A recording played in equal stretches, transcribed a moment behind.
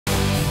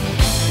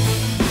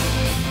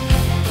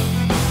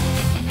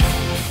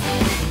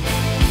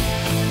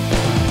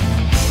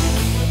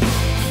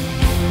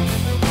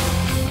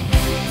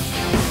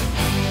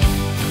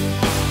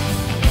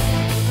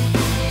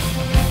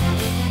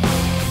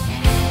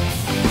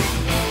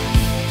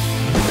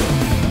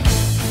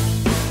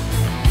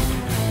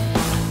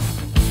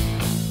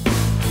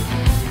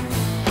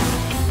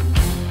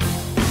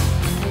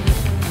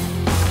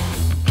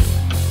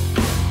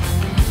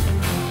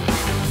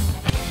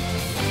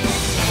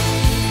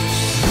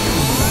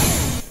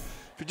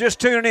just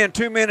tuning in,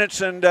 2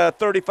 minutes and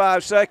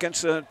 35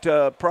 seconds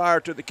prior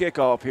to the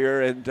kickoff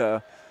here,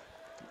 and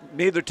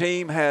neither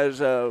team has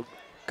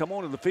come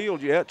onto the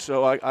field yet,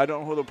 so I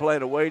don't know whether they're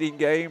playing a waiting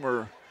game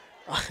or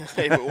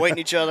waiting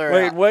each other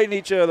out. Waiting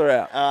each other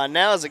out.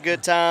 Now is a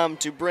good time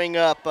to bring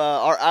up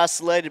our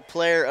isolated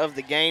player of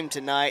the game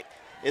tonight.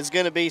 Is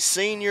going to be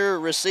senior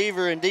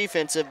receiver and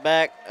defensive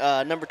back,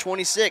 number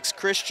 26,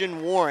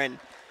 Christian Warren.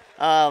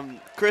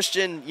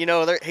 Christian, you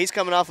know, he's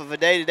coming off of a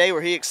day today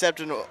where he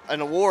accepted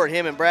an award,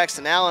 him and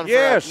Braxton Allen,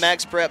 yes, for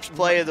Max Prep's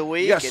Play of the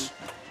Week. Yes.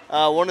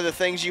 And one of the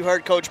things you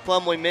heard Coach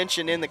Plumlee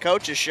mention in the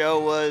coaches show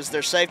was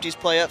their safeties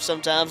play up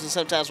sometimes, and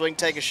sometimes we can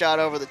take a shot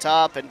over the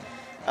top. And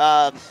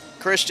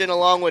Christian,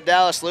 along with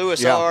Dallas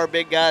Lewis, are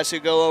big guys who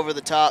go over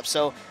the top.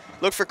 So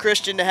look for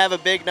Christian to have a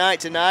big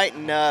night tonight,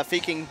 and if he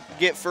can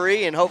get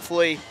free and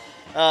hopefully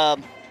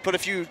put a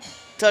few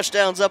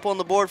touchdowns up on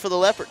the board for the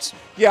Leopards.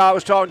 Yeah, I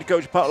was talking to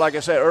Coach Putt, like I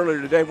said earlier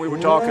today, we were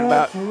talking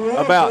about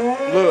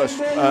Lewis,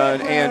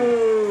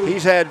 and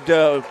he's had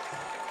 2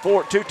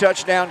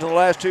 touchdowns in the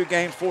last 2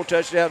 games, 4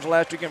 touchdowns in the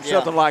last 2 games,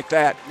 something like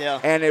that. Yeah.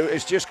 And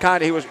it's just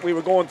kind of we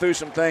were going through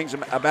some things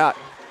about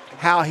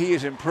how he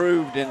has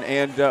improved,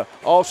 and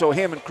also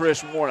him and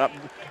Chris Warren.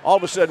 All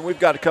of a sudden, we've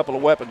got a couple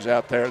of weapons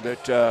out there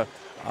that,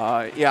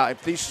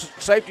 if these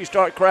safeties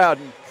start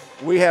crowding,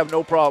 we have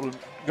no problem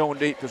going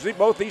deep, because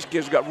both these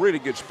kids got really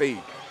good speed.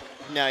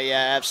 No,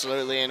 yeah,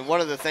 absolutely. And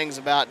one of the things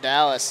about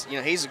Dallas, you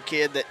know, he's a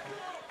kid that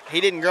he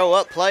didn't grow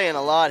up playing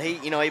a lot. He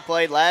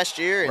played last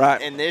year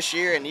and this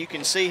year, and you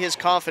can see his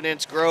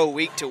confidence grow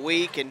week to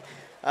week, and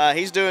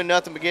he's doing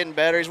nothing but getting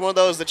better. He's one of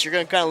those that you're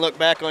going to kind of look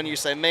back on and you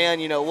say, man,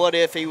 you know, what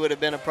if he would have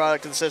been a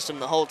product of the system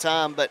the whole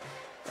time? But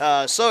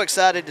so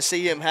excited to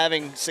see him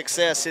having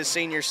success his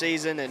senior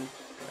season and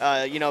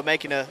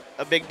making a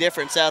big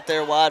difference out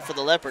there wide for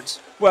the Leopards.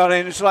 Well,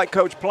 and it's like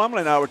Coach Plumlee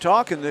and I were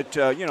talking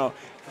that,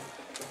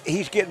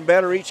 he's getting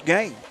better each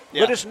game.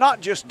 Yeah. But it's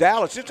not just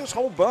Dallas. It's this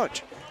whole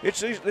bunch.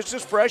 It's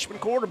this freshman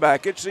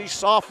quarterback. It's these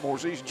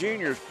sophomores, these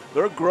juniors.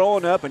 They're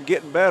growing up and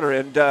getting better.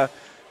 And,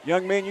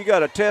 young men, you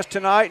got a test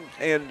tonight,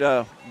 and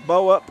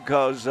bow up,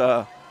 because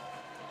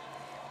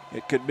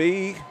it could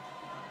be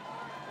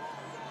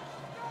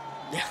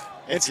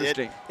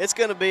interesting. It's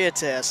going to be a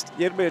test.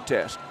 It'll be a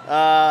test.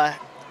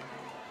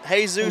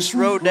 Jesus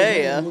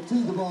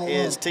Rodea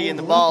is teeing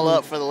the ball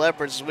up for the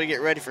Leopards as we get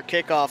ready for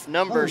kickoff.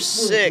 Number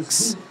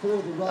 6,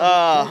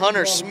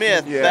 Hunter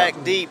Smith,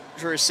 back deep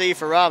to receive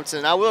for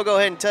Robinson. I will go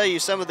ahead and tell you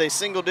some of the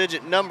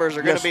single-digit numbers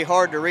are going to be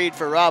hard to read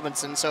for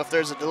Robinson, so if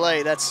there's a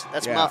delay, that's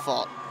my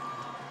fault.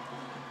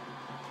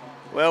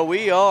 Well,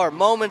 we are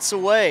moments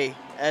away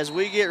as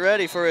we get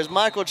ready for, as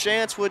Michael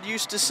Chancewood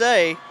used to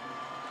say,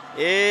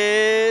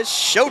 it's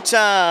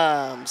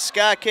showtime.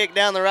 Sky kick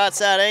down the right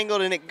side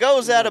angled, and it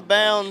goes out of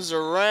bounds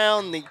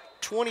around the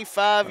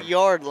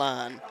 25-yard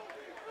line.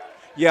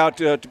 Yeah,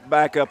 to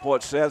back up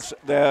what Seth,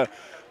 the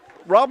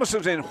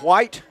Robinson's in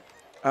white.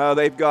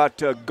 They've got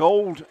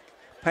gold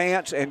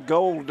pants and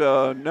gold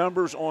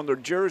numbers on their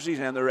jerseys,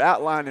 and they're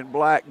outlined in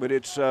black, but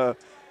it's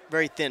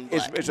very thin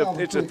black.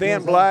 It's a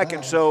thin black,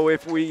 and so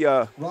if we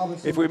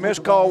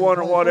miscall one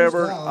or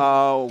whatever,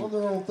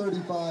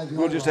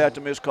 we'll just have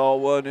to miscall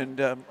one.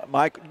 And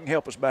Mike, you can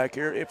help us back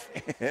here.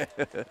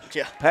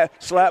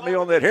 Slap me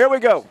on that. Here we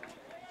go.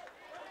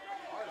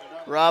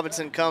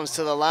 Robinson comes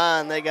to the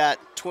line. They got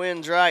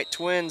twins right,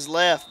 twins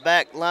left,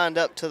 back lined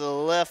up to the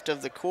left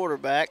of the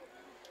quarterback.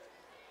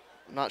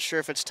 I'm not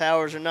sure if it's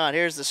Towers or not.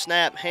 Here's the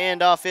snap.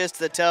 Handoff is to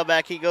the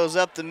tailback. He goes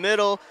up the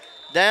middle,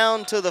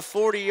 down to the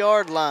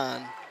 40-yard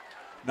line.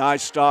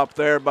 Nice stop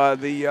there by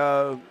the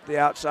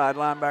outside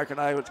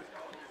linebacker.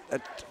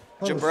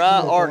 Jabri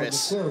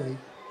Artis.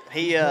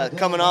 He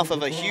coming off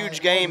of a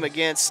huge game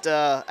against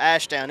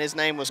Ashdown. His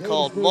name was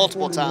called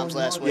multiple times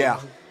last week.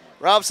 Yeah.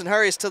 Robinson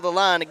hurries to the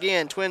line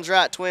again. Twins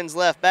right, twins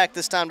left. Back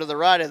this time to the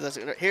right of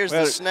the. Here's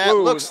the snap.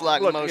 Looks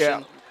like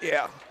motion.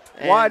 Yeah.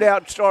 Wide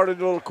out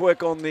started a little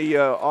quick on the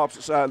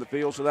opposite side of the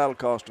field, so that'll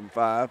cost him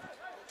 5.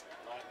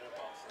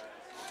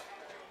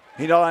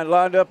 He not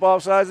lined up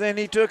offsides, then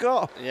he took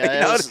off.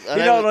 Yeah,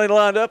 he not only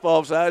lined up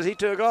offsides, he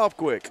took off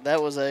quick.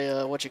 That was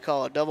a what you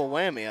call a double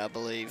whammy, I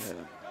believe.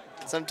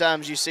 Yeah.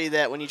 Sometimes you see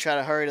that when you try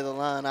to hurry to the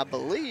line. I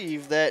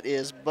believe that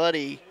is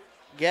Buddy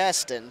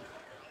Gaston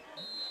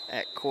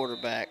at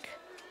quarterback,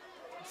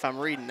 if I'm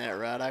reading that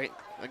right.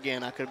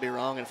 I could be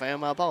wrong, and if I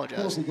am, I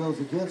apologize.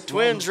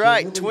 Twins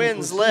right,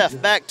 twins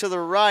left, back to the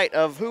right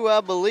of who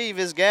I believe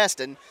is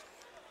Gaston.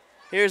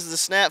 Here's the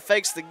snap,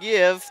 fakes the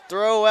give,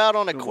 throw out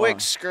on a quick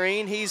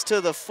screen. He's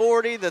to the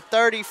 40, the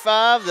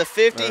 35, the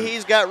 50.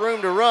 He's got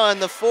room to run,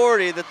 the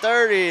 40, the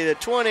 30, the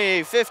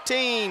 20,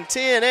 15,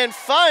 10, and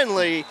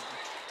finally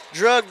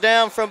drugged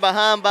down from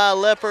behind by a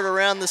Leopard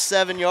around the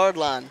 7-yard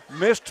line.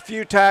 Missed a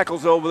few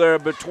tackles over there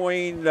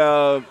between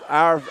their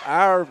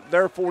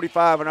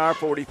 45 and our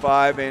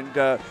 45,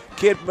 and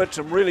kid put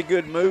some really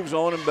good moves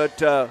on him,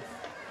 but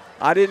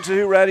I didn't see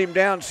who ran him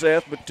down,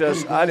 Seth, but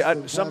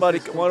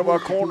one of our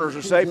corners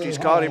or safeties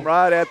caught him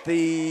right at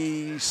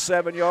the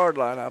 7-yard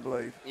line, I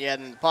believe. Yeah,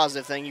 and the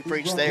positive thing you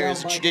preached there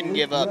is that you didn't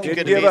give up. You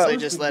could have easily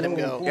just let him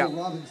go.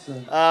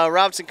 Yeah.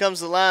 Robinson comes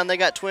to the line. They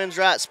got twins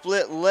right,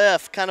 split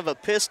left, kind of a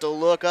pistol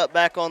look up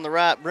back on the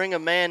right, bring a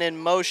man in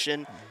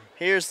motion.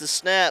 Here's the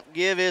snap.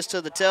 Give is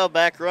to the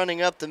tailback,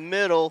 running up the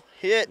middle.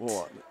 Hit.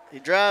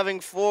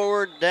 Driving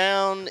forward,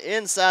 down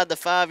inside the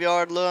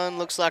 5-yard line.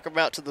 Looks like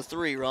about to the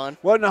 3, Ron.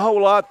 Wasn't a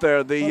whole lot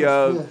there. The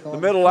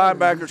middle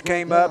linebackers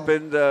came up,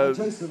 and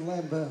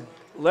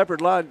Leopard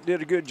line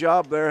did a good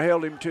job there,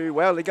 held him to,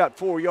 well, he got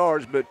 4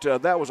 yards, but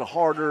that was a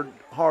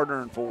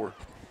hard-earned 4.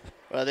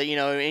 Well,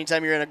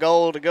 anytime you're in a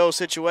goal-to-go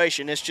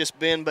situation, it's just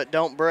bend but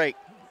don't break.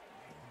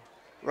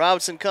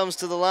 Robinson comes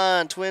to the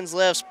line. Twins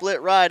left, split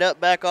right, up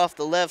back off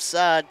the left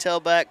side.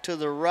 Tailback to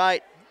the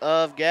right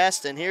of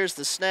Gaston. Here's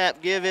the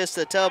snap. Give is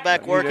to the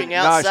tailback working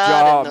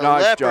outside, and the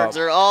Leopards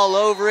are all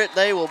over it.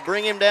 They will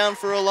bring him down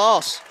for a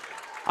loss.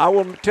 I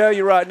will tell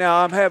you right now,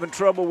 I'm having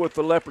trouble with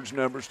the Leopards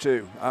numbers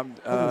too.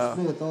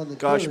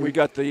 Gosh, we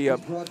got the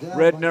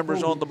red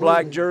numbers on the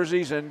black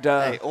jerseys and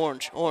hey,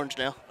 orange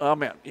now. Oh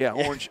man, yeah,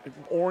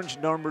 orange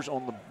numbers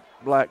on the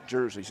black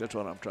jerseys. That's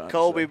what I'm trying to say.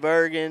 Colby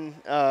Bergen,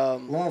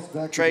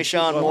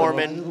 Trayshawn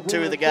Mormon,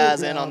 2 of the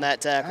guys in on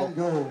that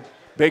tackle.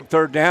 Big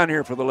third down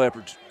here for the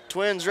Leopards.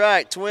 Twins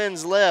right,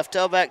 twins left,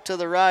 tailback to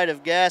the right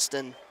of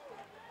Gaston.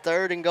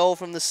 3rd and goal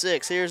from the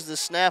 6. Here's the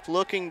snap,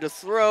 looking to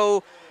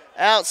throw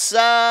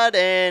outside,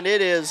 and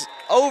it is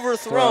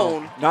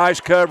overthrown.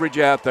 Nice coverage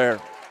out there.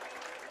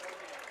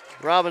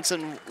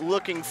 Robinson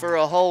looking for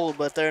a hold,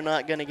 but they're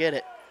not going to get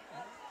it.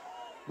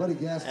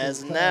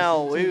 As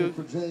now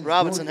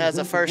Robinson has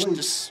the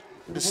first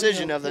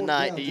decision of the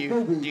night. Do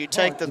you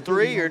take the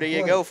 3 or do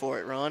you go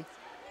for it, Ron?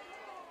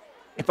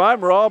 If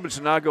I'm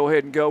Robinson, I go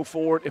ahead and go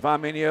for it. If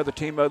I'm any other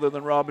team other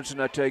than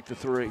Robinson, I take the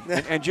 3.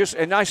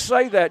 and I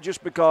say that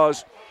just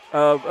because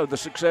of the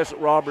success that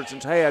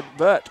Robinson's had.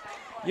 But,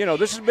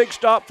 this is a big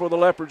stop for the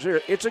Leopards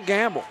here. It's a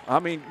gamble. I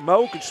mean,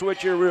 Mo could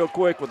switch here real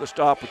quick with a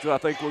stop, which I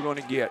think we're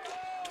going to get.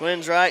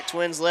 Twins right,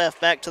 twins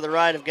left, back to the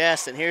right of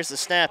Gaston. Here's the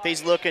snap.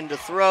 He's looking to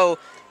throw.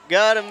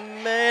 Got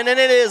him, man, and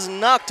it is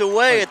knocked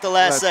away at the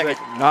last second.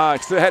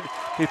 Nice.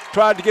 He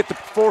tried to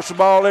force the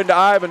ball into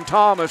Ivan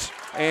Thomas,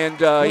 and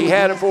he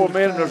had it for a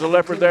minute. There's a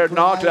Leopard there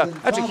knocked out.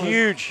 That's a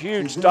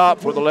huge stop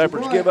for the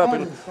Leopards. Give up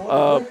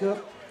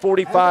a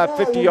 45,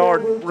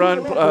 50-yard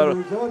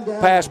run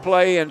pass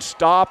play and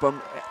stop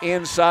them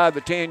inside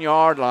the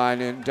 10-yard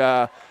line.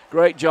 And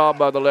great job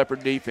by the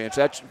Leopard defense.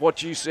 That's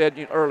what you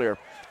said earlier.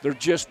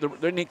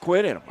 They need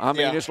quitting them. I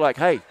mean, It's like,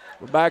 hey,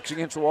 we're backs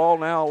against the wall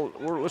now.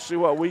 Let's see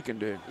what we can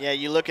do. Yeah,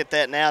 you look at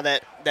that now,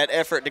 that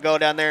effort to go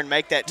down there and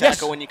make that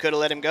tackle when you could have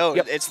let him go.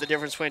 Yep. It's the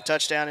difference between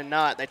touchdown and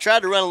not. They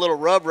tried to run a little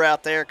rub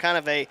route there, kind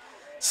of a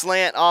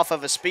slant off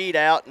of a speed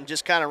out, and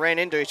just kind of ran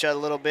into each other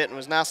a little bit, and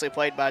was nicely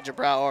played by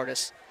Jabral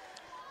Artis.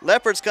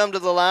 Leopards come to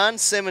the line.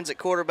 Simmons at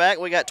quarterback.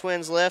 We got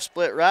twins left,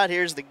 split right.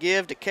 Here's the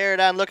give to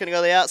Carradine, looking to go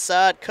to the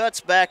outside. Cuts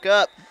back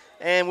up,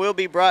 and will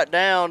be brought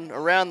down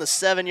around the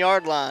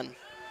 7-yard line.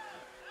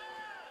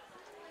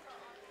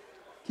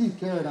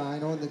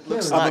 Carradine on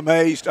the I'm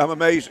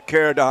amazed at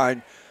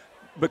Carradine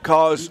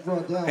because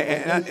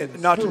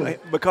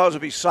because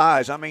of his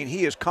size. I mean,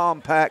 he is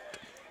compact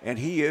and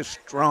he is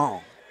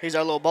strong. He's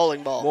our little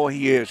bowling ball. Boy,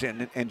 he is,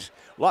 and a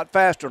lot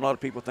faster than a lot of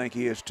people think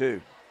he is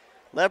too.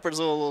 Leopards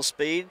a little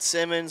speed.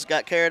 Simmons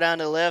got Carradine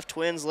to the left,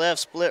 twins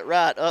left, split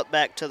right, up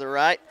back to the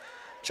right.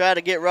 Try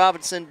to get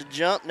Robinson to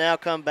jump. Now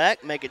come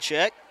back, make a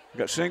check.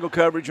 Got single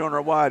coverage on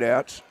our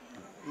wideouts.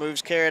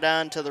 Moves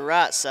Carradine to the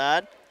right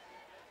side.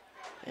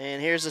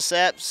 And here's the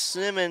sap.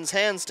 Simmons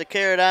hands to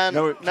Carradine.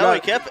 No, he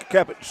kept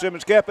it.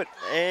 Simmons kept it.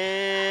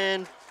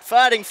 And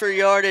fighting for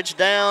yardage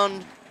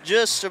down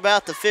just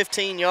about the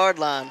 15-yard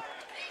line.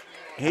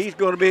 He's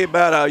going to be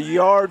about a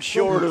yard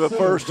short of a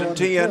 1st and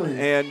 10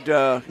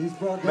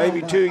 and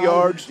maybe 2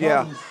 yards.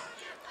 Yeah.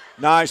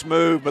 Nice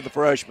move by the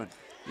freshman.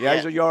 Yeah,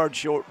 he's a yard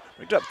short.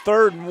 Picked up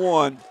 3rd and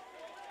 1.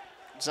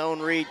 Zone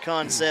read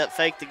concept.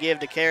 Fake the give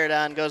to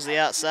Carradine. Goes to the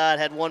outside.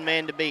 Had one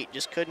man to beat.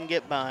 Just couldn't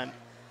get by him.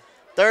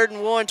 3rd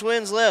and 1,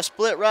 twins left,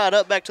 split right,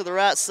 up back to the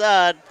right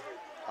side.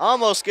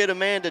 Almost get a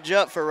man to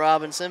jump for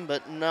Robinson,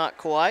 but not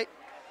quite.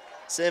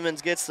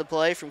 Simmons gets the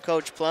play from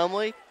Coach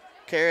Plumley.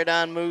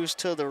 Carradine moves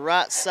to the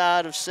right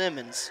side of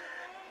Simmons.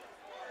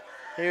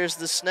 Here's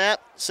the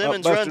snap.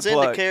 Simmons runs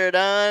into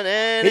Carradine,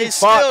 and he's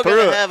still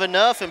going to have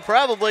enough and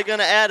probably going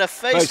to add a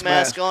face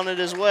mask on it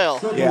as well.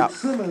 Yeah.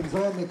 Simmons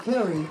on the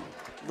carry.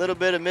 Little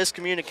bit of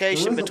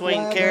miscommunication between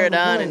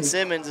Carradine and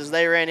Simmons as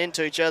they ran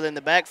into each other in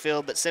the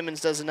backfield, but Simmons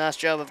does a nice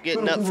job of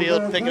getting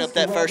upfield, picking up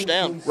that 1st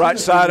down. Right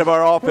side of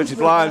our offensive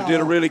line did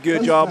a really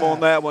good job on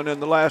that one in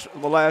the last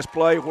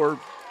play where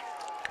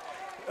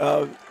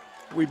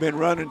we've been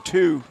running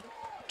to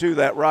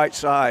that right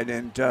side.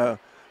 And,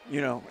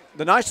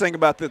 the nice thing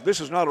about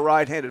this is not a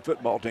right-handed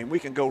football team. We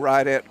can go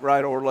right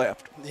or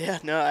left. Yeah,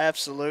 no,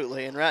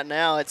 absolutely. And right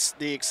now it's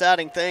the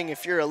exciting thing,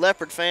 if you're a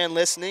Leopard fan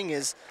listening,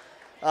 is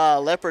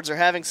Leopards are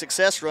having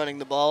success running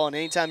the ball, and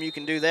anytime you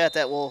can do that,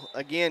 that will,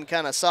 again,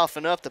 kind of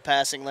soften up the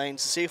passing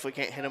lanes to see if we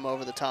can't hit them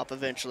over the top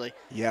eventually.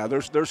 Yeah,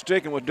 they're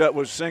sticking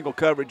with single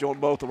coverage on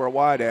both of our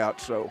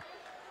wideouts. So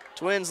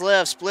Twins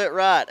left, split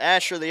right.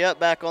 Asher, the up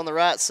back on the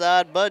right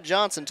side. Bud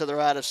Johnson to the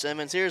right of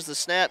Simmons. Here's the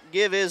snap.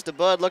 Give is to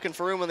Bud, looking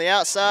for room on the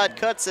outside.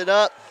 Cuts it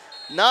up.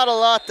 Not a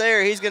lot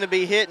there. He's going to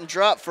be hit and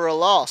dropped for a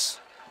loss.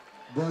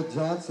 Bud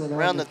Johnson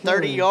around the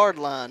 30-yard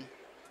line.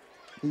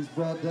 He's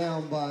brought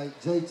down by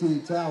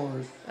J.T.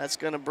 Towers. That's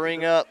going to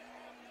bring up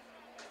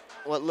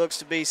what looks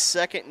to be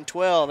 2nd and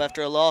 12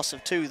 after a loss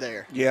of 2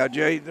 there. Yeah,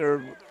 Jay,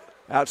 they're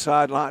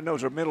outside line.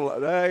 Those are middle.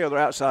 They other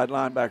outside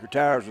linebacker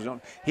Towers was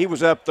on. He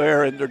was up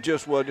there, and there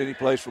just wasn't any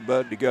place for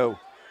Bud to go.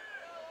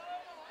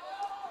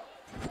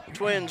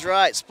 Twins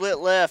right, split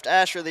left.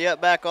 Asher, the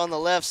up back on the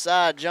left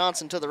side.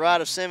 Johnson to the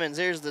right of Simmons.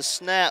 Here's the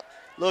snap.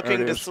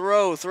 Looking to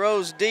throw.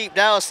 Throws deep.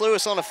 Dallas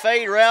Lewis on a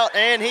fade route,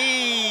 and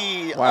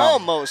he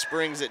almost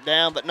brings it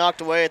down, but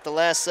knocked away at the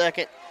last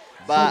second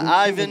by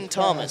Ivan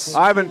Thomas.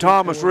 Ivan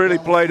Thomas really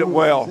played it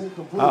well.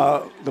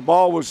 The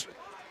ball was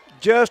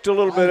just a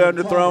little bit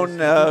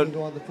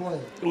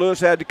underthrown.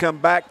 Lewis had to come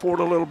back for it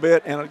a little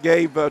bit, and it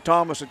gave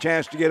Thomas a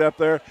chance to get up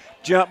there.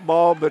 Jump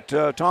ball, but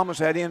Thomas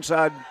had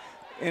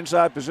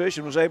inside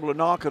position, was able to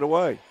knock it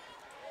away.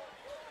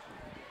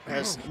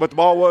 But the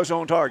ball was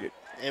on target.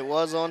 It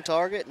was on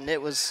target, and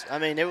it was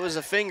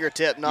a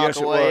fingertip knock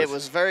away. It was. It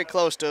was very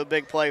close to a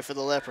big play for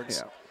the Leopards.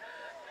 Yeah.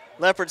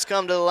 Leopards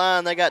come to the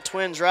line. They got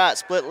Twins right,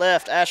 split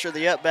left. Asher,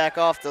 the up back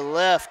off the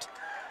left.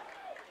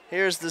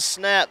 Here's the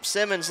snap.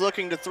 Simmons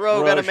looking to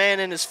throw. Rush. Got a man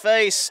in his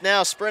face.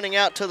 Now sprinting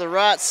out to the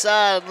right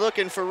side,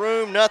 looking for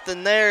room.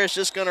 Nothing there. It's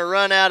just going to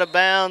run out of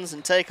bounds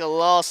and take a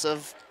loss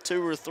of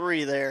 2 or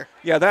 3 there.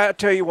 Yeah, I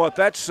tell you what,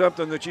 that's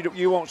something that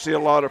you won't see a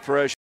lot of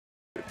pressure.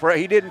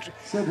 He didn't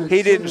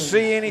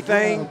see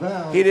anything.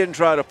 He didn't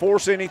try to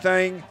force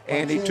anything,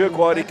 and he took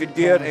what he could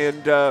get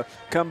and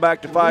come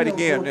back to fight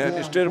again. And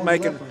instead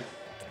of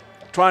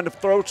trying to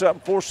throw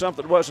something, force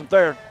something that wasn't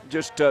there,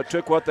 just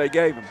took what they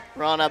gave him.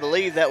 Ron, I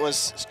believe that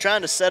was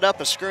trying to set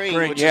up a screen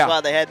which yeah. is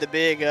why they had the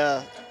big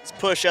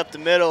push up the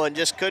middle and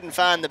just couldn't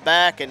find the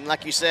back. And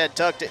like you said,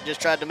 tucked it,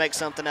 just tried to make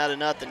something out of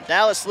nothing.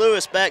 Dallas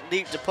Lewis back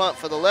deep to punt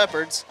for the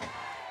Leopards,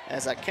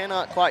 as I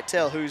cannot quite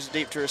tell who's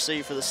deep to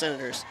receive for the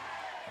Senators.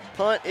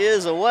 Punt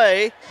is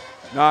away.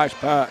 Nice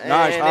punt.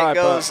 Nice high punt. And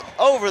it goes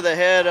over the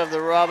head of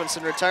the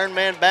Robinson return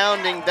man,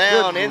 bounding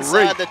down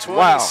inside the 20,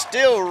 wow.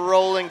 Still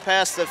rolling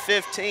past the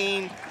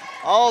 15,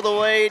 all the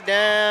way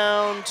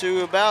down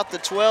to about the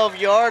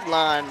 12-yard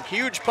line.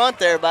 Huge punt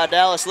there by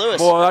Dallas Lewis.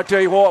 Boy, I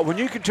tell you what, when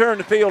you can turn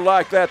the field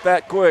like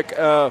that quick,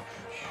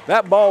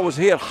 that ball was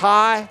hit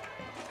high,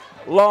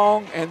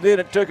 long, and then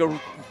it took a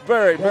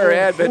very, very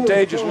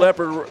advantageous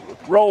Leopard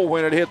roll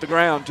when it hit the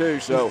ground, too.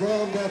 So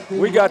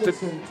we got the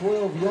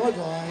 12-yard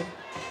line.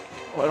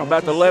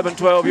 About the 11,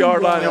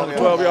 12-yard line on the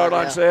 12-yard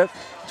line, Seth.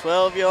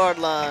 12-yard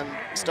line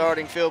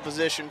starting field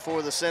position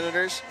for the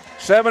Senators.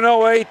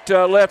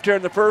 7:08 left here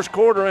in the first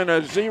quarter in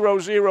a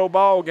 0-0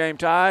 ball game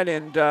tied,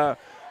 and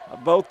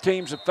both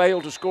teams have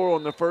failed to score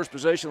on the first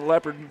possession. The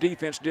Leopard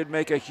defense did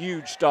make a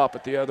huge stop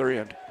at the other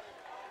end.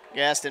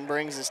 Gaston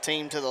brings his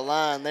team to the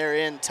line. They're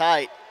in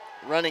tight,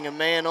 running a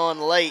man on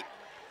late.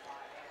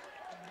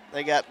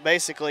 They got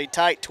basically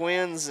tight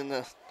twins,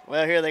 and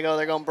well, here they go.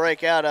 They're going to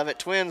break out of it.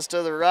 Twins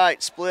to the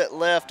right, split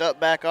left, up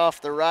back off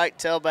the right,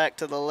 tailback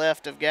to the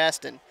left of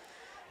Gaston.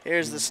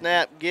 Here's the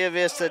snap. Give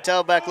is to the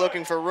tailback,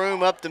 looking for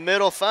room up the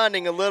middle,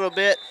 finding a little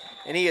bit,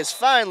 and he is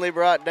finally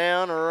brought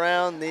down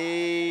around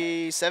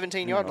the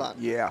 17-yard line.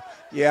 Yeah.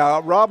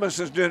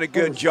 Robinson's doing a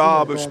good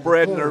job of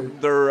spreading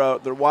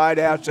their wide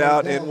outs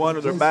out and one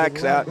of their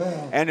backs out,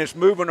 and it's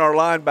moving our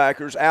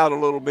linebackers out a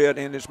little bit,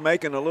 and it's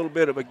making a little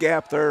bit of a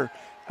gap there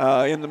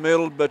in the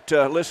middle. But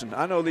listen,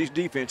 I know these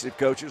defensive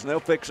coaches, and they'll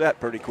fix that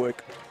pretty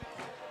quick.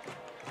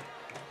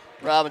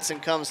 Robinson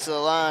comes to the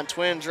line.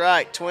 Twins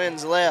right,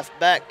 Twins left,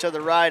 back to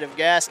the right of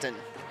Gaston.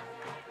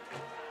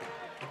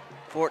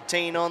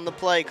 14 on the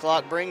play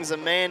clock, brings a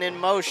man in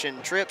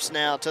motion. Trips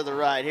now to the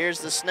right. Here's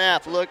the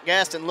snap. Look,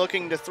 Gaston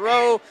looking to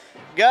throw.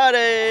 Got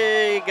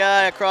a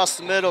guy across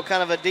the middle,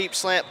 kind of a deep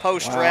slant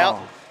post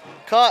route.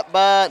 Caught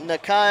by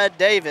Nakai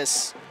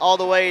Davis all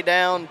the way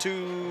down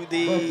to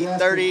the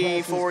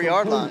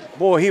 34-yard line.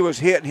 Boy, he was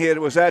hit.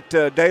 Was that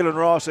Dalen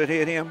Ross that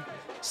hit him?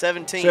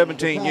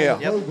 17, yeah.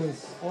 Yep.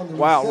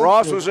 Wow,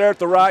 Ross was there at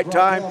the right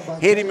time,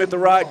 hit him at the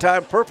right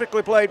time,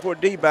 perfectly played for a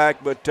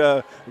D-back, but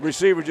the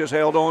receiver just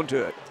held on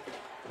to it.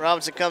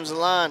 Robinson comes to the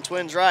line,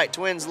 Twins right,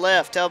 Twins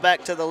left,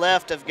 tailback to the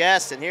left of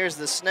Gaston. Here's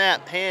the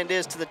snap, hand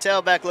is to the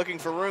tailback, looking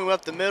for room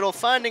up the middle,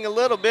 finding a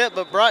little bit,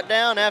 but brought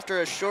down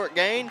after a short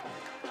gain.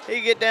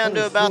 He get down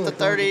to about the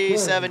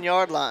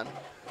 37-yard line.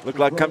 Looked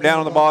like come down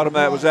on the bottom.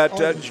 That was that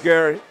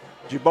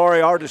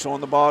Jabari Artis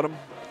on the bottom.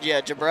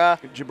 Yeah, Jabra.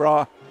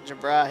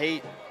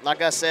 He,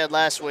 like I said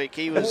last week,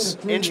 he was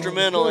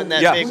instrumental in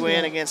that big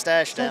win against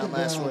Ashdown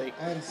last week.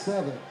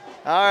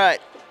 All right,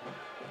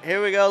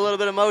 here we go. A little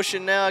bit of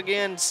motion now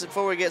again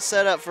before we get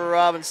set up for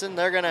Robinson.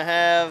 They're going to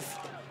have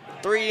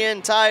Three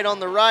in tight on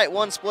the right,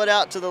 one split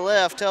out to the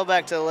left,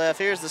 tailback to the left.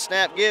 Here's the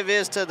snap, give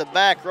is to the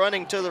back,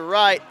 running to the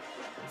right,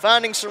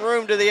 finding some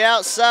room to the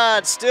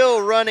outside,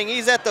 still running.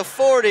 He's at the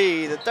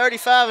 40, the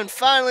 35, and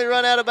finally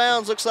run out of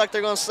bounds. Looks like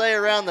they're going to stay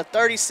around the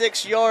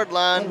 36-yard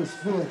line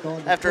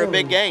after a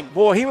big gain.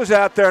 Boy, he was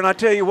out there, and I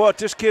tell you what,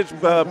 this kid's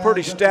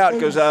pretty stout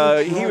because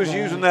he was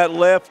using that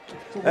left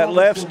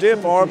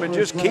stiff arm and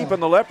just keeping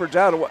the Leopards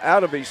out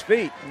of his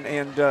feet,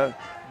 and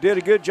did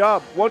a good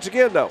job. Once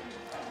again, though,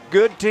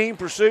 good team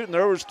pursuit, and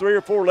there was 3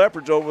 or 4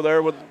 Leopards over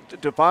there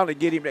to finally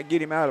get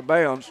him out of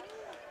bounds.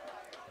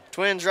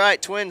 Twins right,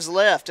 Twins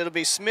left. It'll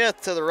be Smith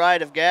to the right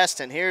of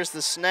Gaston. Here's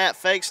the snap,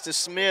 fakes to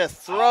Smith,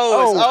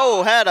 throws.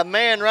 Oh, had a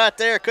man right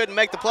there, couldn't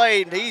make the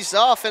play. He's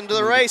off into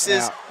the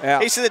races.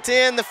 He's to the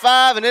 10, the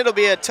 5, and it'll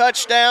be a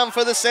touchdown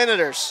for the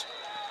Senators.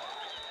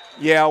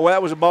 Yeah, well,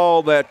 that was a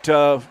ball that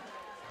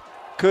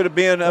could have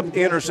been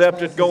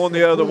intercepted going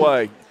the other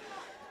way.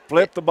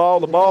 Flipped the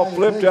ball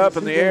flipped up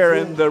in the air,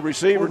 and the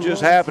receiver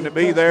just happened to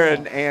be there,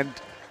 and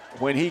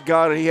when he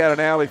got it, he had an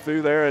alley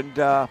through there,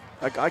 and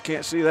I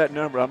can't see that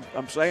number.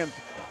 I'm saying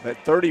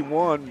that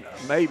 31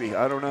 maybe.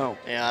 I don't know.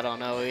 Yeah, I don't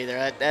know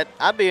either.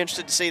 I'd be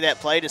interested to see that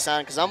play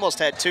design because I almost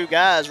had 2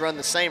 guys run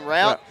the same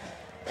route. Yeah.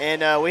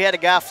 And we had a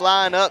guy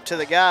flying up to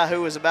the guy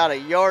who was about a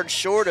yard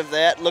short of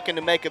that, looking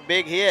to make a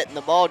big hit, and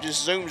the ball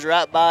just zooms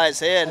right by his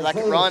head. Like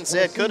Ron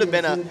said, could have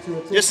been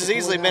just as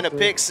easily been a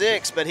pick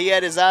 6, but he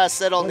had his eyes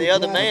set on the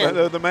other man.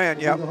 The other man,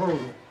 yeah.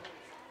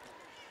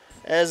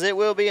 As it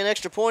will be an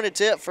extra point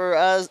attempt for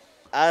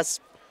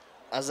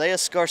Isaiah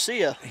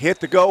Garcia.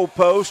 Hit the goal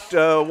post,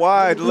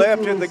 wide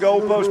left, hit the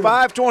goal post.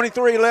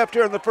 5:23 left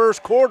here in the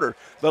first quarter.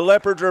 The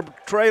Leopards are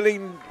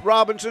trailing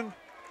Robinson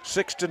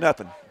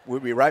 6-0. We'll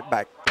be right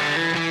back.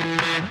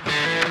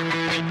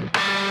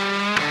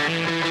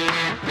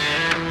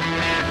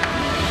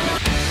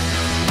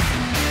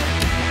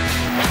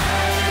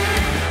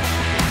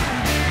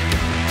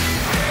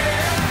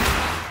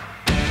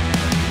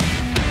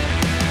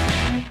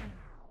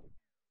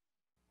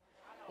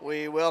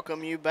 We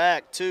welcome you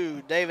back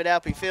to David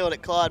Alpe Field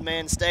at Claude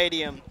Mann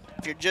Stadium.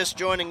 If you're just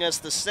joining us,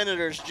 the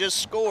Senators just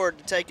scored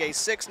to take a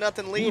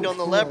 6-0 lead on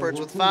the Leopards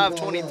with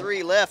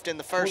 5:23 left in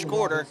the first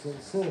quarter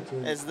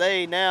as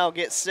they now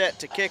get set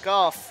to kick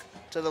off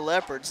to the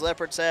Leopards.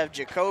 Leopards have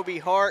Jacoby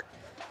Hart,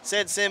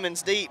 Sid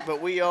Simmons deep,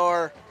 but we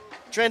are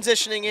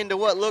transitioning into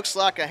what looks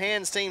like a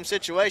hands team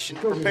situation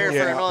to prepare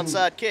for an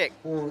onside kick.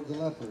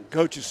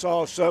 Coaches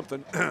saw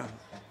something,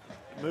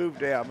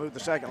 moved the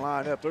second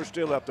line up. They're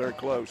still up there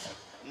close.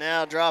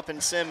 Now dropping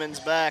Simmons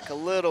back a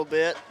little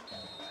bit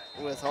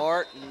with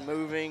Hart and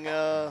moving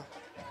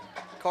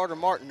Carter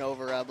Martin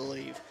over, I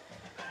believe.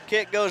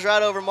 Kick goes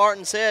right over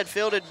Martin's head,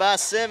 fielded by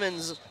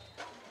Simmons,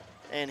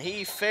 and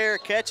he fair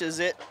catches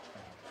it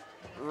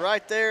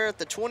right there at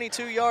the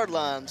 22-yard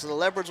line. So the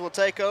Leopards will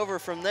take over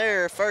from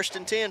there, 1st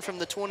and 10 from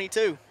the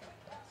 22.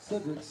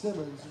 Cedric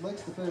Simmons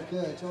makes the fair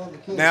catch on the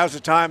kick. Now's the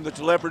time that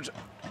the Leopards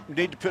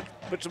need to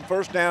put some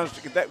first downs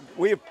to get that.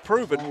 We have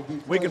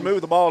proven we can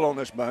move the ball on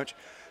this bunch.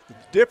 The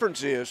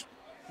difference is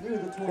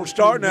we're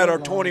starting at our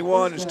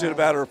 21 instead of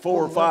at our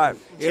 4 or 5.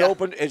 It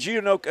opened, as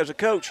you know, as a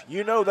coach,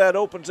 you know that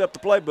opens up the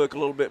playbook a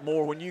little bit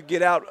more when you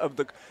get out of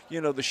the,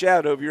 the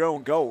shadow of your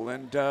own goal,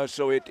 and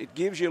so it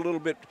gives you a little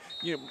bit,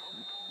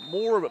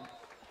 more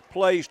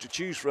plays to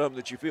choose from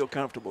that you feel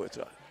comfortable with.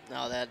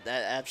 No, that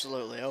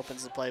absolutely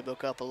opens the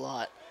playbook up a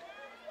lot.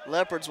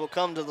 Leopards will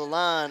come to the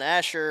line.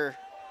 Asher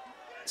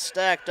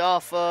stacked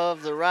off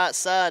of the right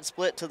side,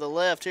 split to the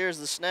left. Here's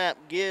the snap.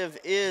 Give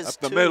is up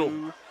the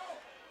middle.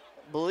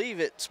 Believe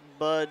it's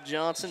Bud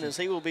Johnson, as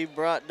he will be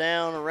brought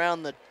down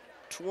around the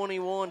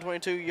 21,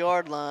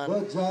 22-yard line.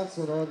 Bud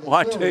Johnson on the well,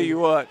 I tell you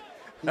what,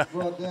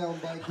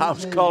 I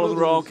was calling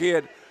the wrong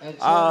kid.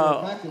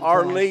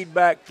 Our lead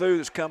back through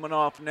that's coming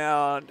off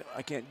now,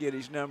 I can't get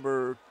his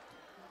number.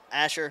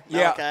 Asher,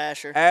 Malachi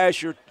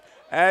Asher.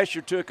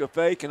 Asher took a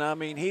fake, and I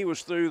mean he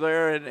was through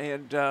there,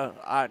 and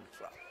I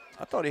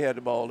thought he had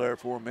the ball there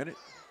for a minute.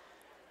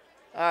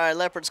 All right,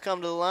 Leopards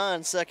come to the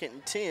line, 2nd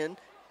and 10.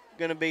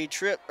 Going to be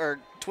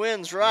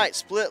Twins right,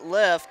 split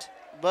left.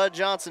 Bud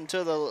Johnson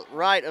to the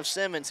right of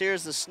Simmons.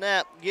 Here's the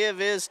snap. Give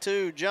is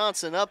to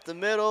Johnson up the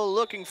middle,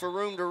 looking for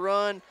room to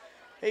run.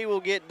 He will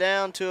get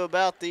down to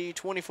about the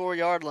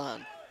 24-yard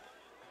line.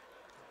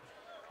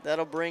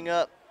 That'll bring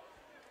up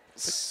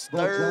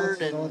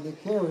 3rd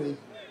and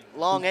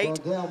long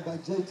 8.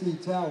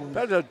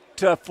 That's a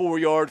tough 4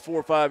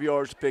 or 5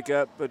 yards to pick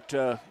up, but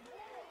we'll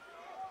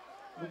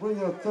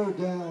bring up 3rd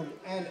down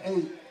and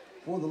 8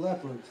 for the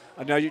Leopards.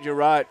 Now you're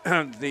right.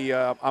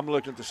 I'm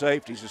looking at the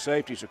safeties. The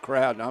safeties are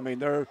crowding. I mean,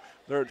 they're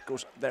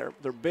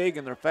big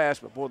and they're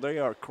fast, but boy, they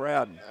are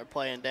crowding. They're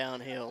playing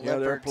downhill. Yeah,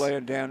 Leopards, they're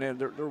playing down in.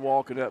 They're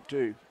walking up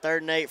too. 3rd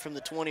and 8 from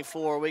the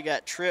 24. We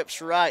got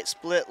trips right,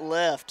 split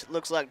left.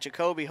 Looks like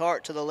Jacoby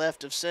Hart to the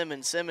left of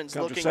Simmons. Simmons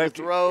looking to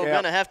throw.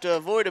 Going to have to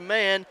avoid a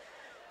man.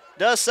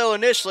 Does so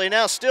initially.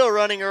 Now still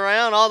running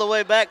around all the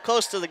way back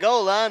close to the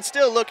goal line.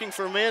 Still looking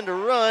for men to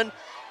run.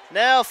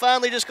 Now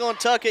finally just going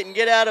to tuck it and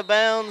get out of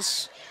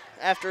bounds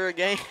after a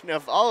gain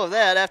of all of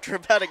that, after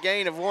about a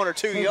gain of 1 or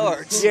 2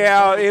 yards.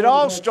 Yeah, it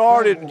all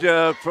started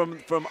from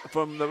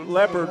the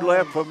Leopard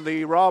left, from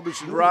the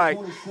Robinson right.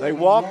 They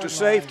walked a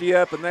safety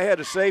up, and they had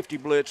a safety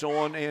blitz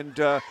on, and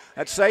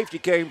that safety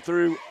came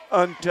through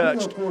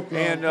untouched.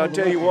 And I'll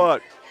tell you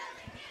what,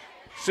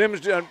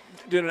 Simmons did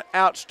an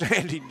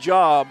outstanding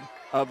job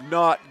of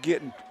not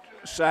getting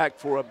sacked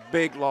for a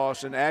big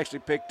loss and actually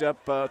picked up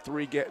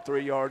 3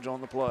 yards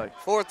on the play.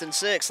 4th and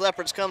 6.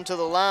 Leopards come to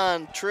the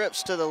line,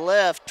 trips to the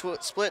left,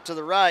 split to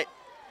the right.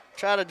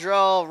 Try to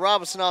draw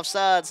Robinson off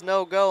sides,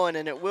 no going,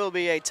 and it will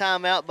be a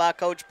timeout by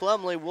Coach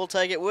Plumley. We'll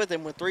take it with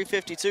him with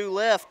 3:52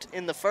 left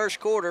in the first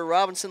quarter.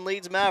 Robinson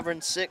leads Malvern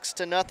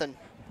 6-0.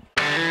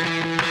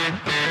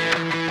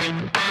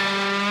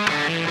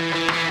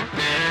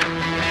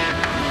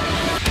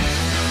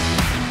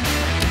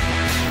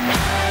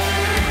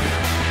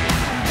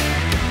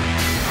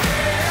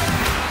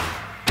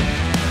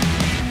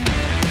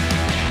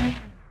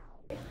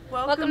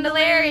 Welcome to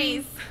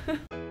Larry's.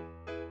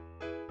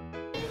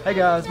 Hey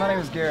guys, my name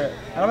is Garrett,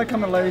 and I've been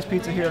coming to Larry's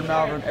Pizza here in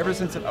Malvern ever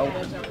since it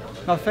opened.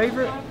 My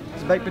favorite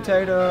is baked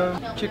potato,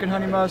 chicken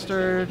honey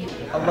mustard.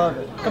 I love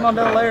it. Come on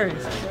down to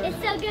Larry's.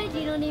 It's so good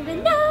you don't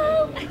even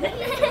know.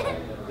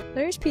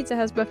 Larry's Pizza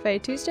has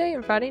buffet Tuesday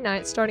and Friday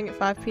nights starting at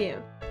 5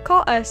 p.m.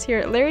 Call us here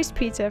at Larry's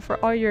Pizza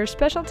for all your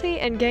specialty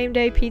and game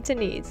day pizza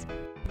needs.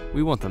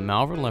 We want the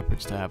Malvern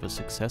Leopards to have a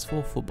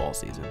successful football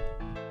season.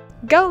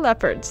 Go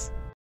Leopards!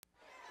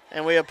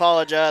 And we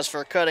apologize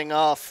for cutting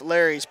off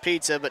Larry's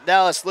Pizza, but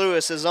Dallas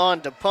Lewis is on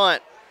to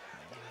punt.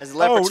 As the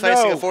Leopards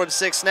facing a 4th and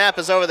 6 snap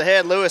is over the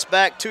head. Lewis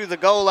back to the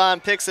goal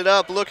line, picks it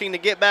up, looking to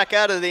get back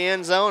out of the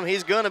end zone.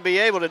 He's going to be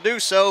able to do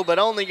so, but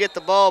only get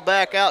the ball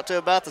back out to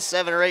about the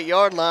 7 or 8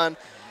 yard line,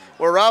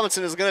 where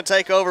Robinson is going to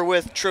take over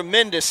with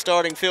tremendous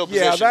starting field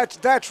position. Yeah,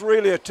 that's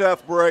really a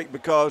tough break,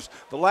 because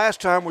the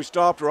last time we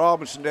stopped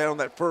Robinson down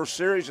that first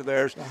series of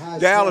theirs,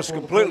 Dallas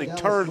completely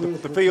turned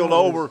the field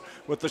over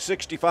with the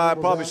 65,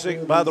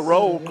 probably by the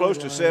roll, close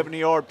to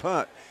 70-yard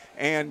punt,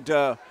 and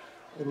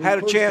had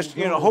a chance,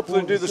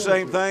 hopefully to do the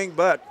same thing,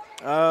 but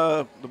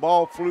the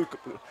ball flew.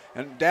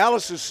 And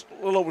Dallas is a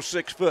little over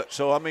 6 foot,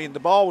 so I mean the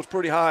ball was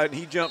pretty high, and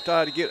he jumped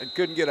high and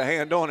couldn't get a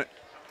hand on it.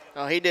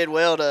 Oh, he did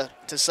well to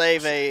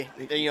save a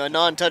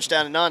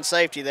non-touchdown and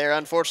non-safety there.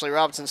 Unfortunately,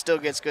 Robinson still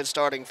gets good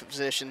starting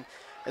position,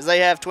 as they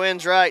have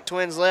twins right,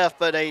 twins left,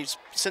 but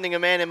sending a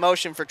man in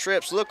motion for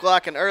trips. Looked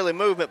like an early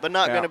movement, but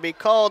not going to be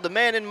called. The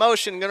man in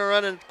motion going to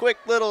run a quick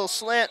little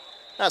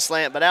not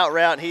slant, but out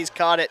route. He's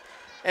caught it,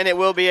 and it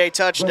will be a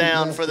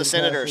touchdown for the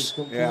Senators.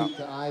 Yeah.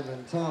 To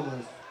Ivan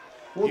Thomas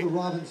for the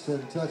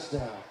Robinson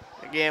touchdown.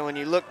 Again, when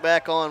you look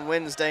back on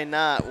Wednesday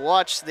night,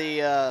 watch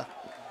the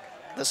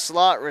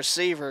slot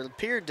receiver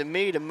appeared to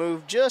me to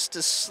move just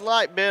a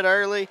slight bit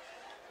early,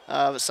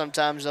 but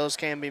sometimes those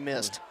can be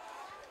missed.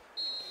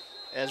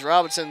 As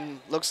Robinson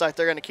looks like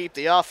they're going to keep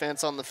the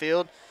offense on the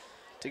field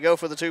to go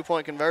for the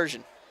 2-point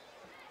conversion.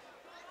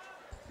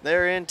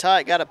 They're in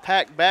tight, got a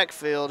packed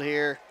backfield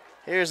here.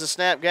 Here's the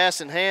snap,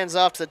 Gaston hands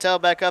off to the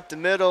tailback up the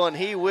middle, and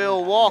he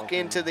will walk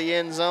into the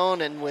end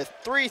zone. And with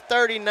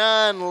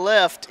 3:39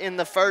 left in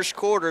the first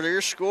quarter,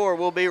 your score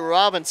will be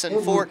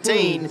Robinson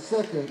 14,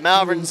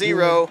 Malvern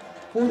 0.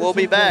 We'll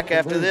be back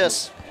after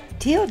this.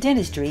 Teal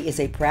Dentistry is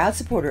a proud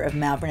supporter of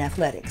Malvern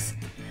Athletics.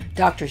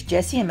 Doctors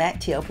Jesse and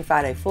Matt Teal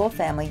provide a full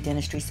family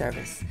dentistry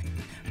service.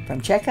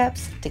 From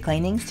checkups to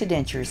cleanings to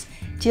dentures,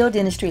 Teal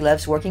Dentistry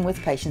loves working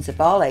with patients of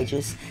all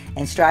ages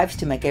and strives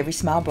to make every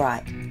smile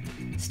bright.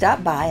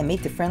 Stop by and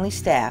meet the friendly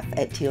staff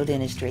at Teal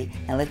Dentistry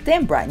and let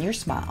them brighten your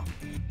smile.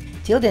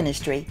 Teal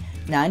Dentistry,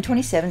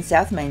 927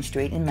 South Main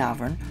Street in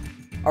Malvern,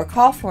 or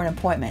call for an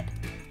appointment,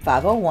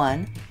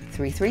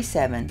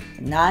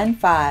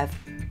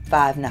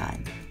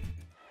 501-337-9559.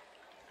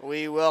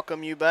 We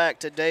welcome you back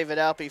to David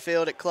Alpe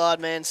Field at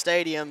Claude Mann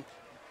Stadium.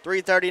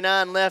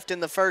 3:39 left in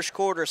the first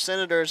quarter.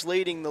 Senators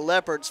leading the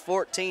Leopards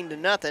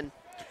 14-0.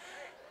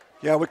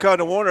 Yeah, we kind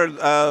of wondered.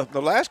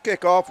 The last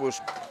kickoff was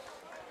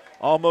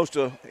almost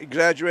an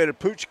exaggerated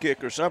pooch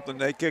kick or something.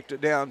 They kicked it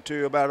down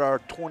to about our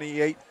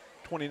 28,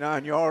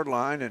 29-yard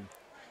line, and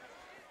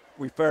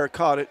we fair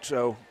caught it.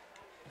 So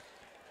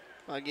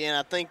again,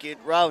 I think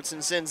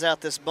Robinson sends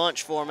out this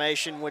bunch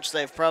formation, which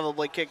they've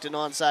probably kicked an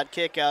onside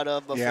kick out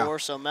of before. Yeah.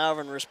 So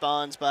Malvern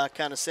responds by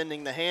kind of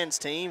sending the hands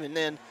team, and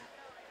then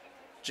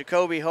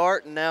Jacoby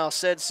Hart and now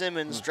Ced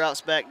Simmons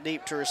drops back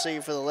deep to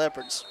receive for the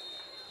Leopards.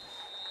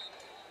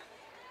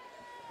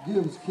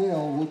 Gibbs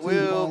Kell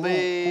will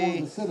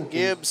be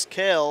Gibbs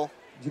Kell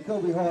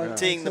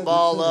teeing the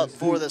ball up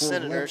for the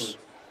Senators.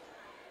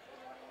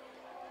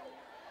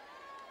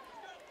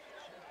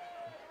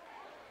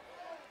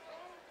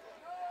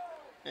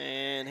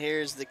 And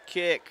here's the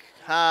kick,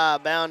 high,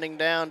 bounding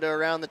down to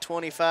around the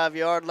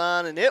 25-yard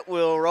line, and it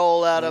will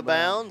roll out of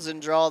bounds and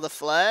draw the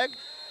flag.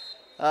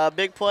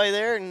 Big play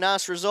there, and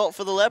nice result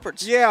for the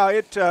Leopards. Yeah,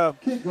 it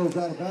kick goes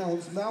out of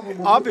bounds.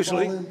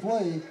 Obviously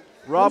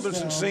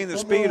Robinson's seen the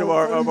speed of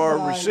our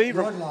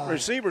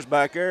receivers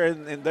back there,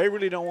 and they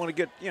really don't want to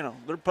get,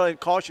 they're playing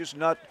cautious,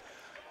 not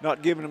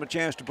not giving them a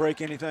chance to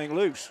break anything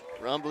loose.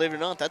 Ron, believe it or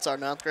not, that's our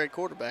 9th grade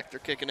quarterback they're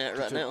kicking at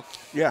right now.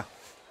 Yeah.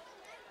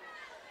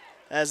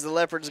 As the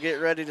Leopards get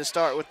ready to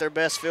start with their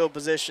best field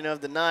position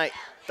of the night,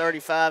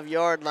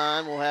 35-yard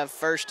line will have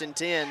 1st and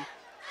 10,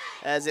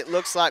 as it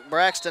looks like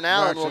Braxton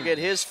Allen will get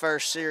his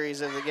first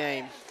series of the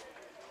game.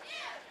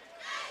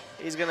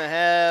 He's going to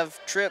have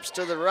trips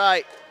to the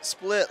right,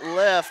 split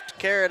left,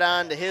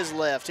 Carradine to his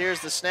left. Here's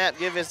the snap,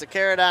 give is to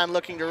Carradine,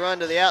 looking to run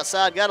to the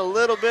outside. Got a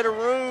little bit of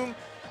room,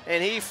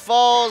 and he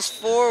falls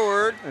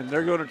forward. And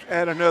they're going to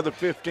add another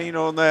 15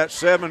 on that.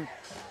 7,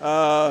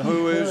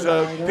 who is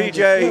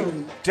P.J.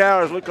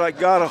 Towers, looked like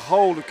got a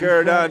hold of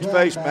Carradine's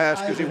face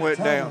mask as he went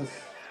down.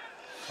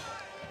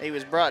 He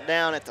was brought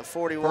down at the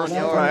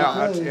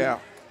 41-yard line. Yeah.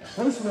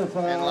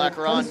 And like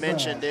Ron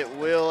mentioned, it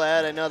will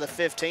add another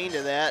 15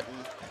 to that. And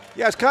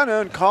yeah, it's kind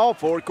of uncalled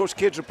for. Of course,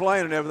 kids are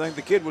playing and everything.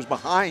 The kid was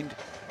behind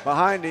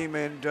him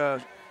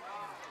and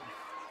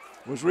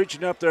was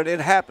reaching up there, and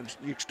it happens.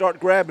 You start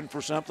grabbing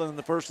for something, and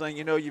the first thing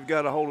you know, you've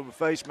got a hold of a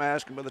face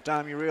mask, and by the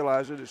time you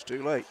realize it, it's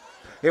too late.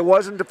 It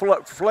wasn't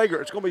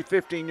flagrant. It's going to be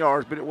 15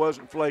 yards, but it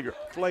wasn't flagrant.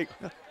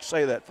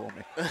 Say that for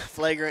me.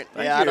 Flagrant.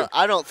 Yeah,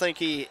 I don't think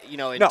he,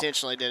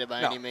 intentionally did it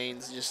by any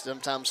means. Just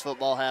sometimes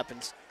football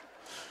happens.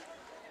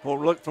 Well,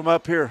 look from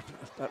up here.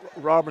 That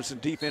Robinson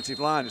defensive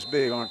line is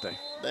big, aren't they?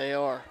 They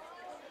are.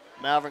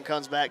 Malvern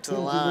comes back to the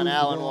line.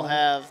 Allen will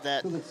have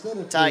that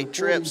tight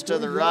trips to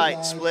the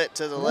right, split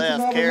to the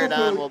left.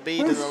 Carradine will be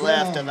to the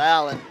left of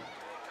Allen.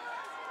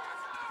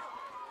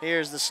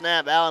 Here's the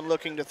snap. Allen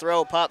looking to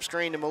throw. Pop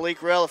screen to Malik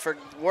Relaford.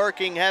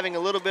 Working, having a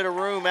little bit of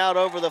room out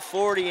over the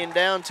 40 and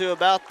down to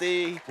about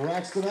the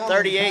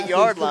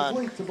 38-yard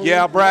line.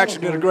 Yeah,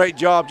 Braxton did a great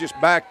job. Just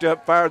backed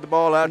up, fired the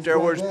ball out there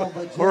where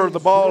the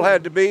ball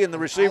had to be, and the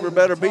receiver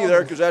better be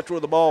there because that's where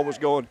the ball was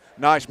going.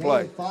 Nice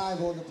play.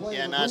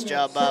 Yeah, nice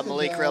job by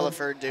Malik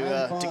Relaford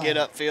to get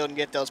upfield and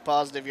get those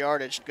positive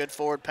yardage. Good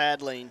forward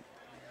pad lean.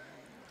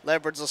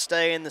 Leopards will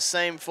stay in the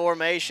same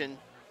formation.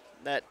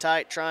 That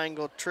tight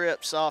triangle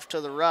trips off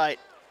to the right.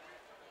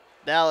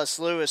 Dallas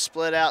Lewis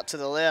split out to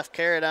the left.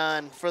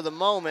 Carradine, for the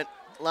moment,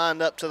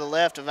 lined up to the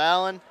left of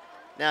Allen.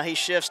 Now he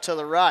shifts to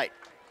the right.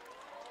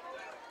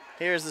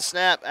 Here's the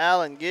snap.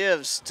 Allen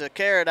gives to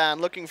Carradine,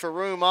 looking for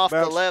room off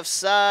the left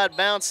side,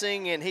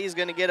 bouncing, and he's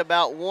going to get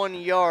about 1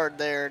 yard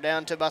there,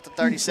 down to about the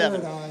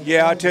 37.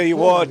 Yeah, I tell you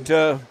what,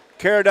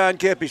 Carradine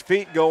kept his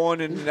feet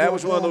going, and that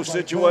was one of those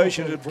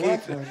situations if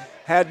Keith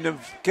hadn't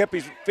have kept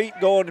his feet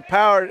going and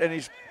powered and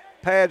his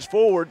pads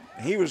forward,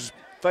 he was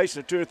facing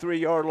a 2 or 3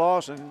 yard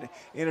loss and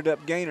ended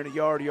up gaining a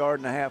yard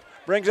and a half.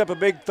 Brings up a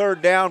big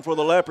 3rd down for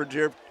the Leopards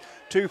here.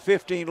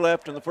 2:15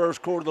 left in the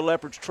first quarter. The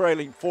Leopards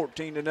trailing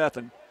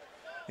 14-0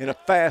 in a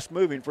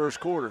fast-moving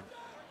first quarter.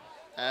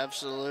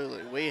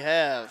 Absolutely. We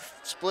have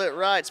split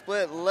right,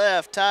 split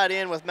left, tied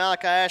in with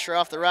Malachi Asher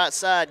off the right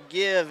side.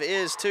 Give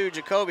is to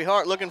Jacoby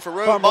Hart, looking for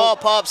room. Ball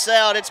pops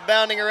out. It's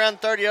bounding around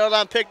the 30-yard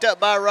line, picked up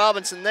by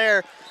Robinson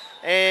there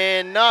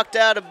and knocked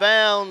out of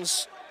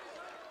bounds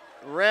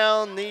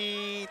around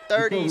the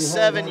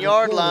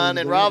 37-yard line,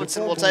 and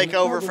Robinson will take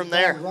over from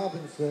there.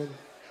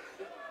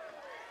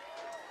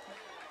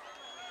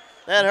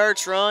 That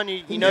hurts, Ron.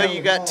 You know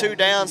you got 2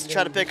 downs to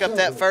try to pick up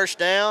that 1st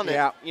down.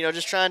 And,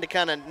 just trying to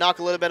kind of knock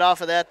a little bit off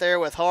of that there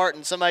with Hart,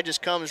 and somebody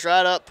just comes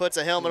right up, puts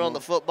a helmet on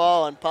the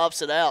football, and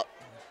pops it out.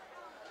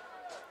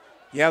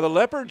 Yeah, the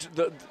Leopards,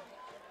 the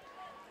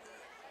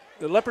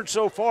Leopards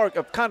so far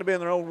have kind of been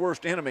their own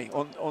worst enemy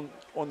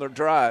on their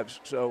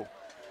drives, so.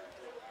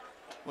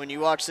 When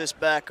you watch this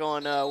back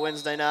on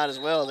Wednesday night as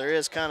well, there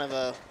is kind of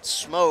a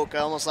smoke,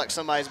 almost like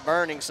somebody's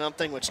burning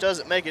something, which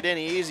doesn't make it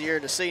any easier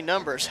to see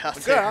numbers out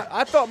there.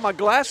 I thought my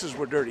glasses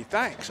were dirty.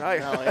 Thanks.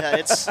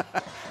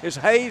 It's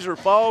haze or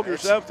fog or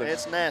something.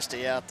 It's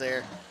nasty out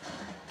there.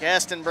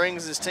 Gaston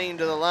brings his team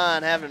to the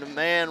line, having a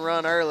man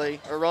run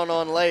early, or run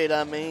on late,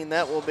 I mean.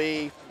 That will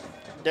be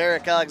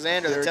Derek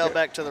Alexander, the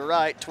tailback to the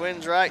right.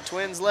 Twins right,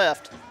 twins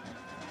left.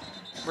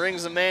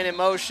 Brings the man in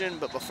motion,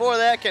 but before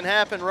that can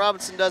happen,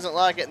 Robinson doesn't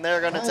like it, and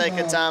they're going to take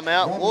a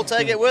timeout. We'll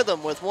take it with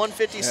them with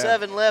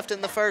 1:57 left in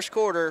the first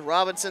quarter.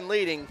 Robinson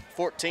leading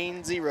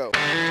 14-0.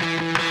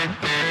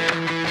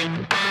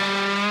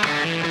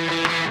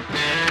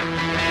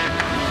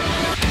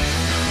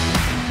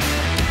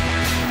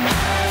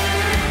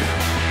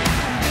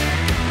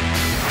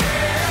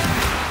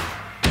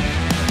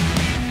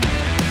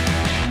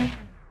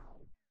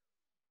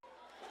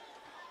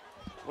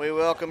 We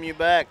welcome you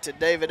back to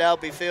David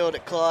Alpe Field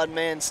at Claude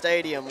Mann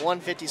Stadium.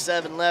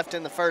 1:57 left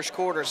in the first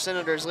quarter.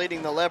 Senators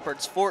leading the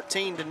Leopards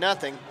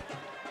 14-0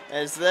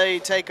 as they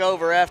take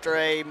over after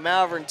a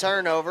Malvern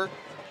turnover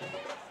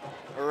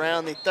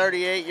around the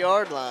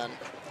 38-yard line.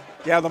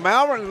 Yeah, the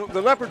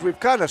Leopards, we've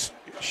kind of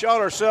shot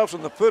ourselves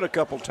in the foot a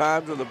couple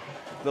times.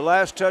 The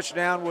last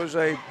touchdown was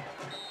I'll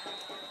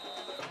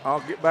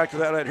get back to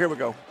that later. Here we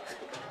go.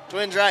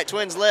 Twins right,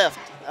 twins left.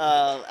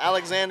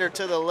 Alexander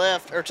to the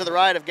left, or to the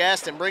right of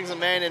Gaston, brings a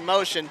man in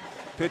motion.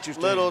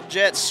 Little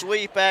jet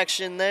sweep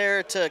action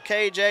there to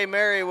KJ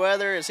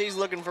Merriweather as he's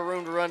looking for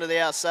room to run to the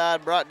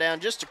outside. Brought down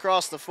just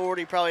across the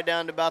 40, probably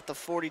down to about the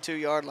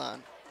 42-yard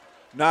line.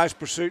 Nice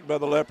pursuit by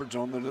the Leopards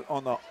on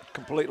the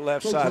complete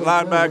left side.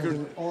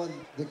 Linebackers, on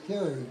the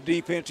carry.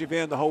 defensive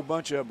end, the whole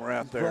bunch of them are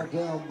out there. Brought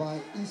down by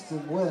East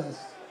and West.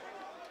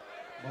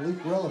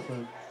 Malik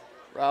Relaford.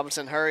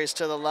 Robinson hurries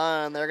to the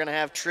line. They're going to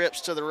have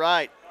trips to the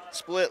right,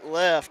 split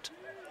left,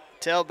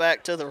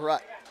 tailback to the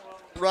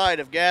right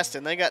of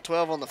Gaston. They got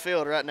 12 on the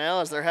field right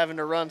now as they're having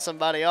to run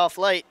somebody off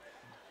late.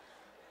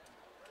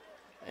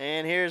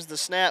 And here's the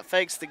snap,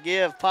 fakes the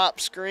give,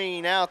 pop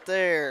screen out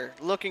there,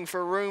 looking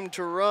for room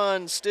to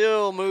run,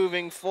 still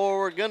moving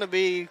forward, going to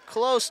be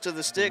close to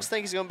the sticks.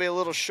 Think he's going to be a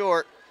little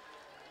short,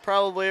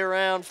 probably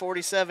around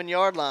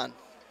 47-yard line.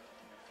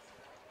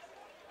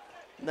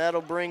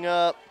 That'll bring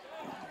up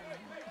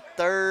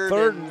third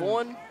and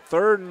one.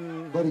 Third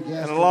and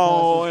a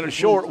long and a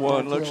short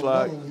one, looks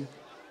like.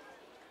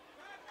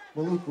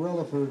 Malik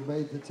Relaford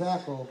made the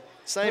tackle.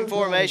 Same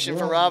formation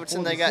for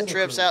Robinson. They got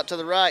trips out to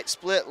the right,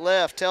 split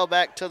left,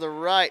 tailback to the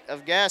right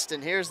of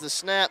Gaston. Here's the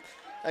snap.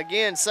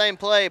 Again, same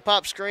play,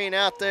 pop screen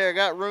out there,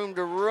 got room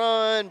to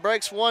run,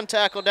 breaks one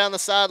tackle down the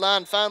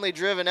sideline, finally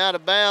driven out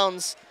of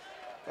bounds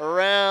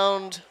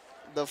around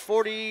the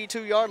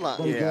 42-yard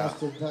line. Yeah.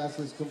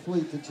 Passes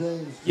complete to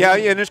James. Yeah,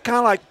 and it's kind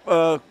of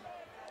like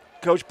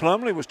Coach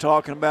Plumley was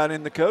talking about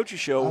in the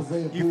coaches show.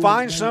 You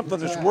find something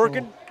that's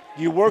working,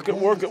 you work it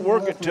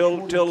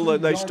till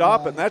they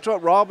stop it. And that's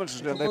what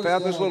Robinson's done. They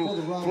found this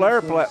little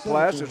flare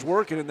pass that's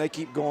working, and they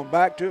keep going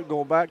back to it,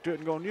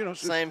 and going, you know.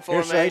 Same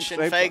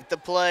formation, fake the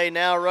play,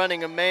 now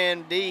running a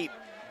man deep.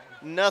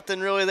 Nothing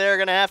really there,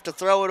 going to have to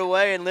throw it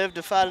away and live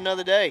to fight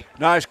another day.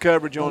 Nice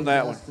coverage on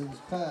that one.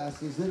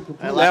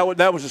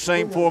 That was the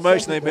same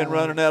formation they've been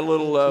running that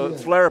little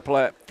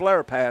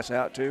flare pass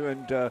out to,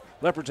 and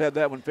Leopards had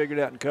that one figured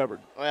out and covered.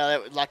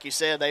 Well, like you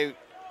said, they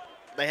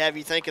have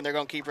you thinking they're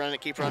going to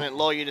keep running,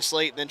 lull you to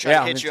sleep, then try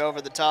to hit you over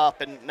the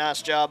top, and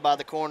nice job by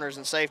the corners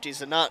and safeties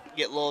to not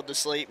get lulled to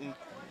sleep and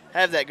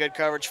have that good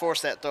coverage,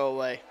 force that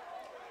throwaway.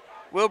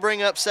 We'll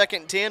bring up 2nd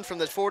and 10 from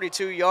the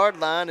 42-yard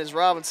line as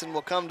Robinson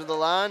will come to the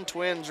line.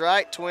 Twins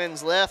right,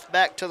 twins left,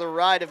 back to the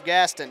right of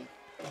Gaston.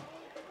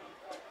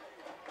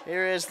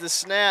 Here is the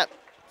snap.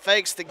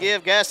 Fakes the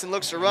give. Gaston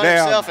looks to run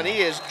himself, and he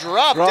is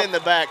dropped in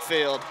the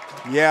backfield.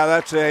 Yeah,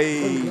 that's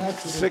a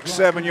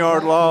 6-7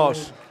 yard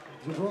loss.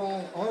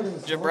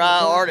 Jabri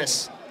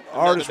Artis.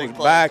 Artis was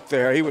back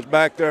there. He was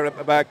back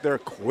there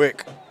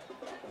quick.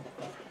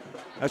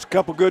 That's a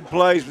couple good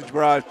plays that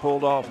Jabri's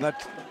pulled off, and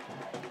that's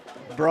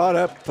brought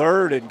up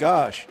third, and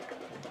gosh,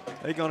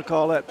 they're going to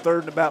call that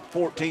third and about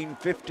 14.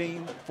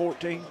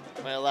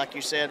 Well, like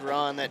you said,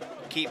 Ron, that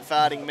keep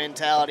fighting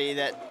mentality,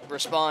 that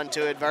respond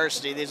to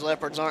adversity. These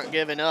Leopards aren't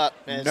giving up.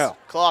 As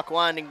clock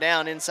winding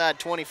down, inside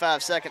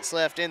 25 seconds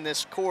left in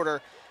this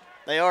quarter,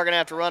 they are going to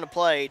have to run a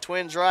play.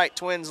 Twins right,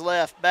 twins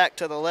left, back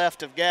to the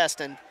left of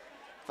Gaston.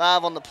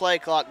 5 on the play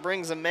clock,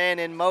 brings a man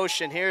in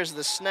motion. Here's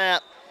the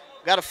snap.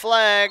 Got a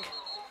flag.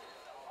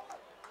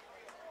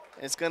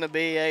 It's going to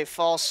be a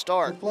false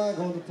start. The flag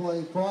on the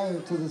play prior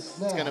to the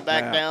snap. It's going to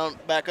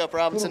back up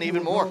Robinson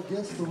even more.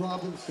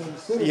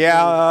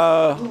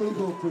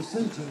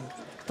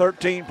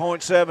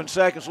 13.7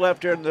 seconds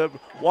left here in the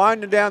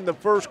winding down the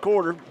first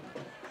quarter.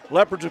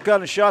 Leopards have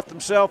kind of shot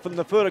themselves in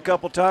the foot a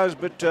couple times,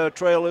 but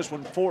trail this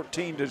one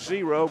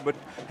 14-0, but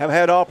have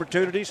had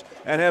opportunities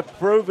and have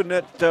proven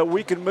that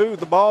we can move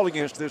the ball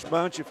against this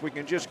bunch if we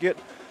can just get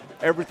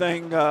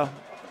everything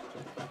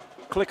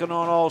clicking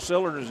on all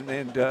cylinders.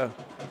 And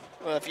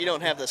well, if you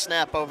don't have the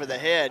snap over the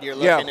head, you're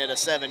looking at a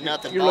 7-0 ball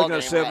game. You're looking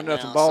at a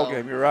 7-0 ball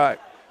game. You're right.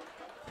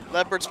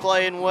 Leopards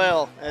playing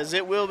well, as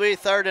it will be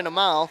 3rd and a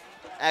mile.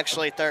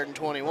 Actually, 3rd and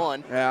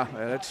 21. Yeah,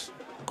 that's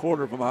a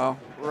quarter of a mile.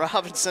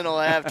 Robinson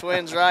will have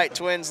twins right,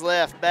 twins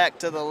left, back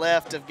to the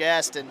left of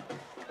Gaston.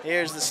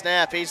 Here's the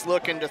snap. He's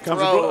looking to throw.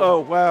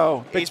 Oh,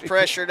 wow. He's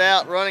pressured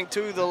out, running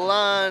to the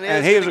line.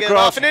 And he was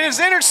across. And it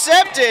is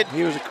intercepted.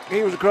 He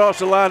was across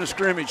the line of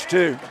scrimmage,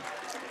 too.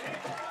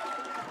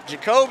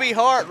 Jacoby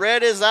Hart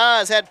read his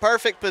eyes, had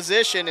perfect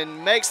position,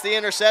 and makes the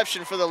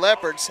interception for the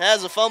Leopards.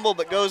 Has a fumble,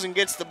 but goes and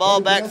gets the ball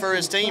back for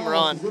his team,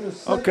 Ron.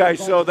 Okay,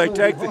 so they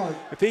take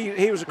if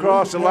he was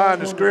across the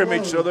line of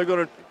scrimmage, so they're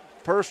going to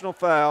personal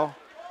foul.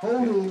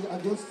 Holding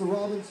against the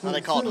Robinson.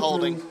 They called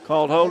holding.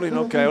 Called holding.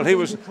 Okay.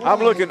 Well, I'm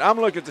looking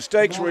at the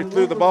stakes where he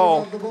threw the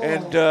ball,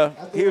 and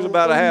he was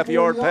about a half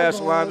yard past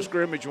the line of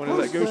scrimmage when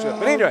that goose up.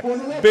 But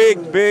anyway,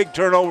 big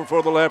turnover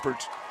for the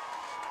Leopards.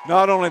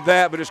 Not only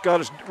that, but it's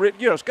got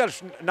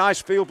a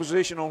nice field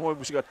position on where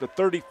we've got the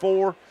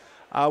 34.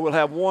 We'll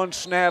have one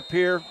snap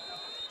here,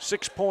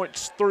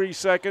 6.3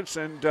 seconds,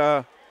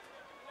 and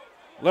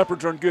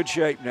Leopards are in good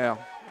shape now.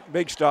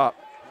 Big stop.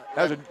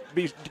 That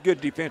was a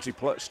good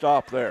defensive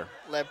stop there.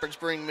 Leopards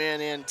bring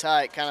men in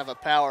tight, kind of a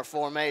power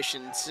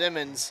formation.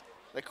 Simmons,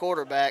 the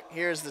quarterback,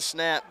 here's the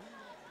snap.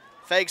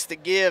 Fakes the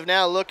give,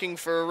 now looking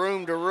for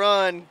room to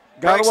run.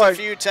 Breaks a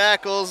few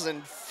tackles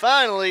and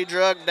finally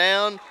drugged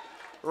down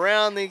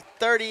around the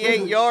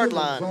 38-yard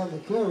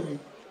line.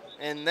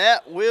 And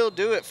that will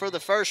do it for the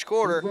first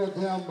quarter.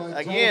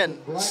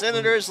 Again,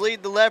 Senators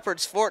lead the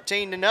Leopards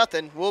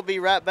 14-0. We'll be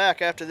right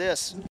back after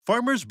this.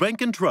 Farmers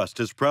Bank and Trust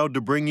is proud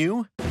to bring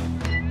you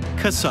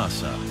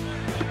Kasasa.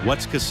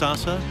 What's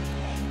Kasasa?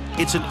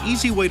 It's an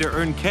easy way to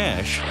earn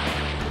cash,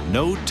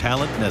 no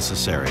talent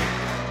necessary.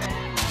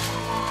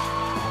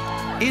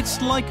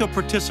 It's like a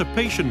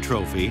participation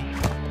trophy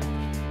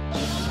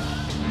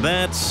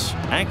that's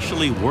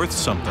actually worth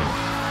something.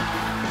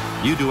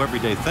 You do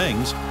everyday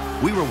things,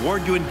 we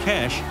reward you in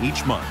cash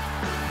each month.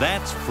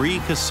 That's free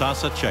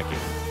Kasasa checking.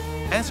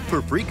 Ask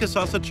for free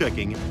Kasasa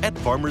checking at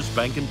Farmers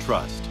Bank and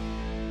Trust.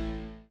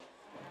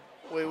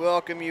 We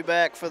welcome you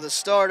back for the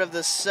start of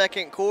the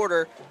second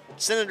quarter.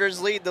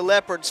 Senators lead the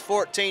Leopards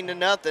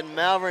 14-0.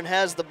 Malvern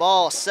has the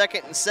ball,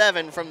 2nd and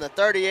 7 from the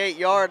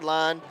 38-yard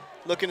line,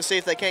 looking to see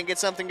if they can't get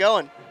something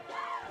going.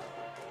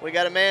 We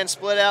got a man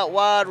split out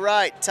wide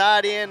right,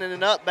 tied in and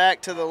an up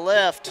back to the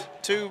left.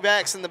 2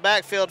 backs in the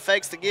backfield,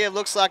 fakes the give,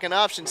 looks like an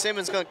option.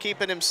 Simmons going to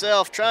keep it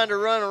himself, trying to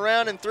run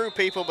around and through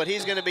people, but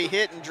he's going to be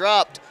hit and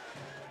dropped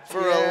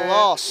for a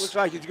loss. Looks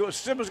like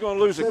Simmons going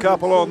to lose a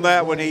couple on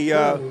that when he.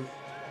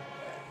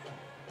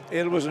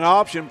 It was an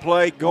option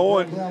play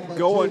going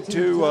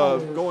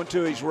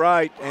to his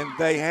right, and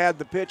they had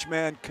the pitch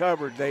man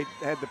covered. They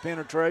had the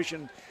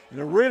penetration, and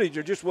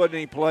there just wasn't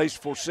any place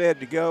for Said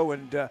to go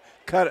and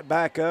cut it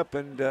back up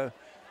and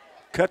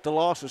cut the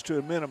losses to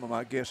a minimum,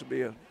 I guess would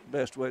be a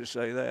best way to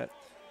say that.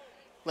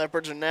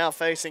 Leopards are now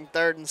facing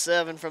 3rd and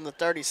 7 from the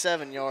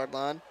 37-yard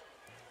line.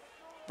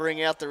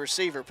 Bring out the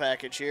receiver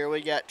package here.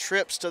 We got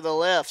trips to the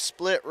left,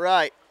 split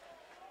right.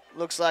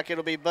 Looks like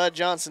it'll be Bud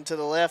Johnson to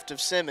the left of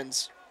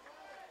Simmons.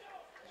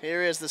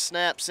 Here is the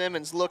snap.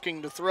 Simmons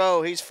looking to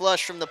throw. He's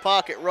flush from the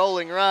pocket,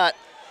 rolling right.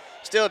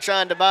 Still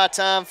trying to buy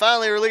time.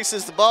 Finally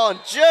releases the ball and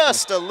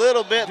just a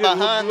little bit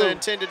behind the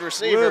intended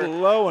receiver. A little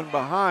low and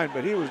behind,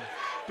 but he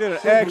did an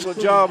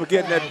excellent job of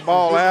getting that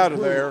ball out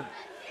of there.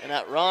 And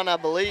that run, I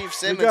believe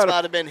Simmons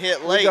might have been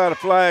hit late. We got a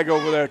flag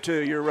over there,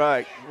 too. You're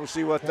right. We'll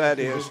see what that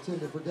is.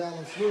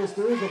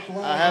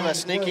 I have a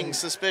sneaking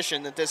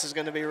suspicion that this is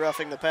going to be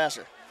roughing the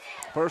passer.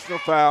 Personal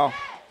foul.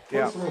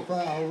 Personal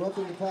foul,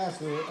 roughing the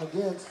passer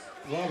against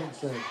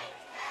Robinson.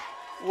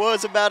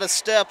 Was about a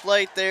step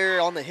late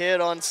there on the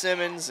hit on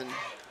Simmons, and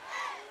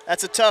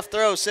that's a tough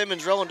throw.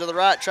 Simmons rolling to the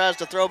right, tries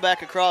to throw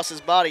back across his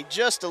body,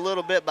 just a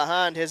little bit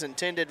behind his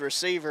intended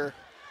receiver.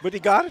 But he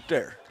got it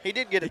there. He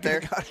did get it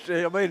there.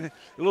 I mean, a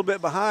little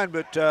bit behind,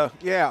 but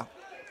yeah.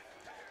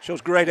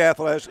 Shows great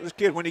athleticism. This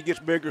kid, when he gets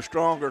bigger,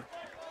 stronger,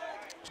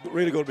 it's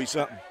really going to be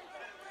something.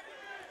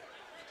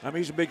 I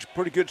mean, he's a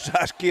pretty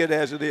good-sized kid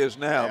as it is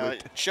now. Yeah,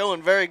 but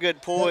showing very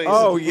good poise.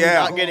 Oh,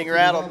 yeah. Not getting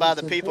rattled by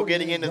the people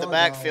getting into the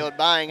backfield,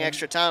 buying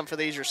extra time for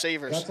these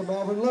receivers. That's a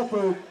Malvern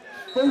Leopard,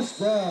 1st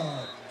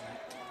down.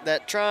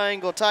 That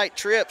triangle tight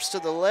trips to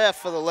the left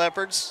for the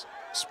Leopards,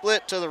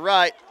 split to the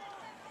right.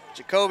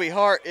 Jacoby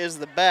Hart is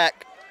the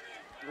back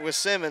with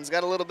Simmons.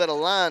 Got a little bit of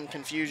line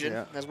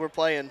confusion as we're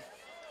playing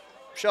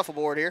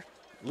shuffleboard here.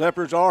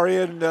 Leopards are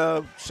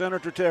in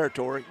Senator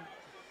territory.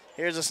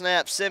 Here's a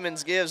snap.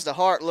 Simmons gives to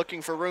Hart,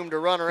 looking for room to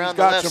run around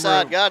the left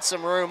side. Got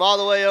some room all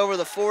the way over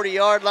the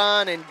 40-yard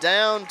line and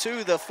down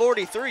to the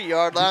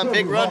 43-yard line.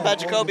 Big run by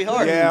Jacoby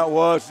Hart. Yeah, it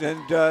was. And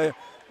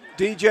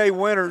DJ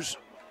Winters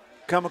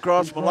come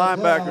across from a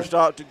linebacker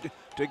stop to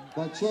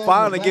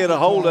finally get a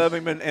hold of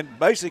him and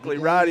basically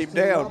ride him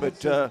down. But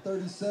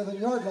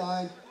 37-yard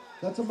line.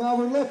 That's a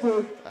Malvern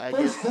Leopard.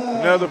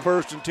 Another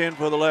 1st and 10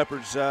 for the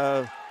Leopards.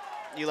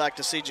 You like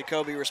to see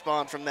Jacoby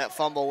respond from that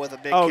fumble with a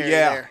big carry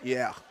there.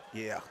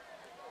 Yeah.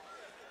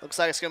 Looks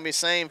like it's going to be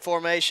same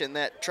formation.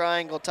 That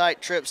triangle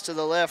tight trips to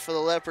the left for the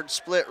Leopards,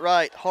 split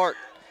right. Hart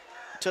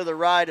to the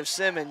right of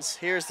Simmons.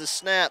 Here's the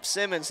snap.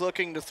 Simmons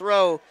looking to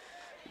throw.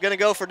 Going to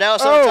go for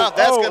Dallas on top.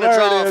 That's going to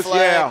draw a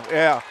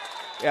flag.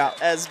 Yeah.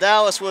 As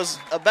Dallas was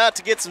about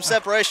to get some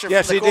separation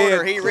from the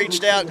corner, he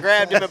reached out,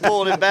 grabbed him, and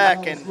pulled him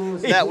back, and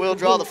that will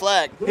draw the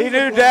flag. He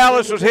knew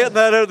Dallas was hitting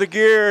that other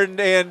gear, and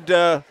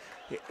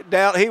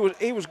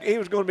he was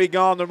going to be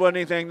gone. There wasn't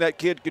anything that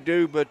kid could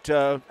do, but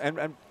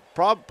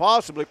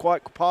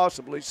quite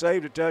possibly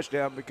saved a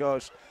touchdown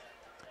because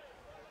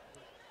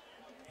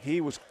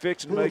he was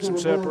fixing to make some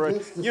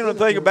separation. You know the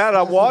thing about it,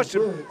 I watched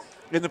him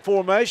in the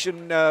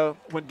formation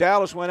when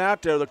Dallas went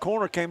out there. The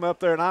corner came up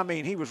there, and I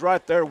mean he was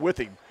right there with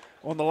him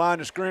on the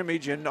line of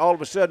scrimmage, and all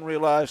of a sudden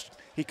realized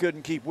he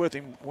couldn't keep with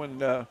him when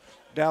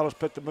Dallas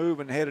put the move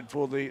and headed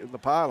for the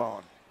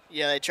pylon.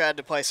 Yeah, they tried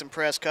to play some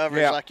press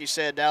coverage. Like you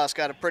said, Dallas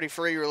got a pretty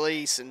free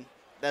release, and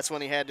that's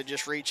when he had to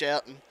just reach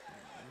out and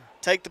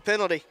take the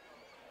penalty.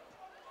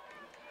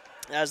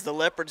 As the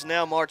Leopards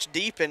now march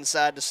deep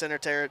inside the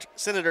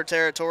Senator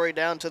territory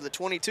down to the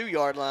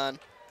 22-yard line.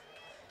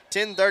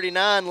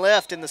 10:39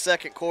 left in the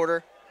second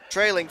quarter,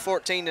 trailing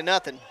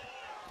 14-0.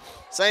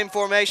 Same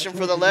formation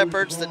for the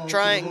Leopards. The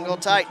triangle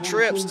tight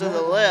trips to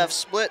the left,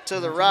 split to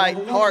the right.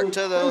 Hart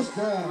to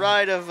the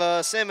right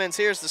of Simmons.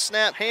 Here's the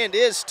snap. Hand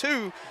is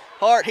to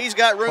Hart. He's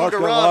got room to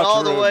run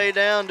all the way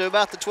down to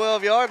about the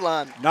 12-yard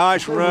line.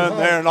 Nice run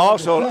there, and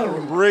also a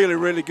really,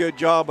 really good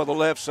job on the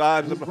left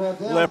side of the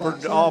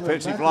Leopard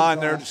offensive line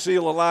there to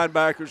seal the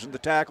linebackers and the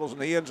tackles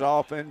and the ends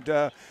off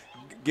and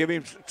give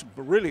him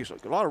really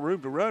a lot of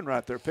room to run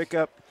right there. Pick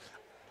up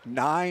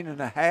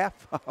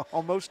 9.5,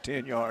 almost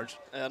 10 yards.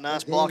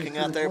 Nice blocking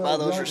out there by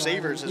those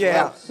receivers as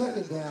Yeah. well.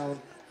 Second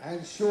down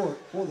and short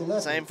for the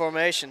Leopards. Same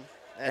formation.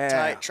 That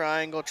tight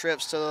triangle,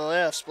 trips to the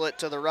left, split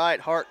to the right,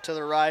 Hart to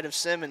the right of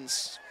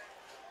Simmons.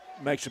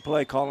 Makes the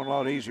play calling a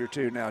lot easier,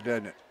 too, now,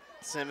 doesn't it?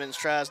 Simmons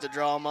tries to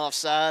draw him off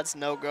sides,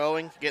 no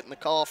going, getting the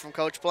call from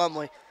Coach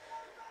Plumlee.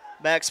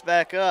 Backs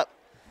back up.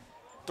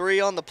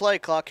 3 on the play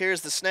clock.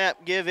 Here's the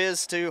snap. Give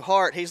is to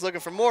Hart. He's looking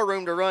for more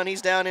room to run.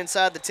 He's down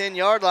inside the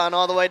 10-yard line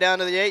all the way down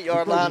to the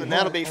 8-yard line, and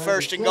that'll be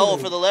first and goal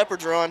for the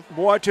Leopards run.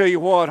 Boy, I tell you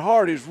what,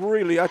 Hart is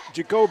really,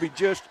 Jacoby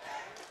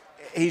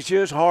he's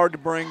just hard to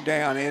bring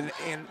down. And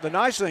the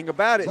nice thing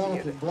about it,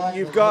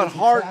 you've got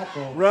Hart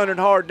running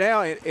hard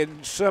down,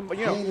 and some,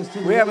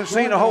 we haven't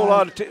seen a whole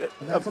lot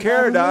of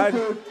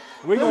Carradine.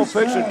 We're going to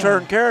fix and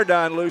turn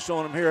Carradine loose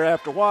on him here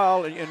after a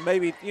while, and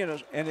maybe,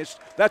 and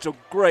that's a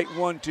great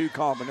 1-2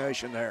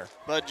 combination there.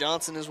 Bud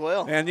Johnson as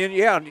well. And then,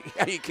 you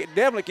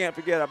definitely can't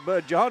forget about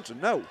Bud Johnson,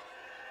 no.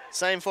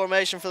 Same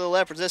formation for the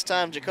Leopards. This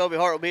time, Jacoby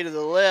Hart will be to the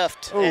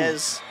left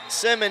as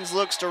Simmons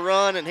looks to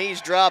run, and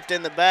he's dropped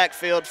in the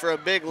backfield for a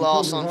big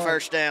loss on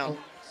first down.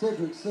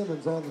 Cedric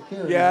Simmons on the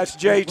carry. Yeah, it's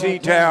J.T.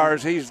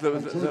 Towers. He's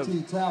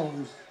J.T.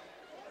 Towers.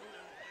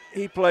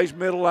 He plays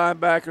middle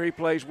linebacker. He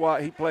plays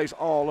wide. He plays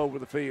all over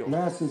the field.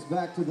 Loss is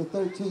back to the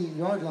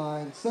 13-yard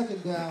line.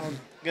 Second down.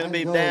 Going to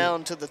be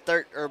down to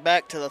the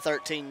back to the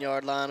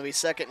 13-yard line. It'll be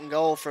second and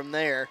goal from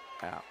there.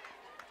 Out.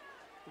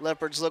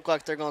 Leopards look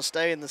like they're going to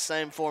stay in the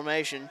same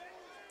formation.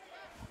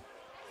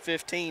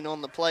 15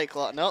 on the play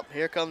clock. Nope,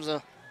 here comes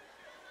a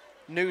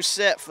new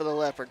set for the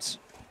Leopards.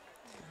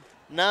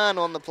 9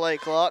 on the play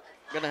clock.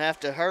 Going to have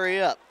to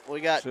hurry up.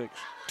 We got 6.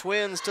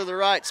 Twins to the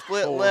right,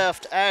 split 4.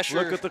 left. Asher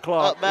Look at the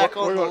clock. up back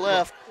on the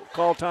left.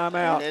 Call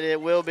timeout. And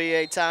it will be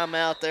a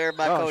timeout there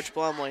by Coach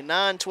Plumlee.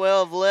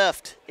 9:12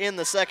 left in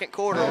the second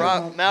quarter.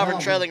 Malvern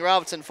trailing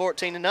Robinson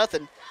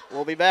 14-0.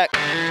 We'll be back.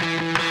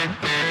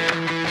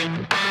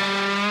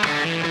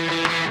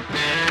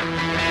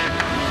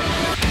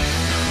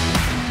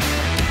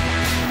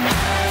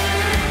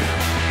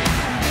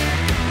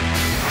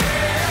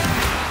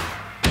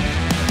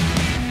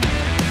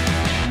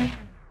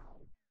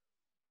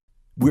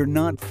 We're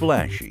not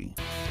flashy,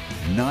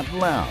 not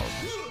loud,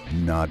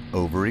 not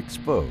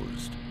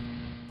overexposed.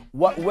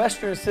 What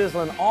Western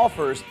Sizzlin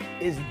offers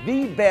is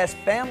the best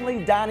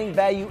family dining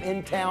value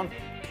in town,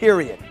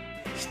 period.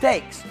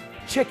 Steaks,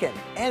 chicken,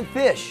 and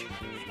fish,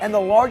 and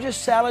the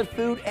largest salad,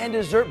 food, and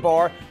dessert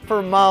bar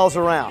for miles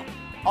around.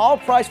 All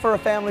priced for a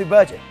family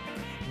budget.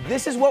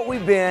 This is what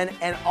we've been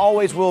and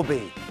always will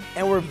be,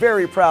 and we're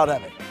very proud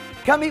of it.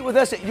 Come eat with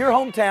us at your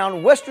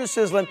hometown, Western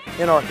Sizzlin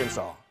in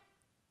Arkansas.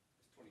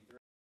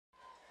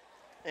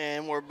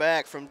 And we're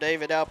back from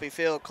David Alpe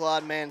Field,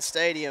 Claude Mann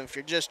Stadium. If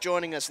you're just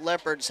joining us,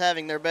 Leopards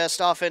having their best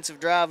offensive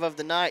drive of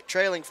the night,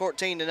 trailing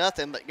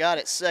 14-0, but got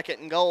it second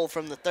and goal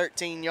from the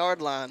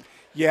 13-yard line.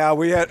 Yeah,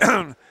 we had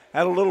had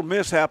a little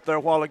mishap there a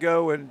while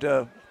ago, and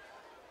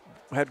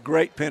had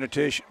great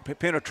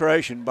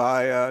penetration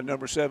by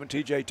number 7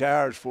 T.J.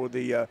 Towers for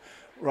the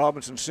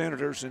Robinson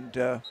Senators,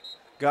 and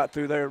got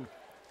through there.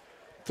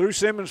 Threw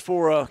Simmons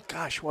for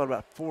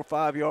about 4 or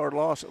 5 yard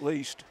loss at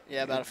least.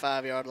 Yeah, about a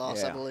 5-yard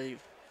loss, I believe.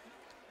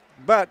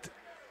 But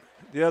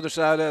the other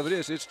side of it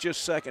is it's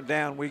just second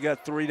down. We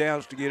got 3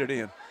 downs to get it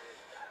in.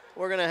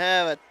 We're going to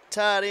have a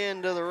tight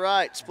end to the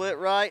right, split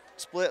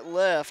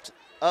left.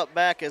 Up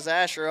back is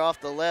Asher off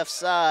the left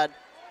side.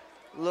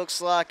 Looks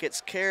like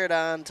it's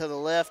Carradine to the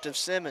left of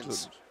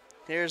Simmons.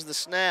 Here's the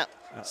snap.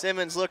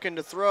 Simmons looking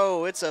to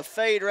throw. It's a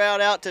fade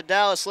route out to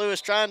Dallas Lewis,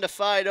 trying to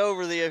fight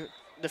over the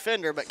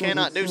defender, but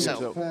cannot do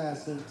so.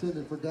 Pass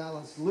intended for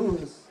Dallas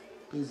Lewis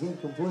is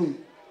incomplete.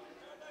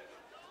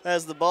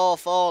 As the ball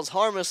falls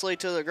harmlessly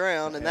to the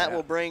ground, and that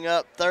will bring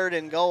up third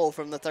and goal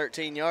from the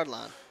 13-yard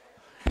line.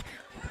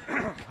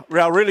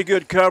 Really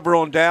good cover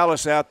on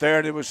Dallas out there,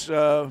 and it was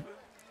the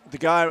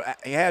guy,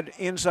 he had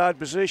inside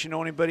position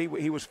on him, but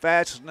he was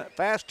fast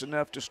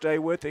enough to stay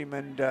with him,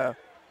 and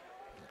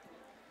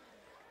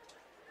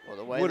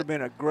would have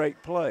been a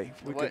great play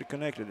if we could have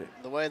connected it.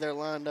 The way they're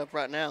lined up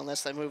right now,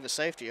 unless they move a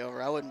safety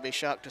over, I wouldn't be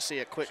shocked to see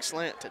a quick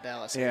slant to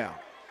Dallas. Yeah.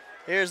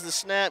 Here's the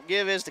snap.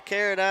 Give is to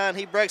Carradine.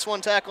 He breaks one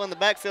tackle in the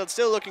backfield,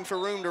 still looking for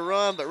room to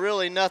run, but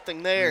really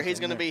nothing there. He's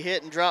going to be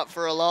hit and dropped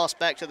for a loss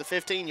back to the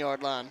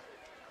 15-yard line.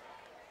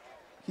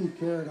 Keep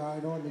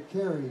Carradine on the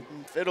carry.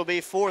 It'll be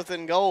fourth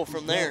and goal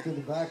from there. In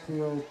the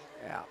backfield.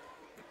 Yeah.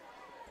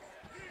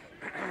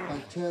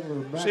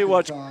 See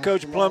what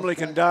Coach Plumlee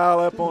can dial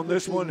up on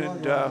this one,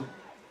 and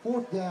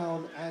fourth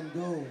down and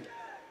goal.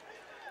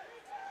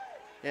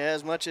 Yeah,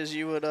 as much as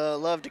you would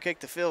love to kick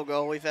the field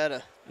goal, we've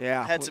had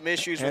some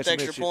issues with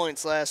extra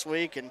points last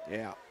week, and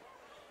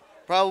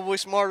probably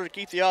smarter to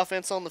keep the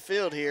offense on the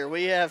field here.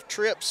 We have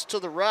trips to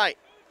the right,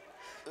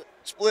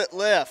 split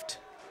left,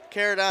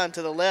 Carradine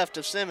to the left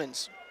of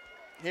Simmons.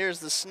 Here's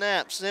the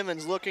snap.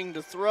 Simmons looking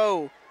to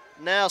throw.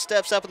 Now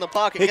steps up in the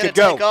pocket, going to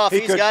take off.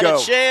 He's got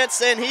a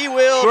chance, and he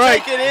will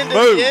take it into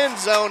the end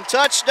zone.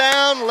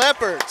 Touchdown,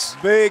 Leopards.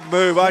 Big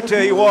move, I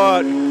tell you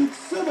what.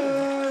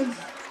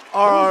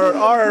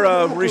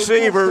 Our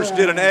receivers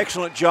did an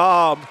excellent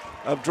job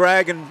of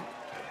dragging.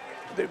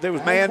 There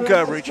was man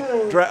coverage,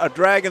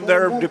 dragging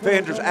their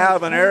defenders out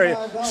of an area.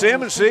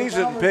 Simmons sees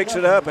it and picks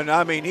it up, and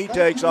I mean, he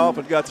takes off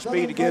and got the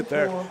speed to get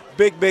there.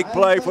 Big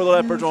play for the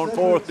Leopards on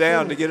 4th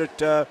down to get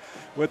it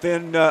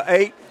within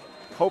 8.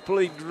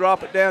 Hopefully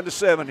drop it down to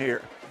 7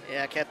 here.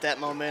 Yeah, kept that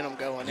momentum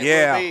going.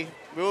 It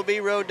will be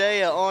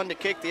Rodea on to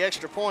kick the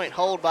extra point,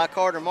 hold by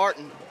Carter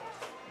Martin.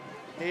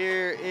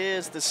 Here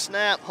is the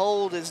snap,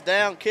 hold is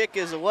down, kick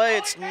is away.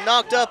 It's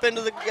knocked up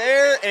into the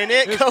air, and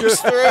it goes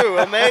through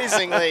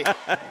amazingly.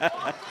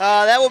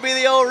 That will be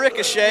the old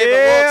ricochet,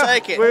 but we'll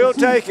take it. We'll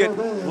take it.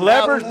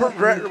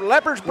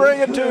 Leopards bring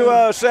it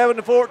to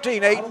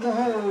 7-14,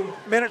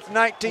 8 minutes,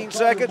 19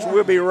 seconds.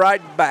 We'll be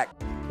right back.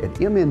 At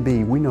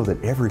MNB, we know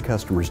that every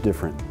customer is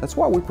different. That's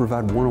why we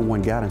provide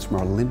one-on-one guidance from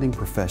our lending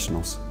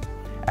professionals.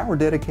 Our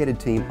dedicated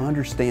team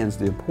understands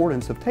the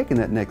importance of taking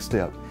that next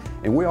step,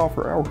 and we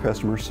offer our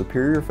customers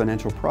superior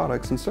financial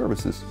products and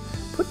services.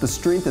 Put the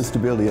strength and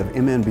stability of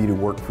MNB to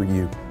work for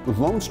you, with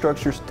loan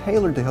structures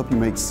tailored to help you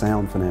make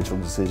sound financial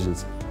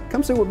decisions.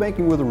 Come see what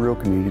banking with a real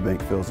community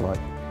bank feels like.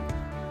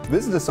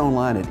 Visit us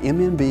online at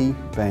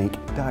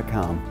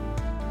mnbbank.com.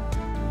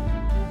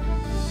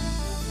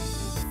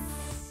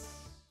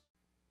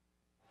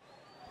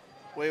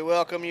 We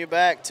welcome you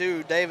back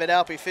to David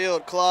Alpe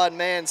Field, Claude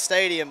Mann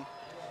Stadium.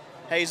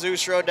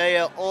 Jesus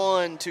Rodea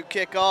on to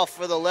kick off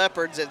for the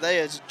Leopards. If they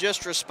has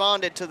just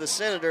responded to the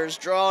Senators,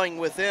 drawing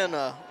within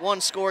a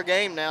 1-score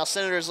game now.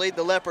 Senators lead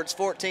the Leopards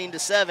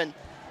 14-7.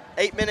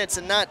 8 minutes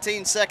and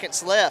 19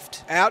 seconds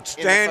left.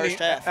 Outstanding, in the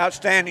first half.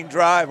 Outstanding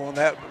drive on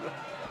that,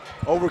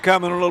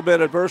 overcoming a little bit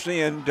of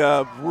adversity and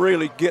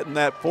really getting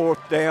that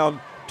 4th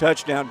down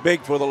touchdown.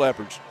 Big for the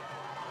Leopards.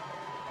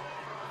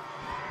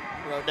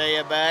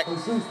 Rodea back,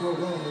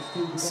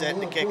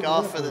 set to kick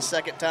off for the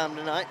 2nd time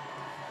tonight.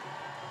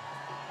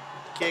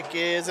 Kick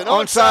is an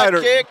onside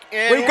kick.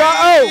 And we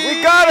got it.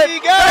 We got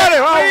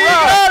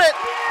it.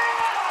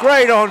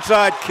 Great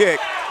onside kick.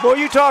 Boy,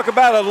 you talk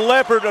about a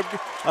leopard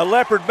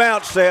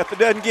bounce, Seth. It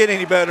doesn't get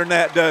any better than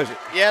that, does it?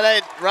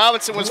 Yeah,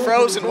 Robinson was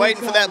frozen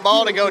waiting for that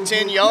ball to go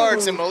 10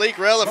 yards, and Malik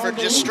Relaford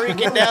just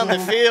streaking down the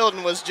field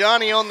and was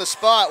Johnny on the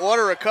spot. What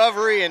a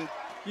recovery, and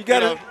you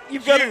got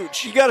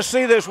to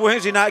see this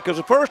Wednesday night, because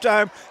the first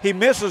time he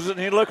misses it and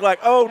he looked like,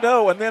 oh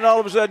no, and then all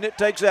of a sudden it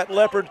takes that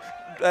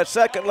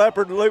second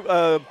Leopard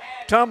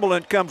tumble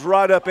and comes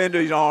right up into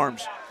his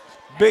arms.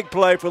 Big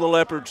play for the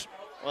Leopards.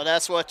 Well,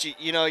 that's what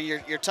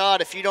you're taught,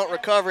 if you don't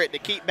recover it, to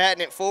keep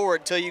batting it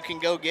forward until you can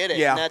go get it.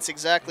 Yeah. And that's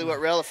exactly what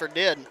Relaford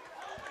did.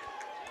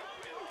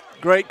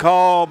 Great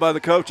call by the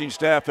coaching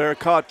staff there.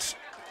 Caught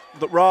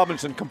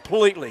Robinson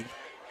completely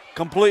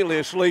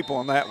asleep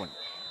on that one.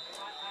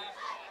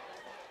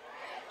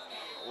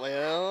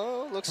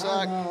 Well, looks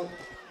like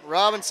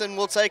Robinson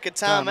will take a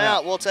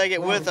timeout. We'll take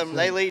it with them.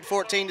 They lead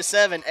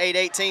 14-7,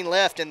 8:18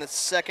 left in the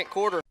 2nd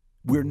quarter.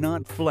 We're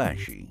not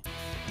flashy,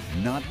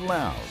 not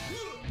loud,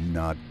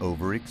 not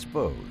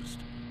overexposed.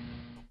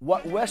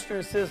 What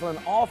Western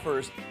Sizzlin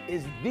offers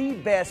is the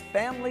best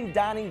family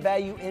dining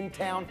value in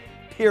town,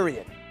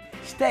 period.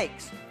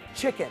 Steaks,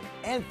 chicken,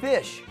 and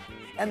fish,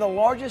 and the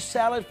largest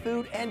salad,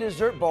 food, and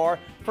dessert bar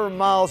for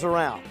miles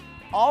around.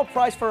 All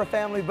priced for a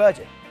family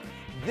budget.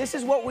 This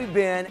is what we've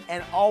been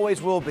and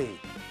always will be,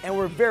 and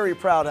we're very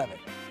proud of it.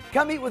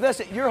 Come eat with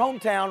us at your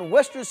hometown,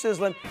 Western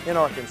Sizzlin in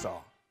Arkansas.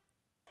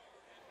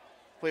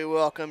 We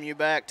welcome you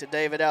back to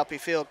David Alpe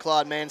Field,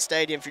 Claude Mann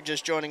Stadium. If you're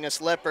just joining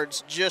us,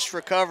 Leopards just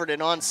recovered an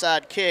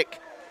onside kick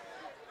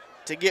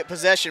to get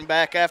possession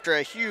back after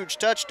a huge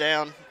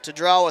touchdown to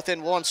draw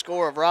within 1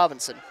 score of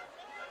Robinson.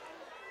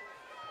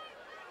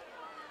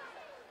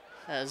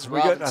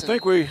 White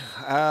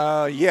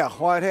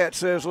Hat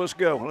says let's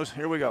go.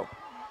 Here we go.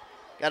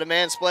 Got a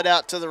man split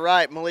out to the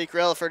right. Malik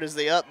Relaford is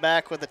the up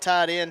back with the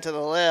tight end to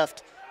the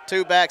left.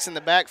 2 backs in the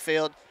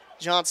backfield.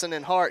 Johnson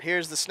and Hart.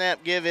 Here's the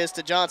snap. Give is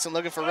to Johnson,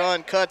 looking for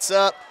run. Cuts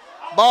up.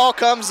 Ball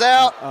comes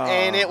out,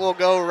 and it will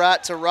go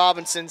right to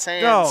Robinson's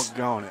hands.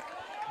 Doggone it.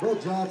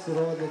 Johnson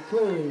on the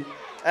carry.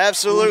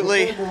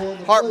 Absolutely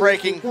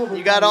heartbreaking.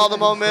 You got all the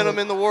momentum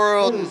in the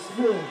world, and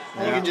you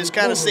can just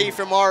kind of see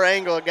from our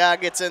angle, a guy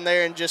gets in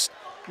there and just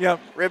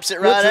rips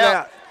it right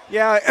out.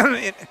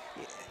 Yeah,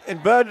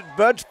 and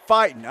Bud's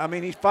fighting. I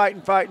mean, he's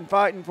fighting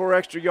for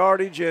extra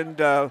yardage,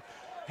 and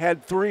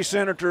had 3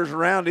 Senators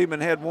around him,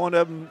 and had one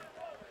of them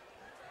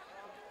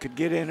could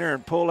get in there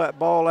and pull that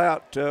ball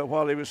out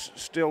while he was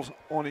still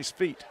on his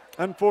feet.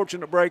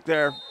 Unfortunate break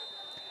there.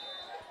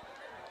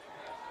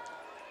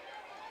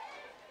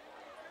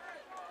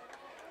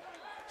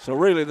 So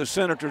really the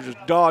Senators just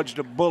dodged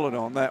a bullet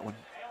on that one.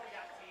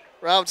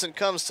 Robinson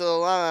comes to the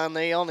line.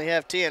 They only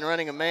have 10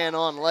 running a man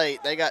on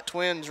late. They got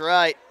twins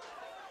right.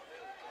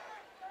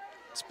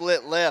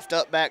 Split left,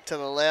 up back to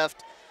the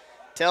left.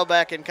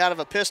 Tailback in kind of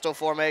a pistol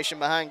formation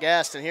behind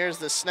Gaston. Here's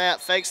the snap,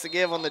 fakes the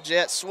give on the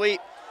jet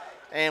sweep.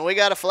 And we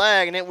got a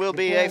flag, and it will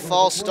be a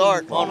false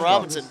start on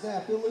Robinson.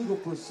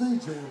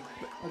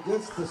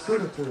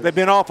 They've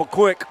been awful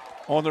quick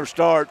on their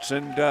starts,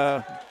 and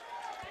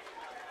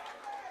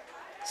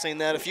Seen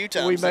that a few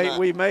times.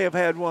 We may have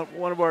had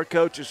one of our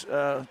coaches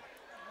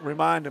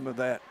remind him of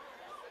that.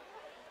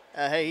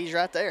 Hey, he's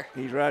right there.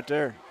 He's right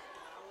there.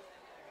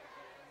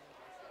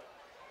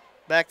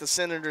 Back the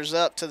Senators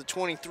up to the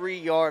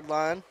 23-yard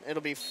line.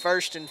 It'll be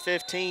 1st and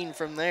 15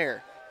 from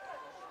there.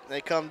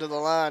 They come to the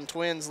line.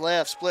 Twins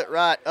left, split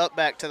right, up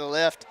back to the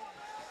left.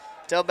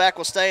 Tailback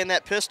will stay in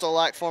that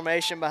pistol-like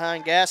formation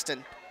behind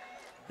Gaston.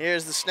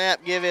 Here's the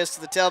snap. Give is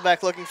to the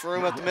tailback looking for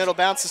room up the middle.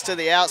 Bounces to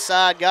the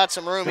outside. Got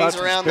some room. He's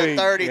around the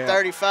 30,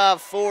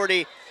 35,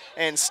 40,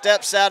 and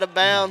steps out of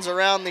bounds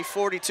around the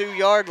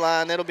 42-yard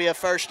line. That'll be a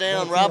first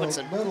down,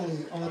 Robinson.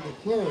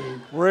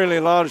 Really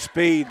a lot of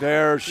speed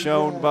there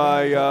shown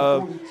by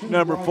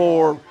number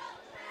 4,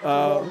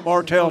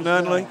 Martell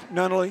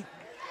Nunley.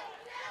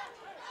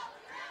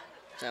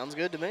 Sounds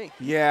good to me.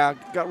 Yeah,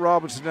 got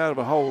Robinson out of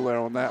a hole there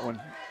on that one.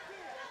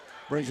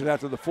 Brings it out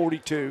to the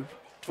 42.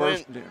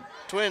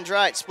 Twins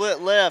right, split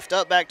left,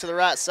 up back to the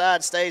right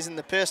side, stays in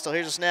the pistol.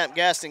 Here's a snap,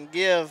 Gaston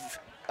give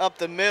up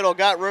the middle,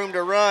 got room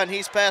to run.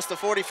 He's past the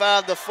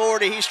 45, the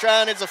 40. He's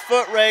trying, it's a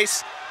foot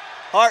race.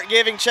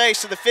 Heart-giving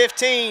chase to the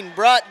 15,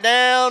 brought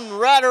down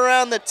right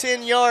around the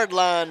 10-yard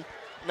line.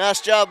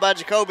 Nice job by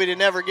Jacoby to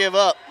never give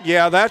up.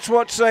 Yeah, that's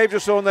what saved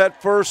us on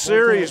that first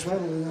series. I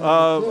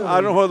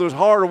don't know whether it was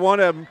Hart or one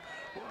of them.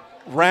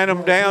 Ran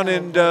them down,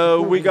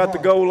 and we got the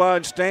goal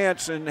line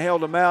stance and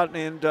held them out,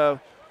 and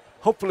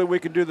hopefully we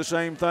can do the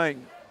same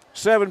thing.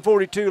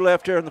 7:42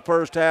 left here in the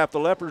first half. The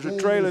Leopards are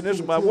trailing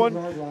this by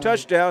 1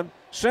 touchdown.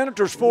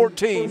 Senators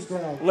 14,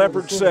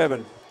 Leopards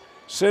 7.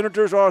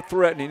 Senators are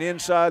threatening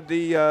inside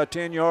the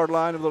 10-yard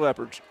line of the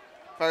Leopards.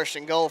 First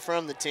and goal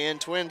from the 10.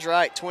 Twins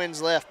right,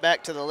 Twins left,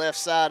 back to the left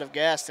side of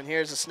Gaston.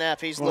 Here's a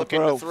snap. He's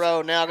looking to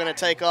throw. Now going to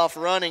take off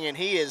running, and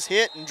he is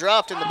hit and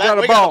dropped in the back.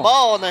 We got a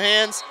ball in the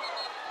hands.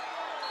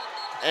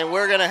 And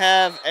we're going to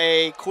have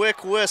a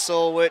quick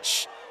whistle,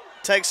 which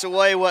takes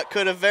away what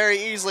could have very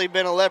easily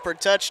been a Leopard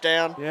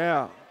touchdown.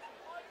 Yeah.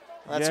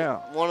 That's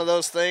one of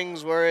those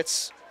things where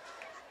it's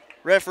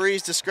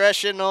referee's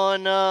discretion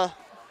on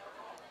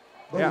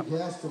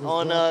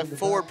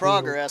forward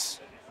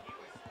progress.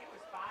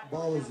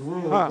 Ball is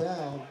ruled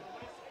down.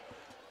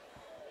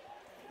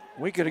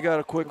 We could have got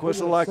a quick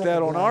whistle like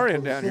that on our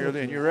end down here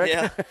then, you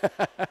reckon?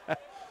 Yeah.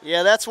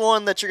 Yeah, that's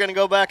one that you're going to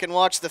go back and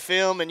watch the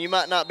film, and you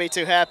might not be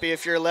too happy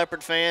if you're a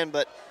Leopard fan,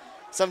 but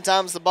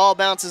sometimes the ball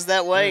bounces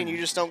that way and you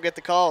just don't get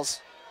the calls.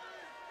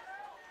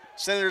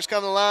 Senators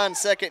come to the line,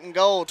 2nd and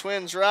goal.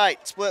 Twins right,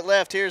 split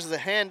left. Here's the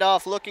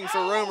handoff, looking for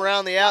room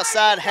around the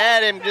outside.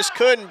 Had him, just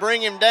couldn't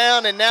bring him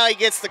down, and now he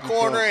gets the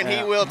corner, and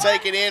he will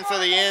take it in for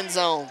the end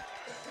zone.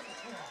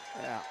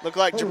 Looked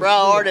like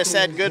Jabril Artis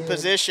had good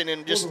position,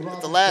 and just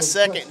at the last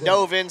second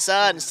dove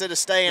inside instead of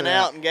staying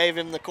out and gave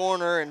him the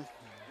corner, and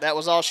that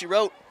was all she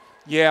wrote.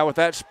 Yeah, with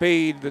that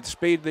speed, the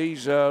speed of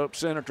these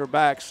Senator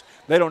backs,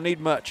 they don't need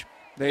much.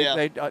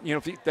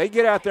 If they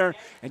get out there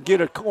and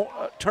get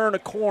turn a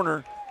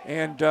corner,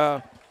 and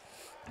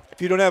if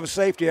you don't have a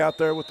safety out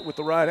there with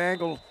the right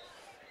angle,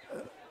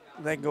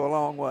 they can go a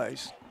long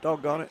ways.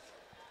 Doggone it.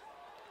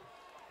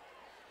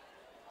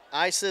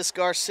 Isaias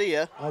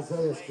Garcia.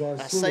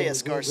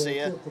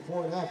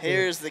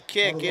 Here's the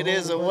kick. It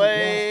is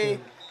away.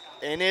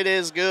 And it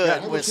is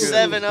good. With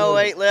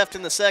 7:08 left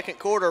in the second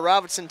quarter,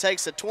 Robinson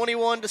takes a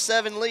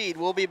 21-7 lead.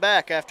 We'll be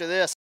back after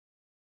this.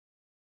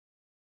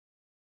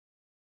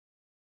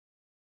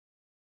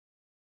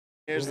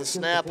 Here's the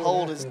snap.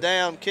 Hold is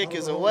down. Kick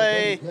is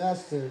away.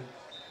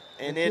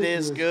 And it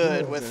is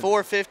good. With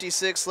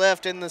 4:56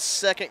 left in the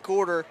second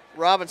quarter,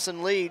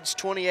 Robinson leads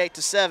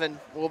 28-7.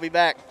 We'll be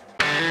back.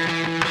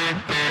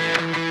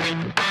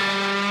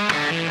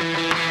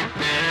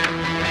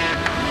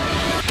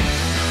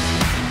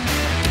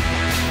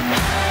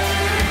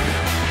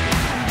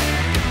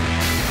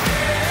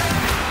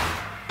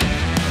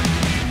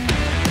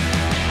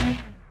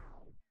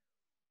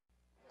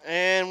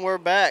 And we're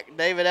back.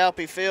 David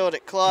Alpe Field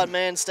at Claude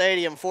Mann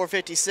Stadium.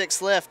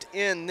 4:56 left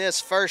in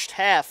this first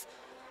half.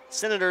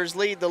 Senators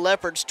lead the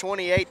Leopards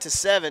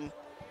 28-7.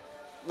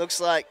 Looks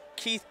like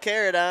Keith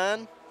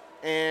Carradine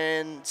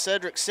and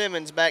Cedric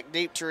Simmons back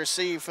deep to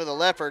receive for the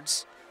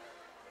Leopards.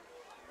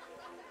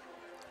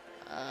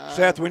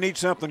 Seth, we need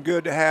something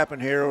good to happen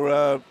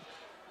here.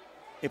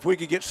 If we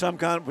could get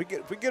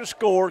if we get a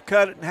score,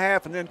 cut it in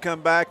half, and then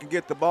come back and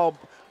get the ball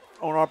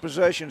on our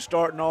possession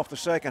starting off the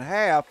second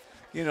half,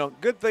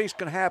 good things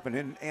can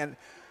happen. And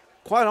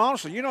quite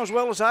honestly, as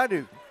well as I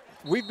do,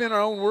 we've been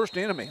our own worst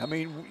enemy. I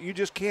mean, you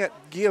just can't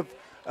give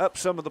up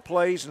some of the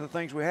plays and the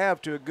things we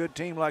have to a good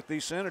team like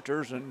these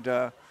Senators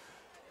and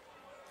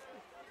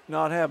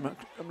not have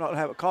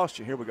it cost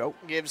you. Here we go.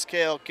 Gibbs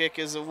Kell, kick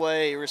is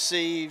away,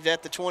 received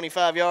at the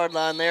 25-yard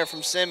line there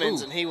from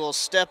Simmons, and he will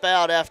step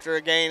out after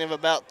a gain of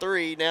about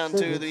 3 down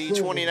to the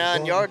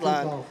 29-yard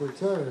line.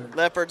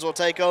 Leopards will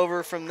take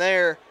over from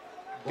there.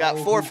 Got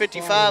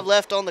 4:55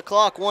 left on the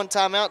clock, 1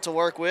 timeout to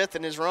work with,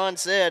 and as Ron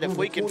said, if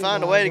we can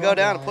find a way to go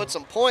down and put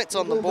some points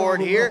on the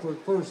board here,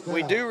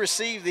 we do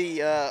receive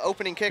the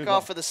opening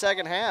kickoff for the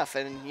second half.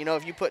 And,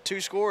 if you put 2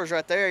 scores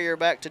right there, you're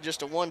back to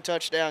just a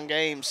 1-touchdown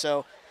game.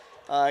 So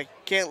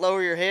Can't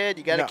lower your head.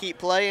 You got to No. keep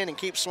playing and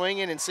keep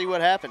swinging and see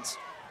what happens.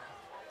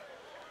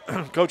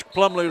 Coach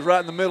Plumley was right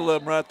in the middle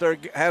of them right there,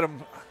 had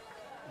them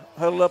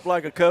huddled up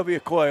like a covey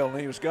of quail, and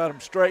he was got them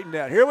straightened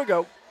out. Here we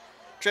go.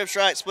 Trips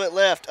right, split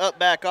left, up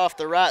back off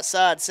the right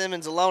side.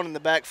 Simmons alone in the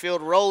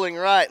backfield, rolling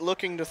right,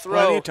 looking to throw.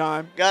 Plenty of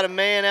time. Got a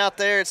man out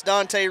there. It's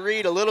Dante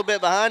Reed a little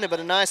bit behind him, but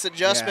a nice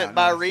adjustment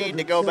by Reed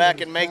to go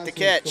back and make the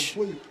catch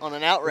on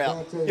an out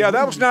route. Yeah,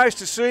 that was nice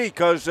to see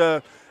because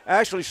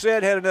actually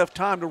Said had enough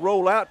time to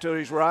roll out to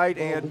his right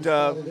and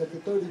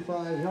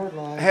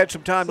had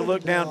some time to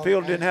look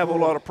downfield, didn't have a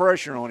lot of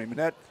pressure on him, and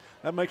that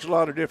makes a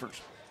lot of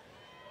difference.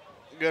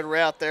 Good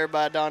route there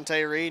by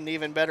Dante Reed, and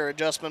even better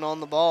adjustment on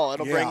the ball.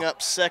 It'll bring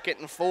up 2nd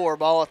and 4,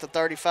 ball at the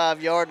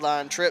 35-yard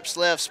line. Trips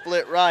left,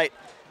 split right.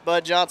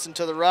 Bud Johnson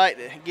to the right.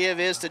 Give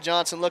is to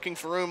Johnson, looking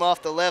for room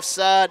off the left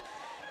side,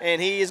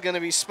 and he is going to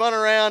be spun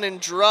around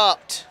and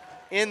dropped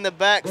in the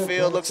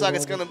backfield. Looks like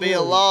it's going to be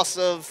a loss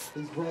of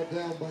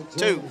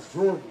 2.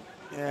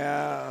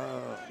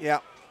 Yeah,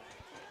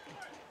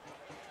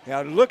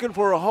 looking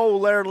for a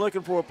hole there,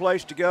 looking for a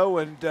place to go,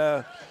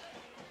 and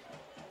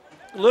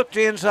looked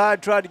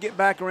inside, tried to get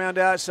back around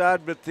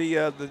outside, but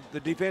the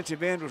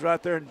defensive end was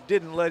right there and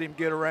didn't let him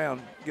get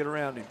around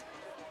him.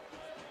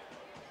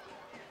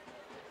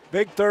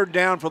 Big 3rd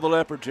down for the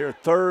Leopards here.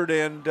 3rd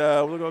and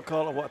we're going to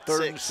call it what?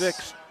 3rd and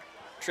 6.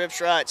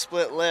 Trips right,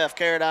 split left.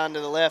 Carradine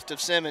to the left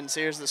of Simmons.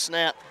 Here's the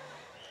snap.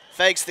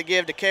 Fakes the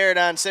give to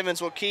Carradine.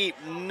 Simmons will keep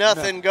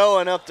nothing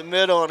going up the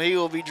middle, and he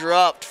will be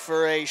dropped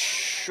for a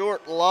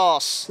short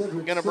loss.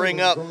 Going to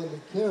bring up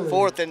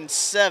 4th and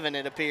 7,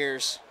 it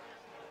appears.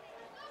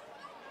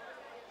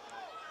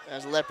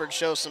 As Leopard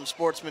shows some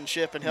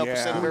sportsmanship and help the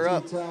Senator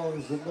up.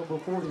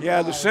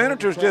 Yeah, the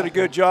Senators did a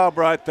good job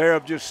right there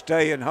of just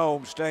staying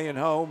home,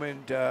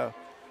 and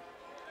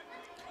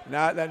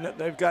now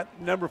they've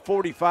got number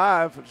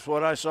 45. That's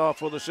what I saw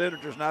for the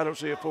Senators, and I don't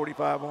see a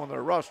 45 on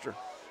their roster,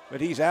 but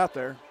he's out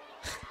there.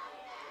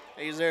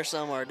 He's there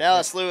somewhere.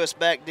 Dallas Lewis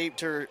back deep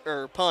to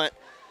her punt.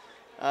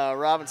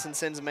 Robinson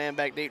sends a man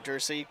back deep to her,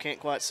 so you can't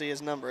quite see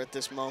his number at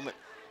this moment.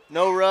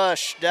 No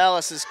rush.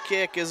 Dallas's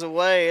kick is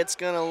away. It's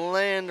going to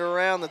land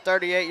around the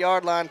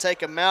 38-yard line,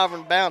 take a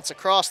Malvern bounce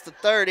across the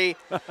 30,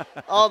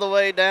 all the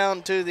way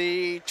down to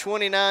the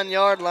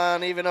 29-yard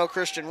line, even though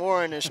Christian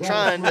Warren is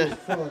trying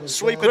to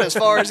sweep it as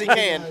far as he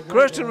can.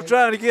 Christian was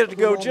trying to get it to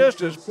go just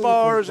as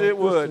far as it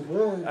would.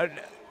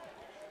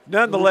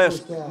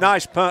 Nonetheless,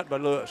 nice punt by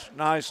Lewis.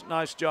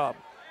 Nice job.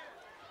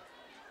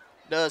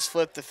 Does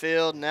flip the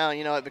field. Now,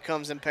 it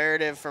becomes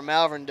imperative for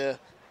Malvern to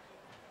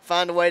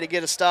find a way to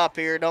get a stop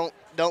here. Don't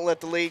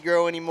let the lead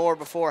grow anymore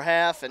before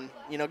half, and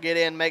get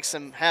in, make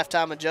some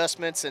halftime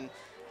adjustments, and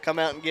come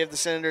out and give the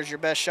Senators your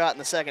best shot in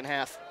the second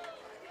half.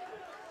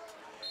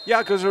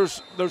 Yeah, because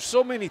there's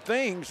so many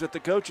things that the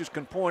coaches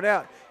can point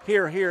out.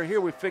 Here,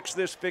 we fix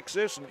this,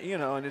 and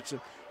and it's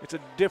a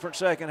different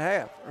second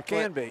half, or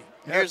can be.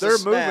 Here's They're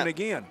the moving snap.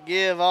 again.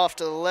 Give off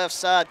to the left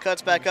side,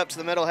 cuts back up to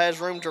the middle,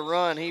 has room to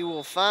run. He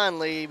will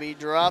finally be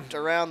dropped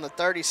around the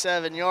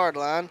 37-yard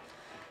line.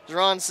 As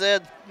Ron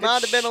said,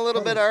 might have been a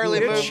little bit of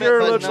early movement,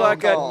 sure but looks no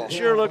like call.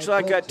 Sure looks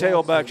like that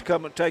tailback's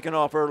taking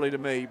off early to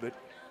me, but.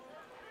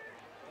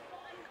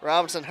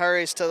 Robinson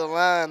hurries to the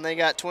line. They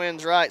got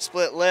twins right,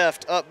 split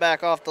left, up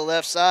back off the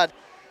left side.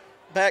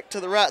 Back to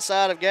the right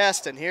side of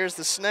Gaston. Here's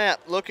the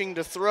snap, looking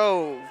to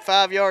throw.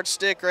 5-yard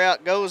stick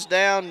route, goes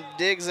down,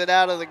 digs it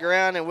out of the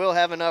ground, and we'll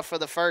have enough for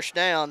the first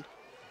down.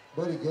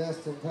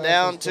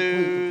 Down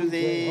to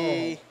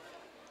the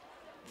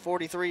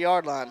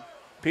 43-yard line.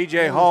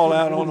 P.J. Hall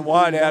out on the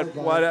wideout.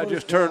 Wideout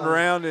just turned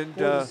around and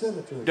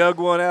dug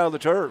one out of the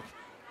turf.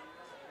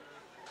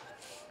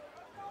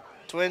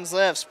 Twins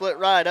left, split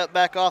right, up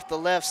back off the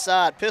left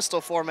side.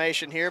 Pistol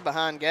formation here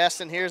behind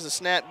Gaston. Here's the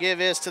snap. Give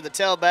is to the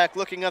tailback,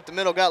 looking up the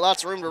middle, got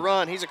lots of room to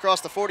run. He's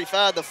across the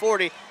 45, the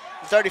 40,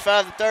 the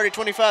 35, the 30,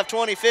 25,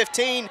 20,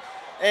 15,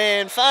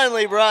 and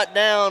finally brought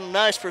down.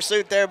 Nice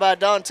pursuit there by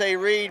Dante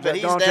Reed, but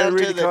he's down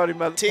to the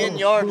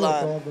 10-yard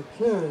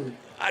line.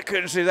 I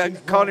couldn't see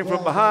that. Caught him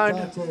from behind.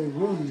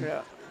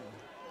 Yeah.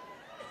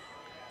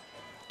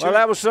 Well,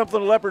 that was something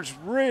the Leopards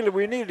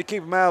we needed to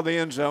keep them out of the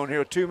end zone here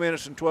with 2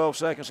 minutes and 12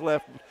 seconds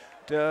left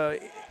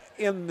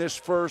in this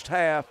first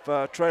half,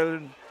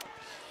 trailing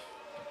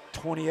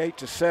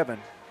 28-7.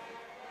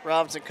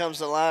 Robinson comes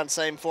to the line,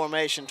 same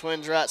formation.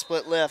 Twins right,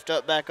 split left,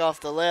 up back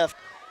off the left.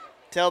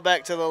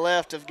 Tailback to the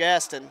left of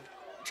Gaston.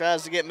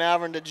 Tries to get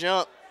Malvern to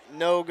jump.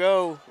 No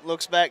go.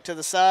 Looks back to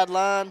the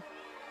sideline.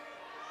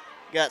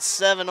 Got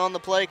 7 on the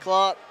play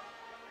clock.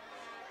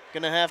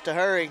 Gonna have to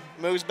hurry.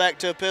 Moves back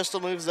to a pistol,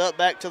 moves up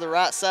back to the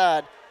right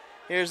side.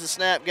 Here's the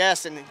snap.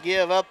 Gaston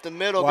give up the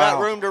middle. Wow.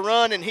 Got room to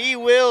run, and he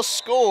will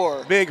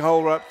score. Big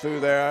hole up through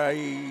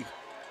there.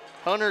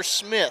 Hunter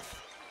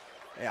Smith,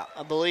 yeah,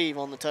 I believe,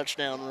 on the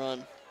touchdown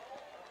run.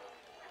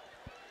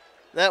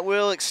 That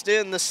will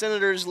extend the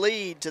Senators'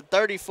 lead to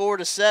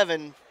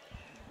 34-7.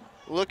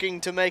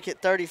 Looking to make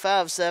it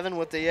 35-7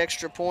 with the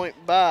extra point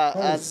by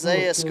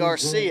Isaiah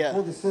Garcia.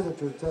 For the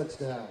Senator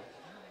touchdown.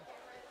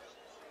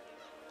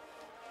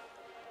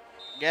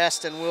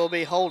 Gaston will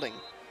be holding.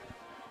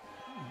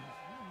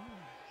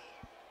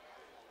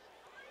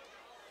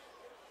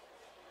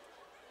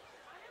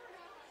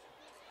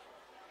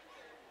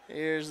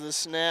 Here's the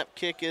snap.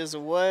 Kick is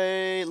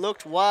away.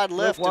 Looked wide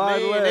left to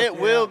me, and it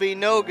will be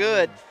no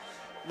good.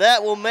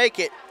 That will make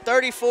it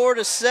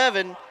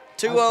 34-7.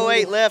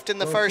 2:08 left in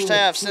the first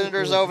half.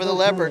 Senators over the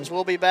Leopards.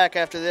 We'll be back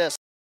after this.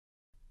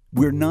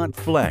 We're not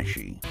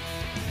flashy,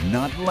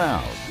 not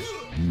loud,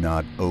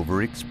 not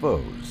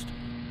overexposed.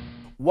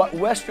 What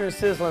Western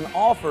Sizzlin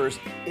offers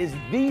is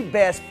the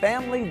best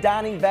family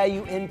dining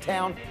value in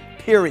town,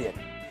 period.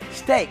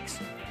 Steaks,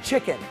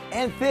 chicken,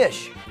 and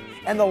fish,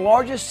 and the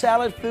largest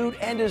salad, food,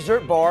 and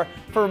dessert bar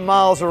for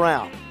miles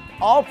around.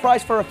 All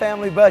priced for a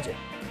family budget.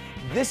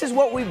 This is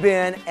what we've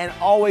been and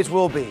always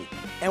will be,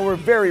 and we're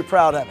very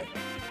proud of it.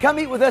 Come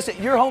eat with us at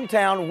your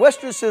hometown,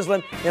 Western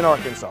Sizzlin in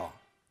Arkansas.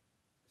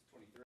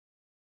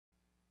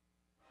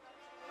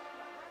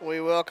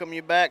 We welcome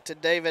you back to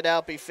David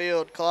Alpe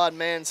Field, Claude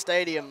Mann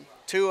Stadium.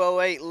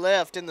 2:08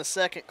 left in the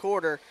second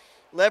quarter.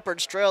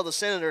 Leopards trail the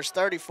Senators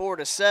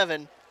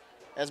 34-7,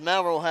 as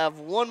Malvern will have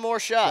one more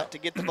shot to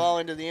get the ball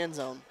into the end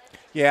zone.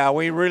 Yeah,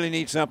 we really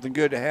need something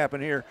good to happen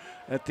here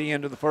at the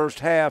end of the first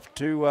half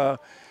to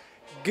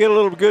get a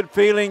little good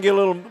feeling, get a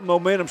little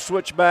momentum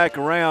switch back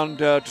around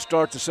to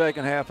start the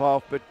second half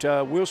off.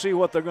 But we'll see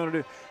what they're going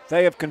to do.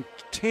 They have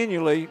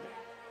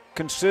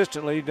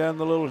consistently done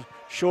the little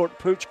short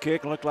pooch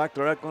kick and look like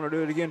they're not going to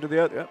do it again to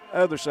the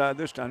other side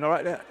this time. All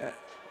right.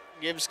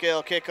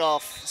 Gibbs-Scale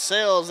kickoff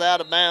sails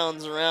out of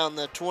bounds around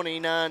the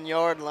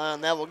 29-yard line.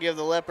 That will give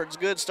the Leopards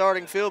good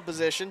starting field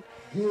position.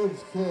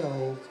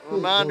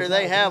 Reminder,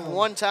 they have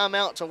one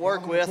timeout to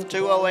work with,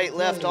 2:08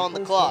 left on the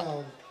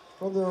clock.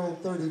 From their own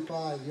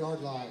 35-yard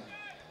line.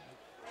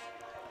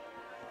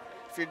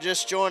 If you're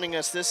just joining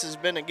us, this has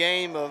been a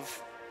game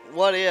of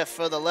what if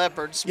for the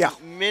Leopards. Yeah.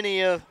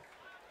 Many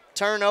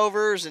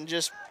turnovers and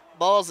just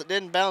balls that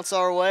didn't bounce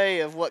our way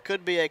of what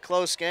could be a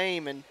close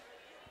game, and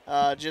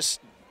just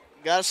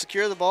got to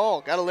secure the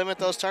ball. Got to limit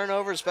those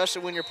turnovers,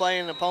 especially when you're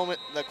playing an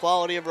opponent the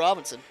quality of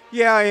Robinson.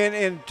 Yeah,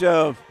 and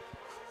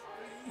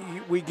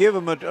we give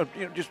them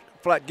just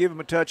flat give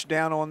them a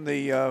touchdown on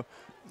the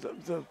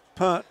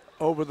punt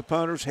over the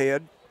punter's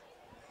head.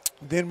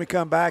 Then we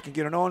come back and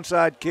get an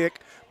onside kick,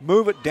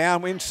 move it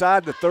down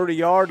inside the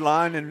 30-yard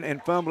line,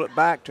 and fumble it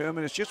back to him.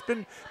 And it's just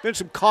been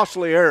some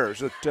costly errors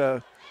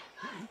that.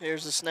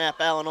 Here's the snap.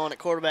 Allen on it.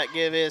 Quarterback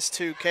give is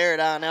to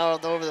Carradine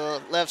out over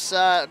the left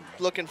side,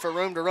 looking for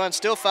room to run.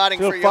 Still fighting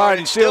for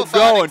yardage. Still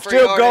going.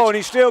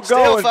 He's still going.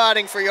 Still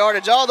fighting for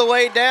yardage all the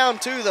way down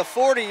to the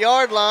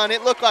 40-yard line.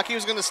 It looked like he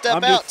was going to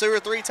step out 2 or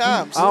 3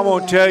 times. I'm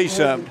going to tell you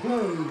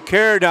something.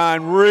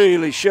 Carradine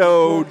really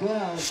showed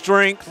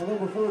strength,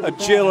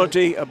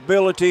 agility,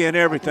 ability, and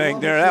everything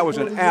there. That was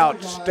an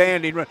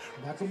outstanding run.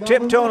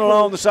 Tiptoeing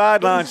along the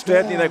sideline,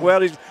 Stephanie. You think,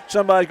 well,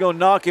 somebody's going to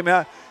knock him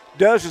out.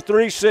 Does a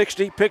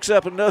 360, picks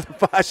up another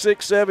 5,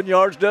 6, 7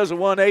 yards, does a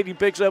 180,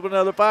 picks up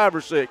another 5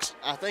 or 6.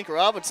 I think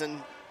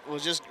Robinson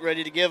was just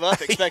ready to give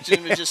up, expecting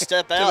him to just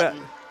step out.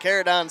 And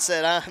Carradine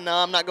said, no,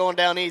 I'm not going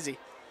down easy.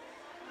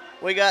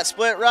 We got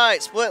split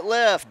right, split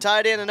left,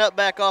 tight end and up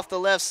back off the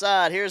left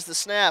side. Here's the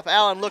snap.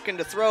 Allen looking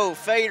to throw,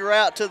 fade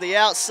route to the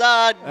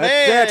outside.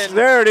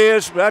 There it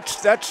is.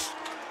 That's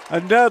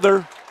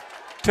another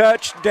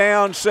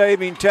touchdown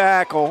saving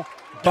tackle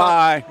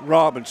by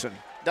Robinson.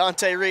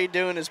 Dante Reed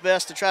doing his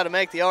best to try to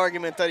make the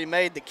argument that he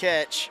made the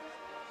catch.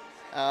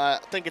 I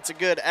think it's a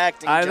good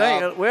acting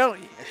job.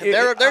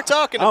 They're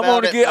talking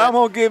about it. I'm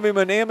going to give him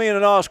an Emmy and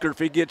an Oscar if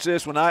he gets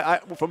this one.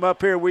 From up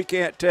here, we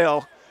can't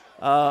tell.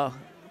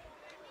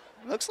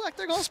 Looks like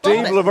they're going to spot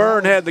it. Steve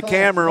Laverne had the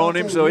camera on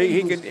him, so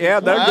he can.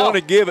 Yeah, they're going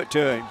to give it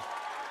to him.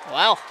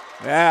 Wow.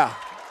 Yeah.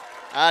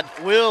 I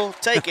will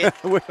take it.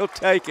 We'll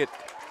take it.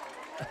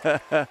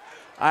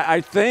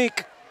 I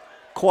think.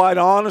 Quite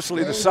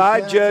honestly, the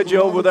side judge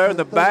over there and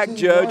the back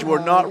judge were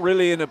not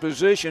really in a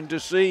position to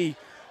see,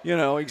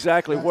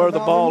 exactly where the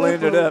ball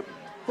ended up.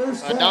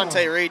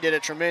 Dante Reed did a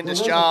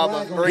tremendous job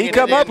of bringing it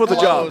in. He came up with the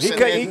job. He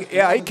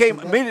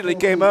immediately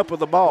came up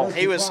with the ball.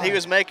 He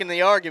was making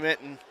the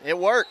argument, and it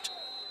worked.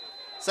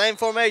 Same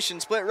formation,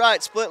 split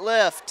right, split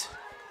left.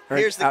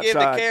 Here's the give to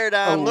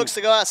Carradine. Looks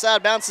to go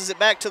outside, bounces it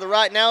back to the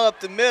right, now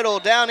up the middle,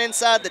 down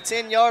inside the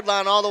 10-yard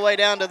line, all the way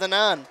down to the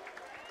 9.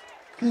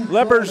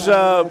 Leopards,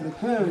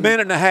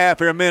 minute and a half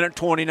here, a minute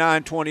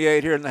 29,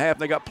 28 here in the half.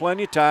 They got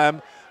plenty of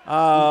time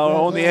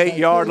on the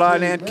 8-yard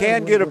line and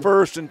can get a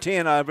 1st and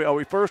 10. Are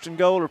we first and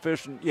goal or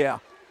first and – yeah.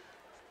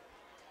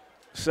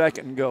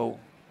 Second and goal.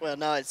 Well,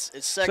 no, it's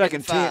second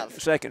and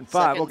 5. Second and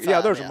 5. Okay,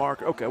 yeah, there's a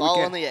marker. Okay, ball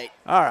on the 8.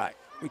 All right.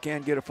 We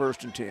can get a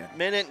 1st and 10.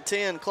 Minute and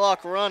 10,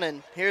 clock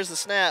running. Here's the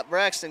snap.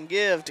 Braxton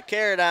give to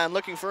Carradine,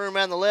 looking for room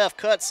on the left,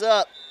 cuts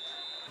up.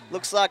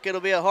 Looks like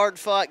it'll be a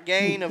hard-fought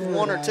gain of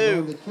 1 or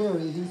 2. The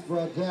carry, he's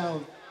brought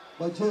down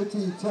by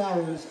J.T.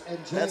 Towers and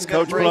James.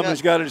 Coach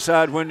Plumman's got to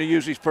decide when to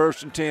use his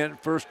 1st and 10.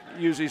 First,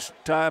 use his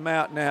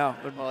timeout now.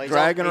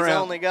 Dragging around. He's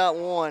only got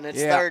 1.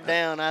 It's 3rd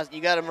down. You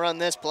got him run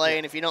this play,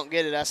 and if you don't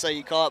get it, I say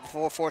you call it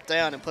before 4th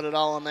down and put it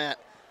all on that.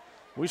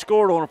 We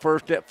scored on a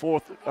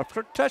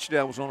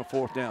touchdown was on a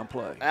 4th down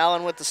play.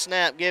 Allen with the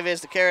snap. Give is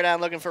to Carradine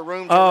looking for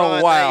room to Oh,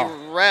 run. wow.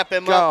 They wrap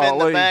him up in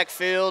the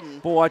backfield.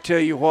 And boy, I tell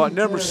you what,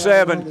 number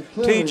 7,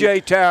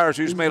 T.J. Towers,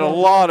 who's made a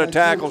lot of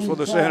tackles for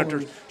the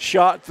Senators,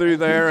 shot through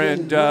there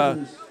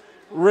and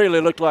really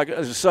looked like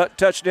a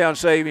touchdown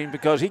saving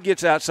because he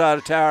gets outside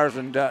of Towers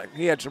and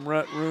he had some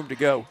room to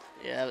go.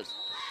 Yeah, it was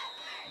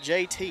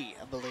JT,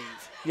 I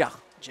believe. Yeah.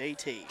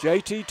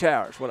 JT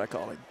Towers, what I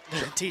call him.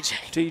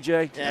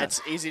 TJ. Yeah, it's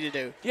easy to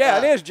do. Yeah,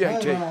 it is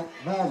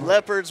JT.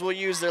 Leopards will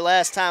use their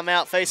last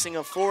timeout facing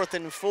a 4th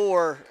and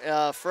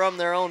 4 from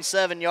their own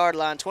 7-yard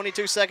line.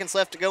 22 seconds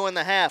left to go in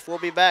the half. We'll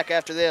be back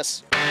after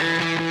this.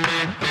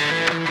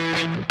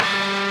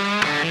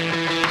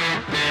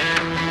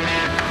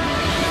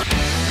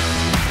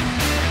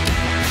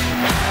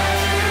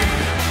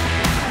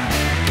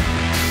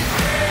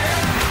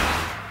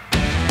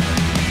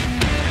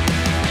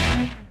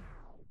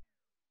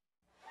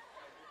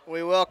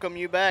 We welcome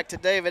you back to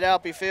David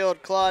Alpe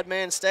Field, Claude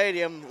Mann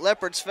Stadium.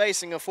 Leopards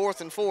facing a 4th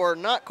and 4.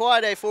 Not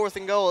quite a 4th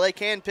and goal. They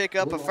can pick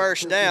up a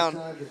first down.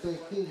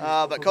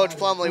 But Coach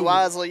Plumley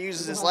wisely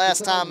uses his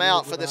last time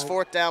out for this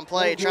 4th down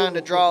play, trying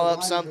to draw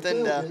up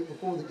something to,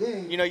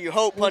 you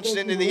hope punch it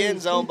into the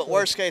end zone, but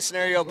worst case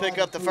scenario, pick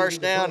up the first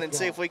down and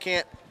see if we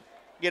can't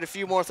get a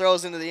few more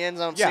throws into the end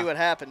zone and see what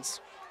happens.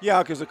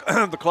 Yeah, because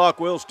the clock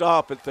will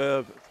stop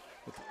if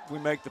we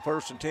make the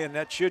 1st and 10.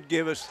 That should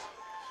give us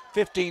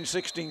 15,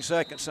 16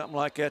 seconds, something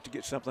like that, to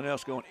get something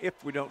else going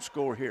if we don't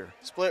score here.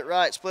 Split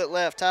right, split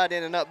left, tied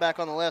in and up back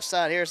on the left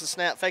side. Here's the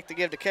snap, fake to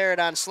give to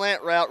Carradine,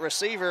 slant route.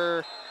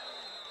 Receiver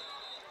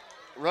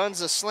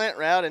runs a slant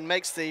route and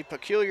makes the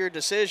peculiar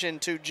decision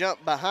to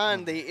jump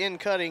behind the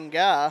in-cutting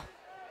guy.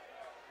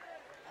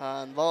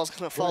 And the ball's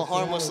going to fall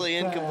harmlessly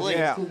incomplete.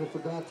 Yeah.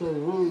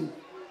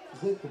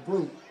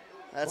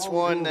 That's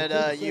one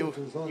that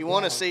you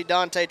want to see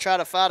Dante try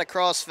to fight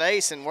across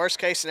face, and worst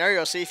case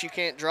scenario, see if you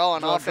can't draw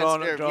an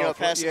offense or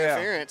pass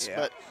interference. Yeah.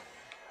 But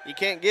you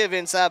can't give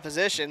inside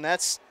position.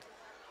 That's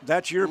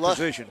your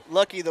position.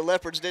 Lucky the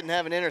Leopards didn't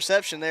have an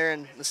interception there,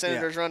 and the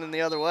Senators running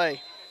the other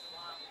way.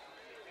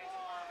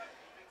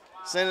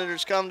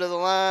 Senators come to the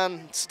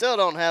line, still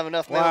don't have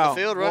enough men on the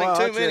field, running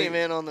too many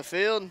men on the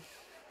field.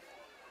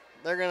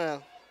 They're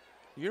gonna.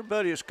 Your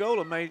buddy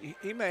Escola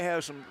may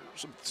have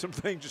some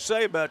things to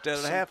say about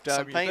that at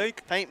halftime. You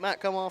think? Paint might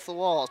come off the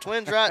walls.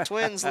 Twins right,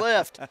 twins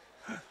left.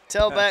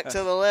 Tailback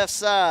to the left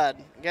side.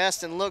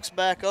 Gaston looks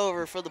back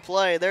over for the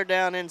play. They're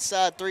down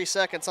inside 3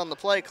 seconds on the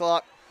play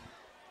clock.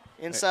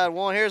 Inside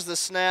 1. Here's the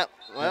snap.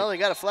 Well, they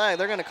got a flag.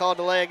 They're going to call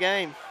delay a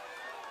game.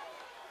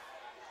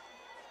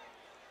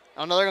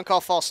 Oh no, they're going to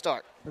call false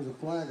start. There's a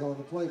flag on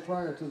the play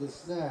prior to the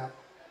snap.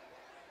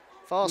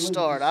 False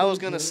start. I was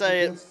going to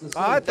say it.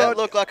 That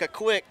looked like a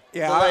quick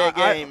delay a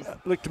game.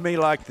 Looked to me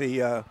like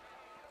the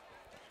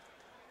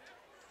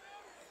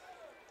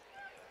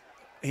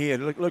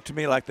looked to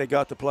me like they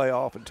got the play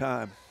off in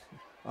time.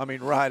 I mean,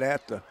 right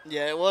at the.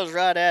 Yeah, it was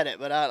right at it,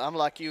 but I'm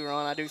like you,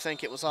 Ron. I do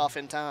think it was off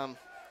in time.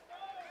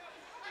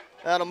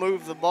 That'll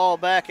move the ball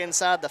back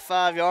inside the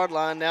 5-yard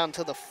line down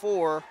to the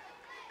 4.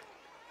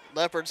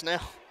 Leopards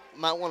now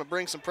might want to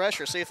bring some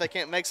pressure, see if they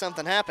can't make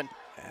something happen.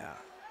 Yeah.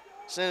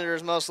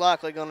 Senators most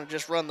likely going to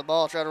just run the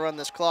ball, try to run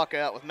this clock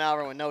out with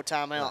Malvern with no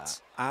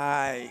timeouts.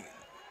 And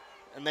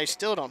they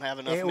still don't have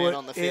enough men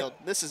on the field.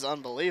 This is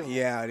unbelievable.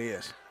 Yeah, it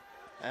is.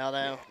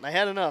 Well, they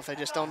had enough. They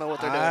just don't know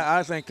what they're doing.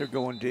 I think they're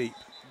going deep.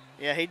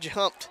 Yeah, he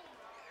jumped.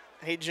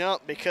 He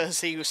jumped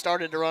because he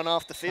started to run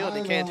off the field.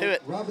 He can't do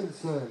it.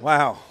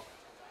 Wow.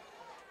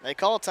 They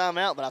call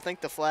timeout, but I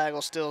think the flag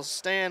will still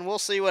stand. We'll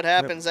see what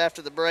happens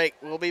after the break.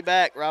 We'll be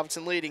back.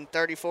 Robinson leading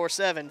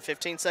 34-7,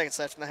 15 seconds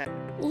left in the half.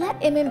 Let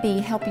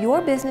MMB help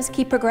your business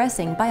keep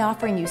progressing by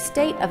offering you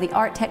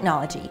state-of-the-art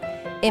technology.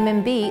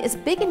 MMB is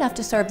big enough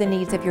to serve the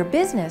needs of your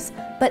business,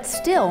 but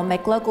still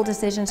make local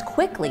decisions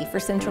quickly for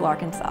Central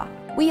Arkansas.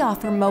 We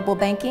offer mobile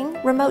banking,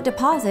 remote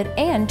deposit,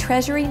 and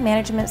treasury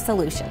management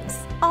solutions.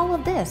 All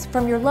of this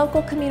from your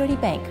local community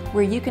bank,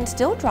 where you can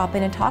still drop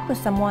in and talk with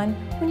someone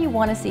when you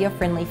want to see a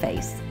friendly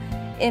face.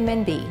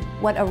 MNB,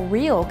 what a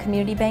real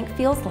community bank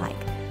feels like.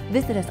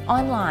 Visit us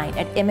online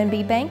at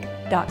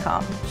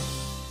mnbbank.com.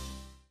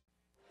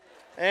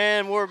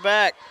 And we're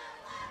back.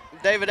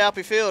 David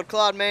Alpe Field,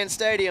 Claude Mann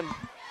Stadium.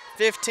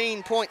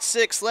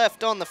 15.6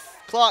 left on the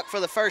clock for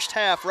the first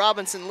half.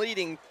 Robinson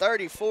leading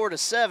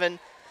 34-7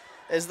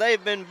 as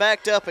they've been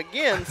backed up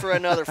again for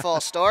another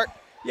false start.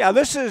 Yeah,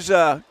 this is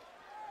a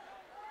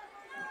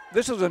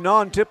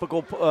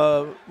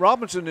non-typical.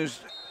 Robinson is,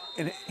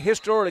 and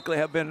historically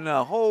have been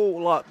a whole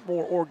lot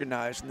more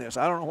organized than this.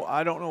 I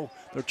don't know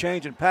if they're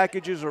changing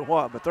packages or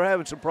what, but they're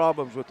having some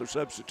problems with their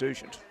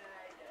substitutions.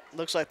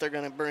 Looks like they're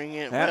going to bring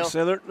in. Yeah,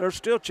 so they're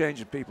still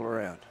changing people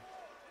around.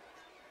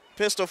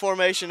 Pistol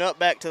formation up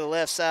back to the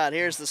left side.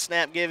 Here's the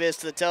snap. Give is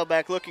to the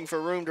tailback, looking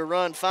for room to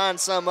run.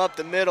 Finds some up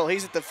the middle.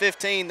 He's at the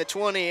 15, the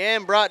 20,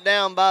 and brought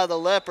down by the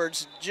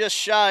Leopards just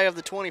shy of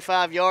the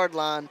 25-yard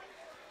line.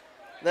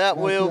 That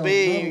will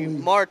be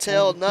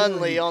Martell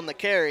Nunley on the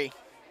carry.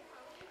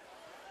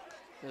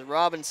 As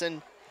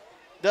Robinson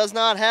does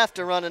not have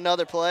to run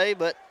another play,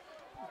 but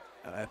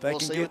we'll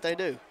see what they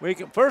do.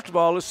 First of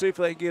all, let's see if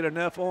they get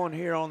enough on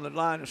here on the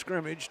line of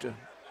scrimmage to.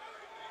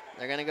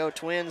 They're going to go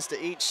twins to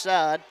each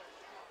side.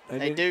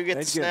 They do get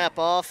the snap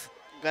off.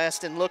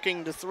 Gaston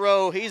looking to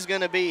throw. He's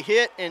going to be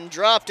hit and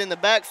dropped in the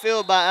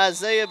backfield by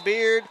Isaiah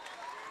Beard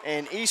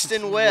and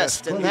Easton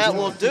West, and that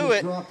will do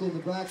it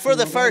for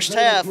the first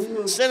half.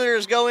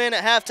 Senators go in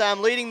at halftime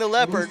leading the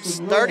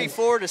Leopards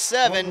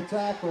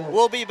 34-7.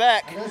 We'll be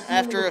back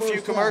after a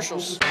few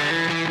commercials.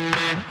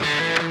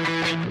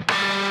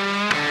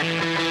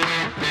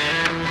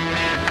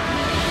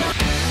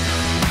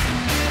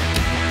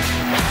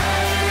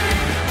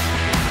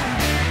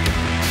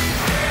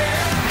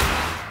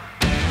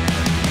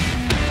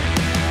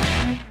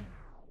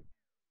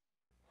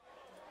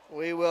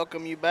 We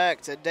welcome you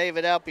back to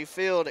David Alpe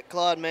Field at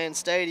Claude Mann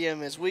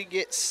Stadium as we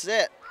get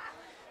set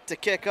to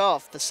kick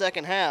off the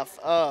second half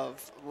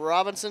of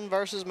Robinson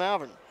versus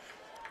Malvern.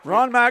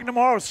 Ron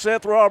McNamara with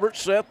Seth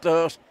Roberts. Seth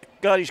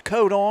got his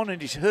coat on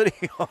and his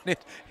hoodie on.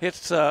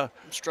 I'm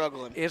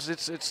struggling.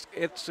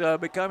 It's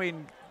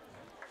becoming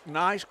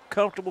nice,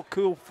 comfortable,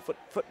 cool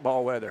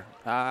football weather.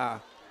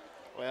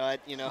 Well,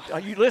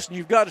 You listen.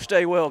 You've got to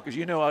stay well because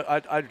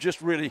I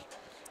just really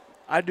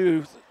I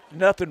do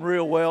nothing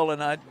real well,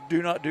 and I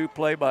do not do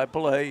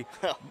play-by-play.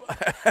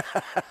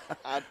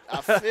 I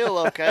feel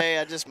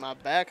okay. My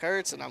back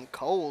hurts, and I'm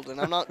cold, and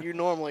you're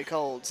normally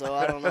cold, so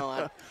I don't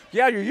know.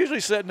 Yeah, you're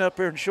usually sitting up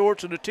here in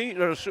shorts and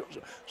a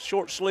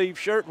short-sleeve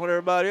shirt when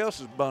everybody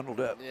else is bundled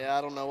up. Yeah,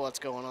 I don't know what's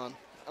going on.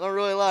 I don't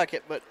really like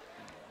it, but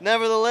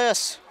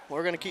nevertheless,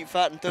 we're going to keep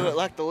fighting through it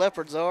like the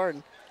Leopards are.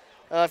 And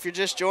if you're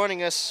just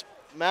joining us,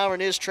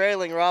 Malvern is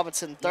trailing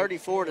Robinson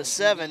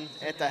 34-7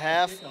 at the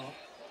half.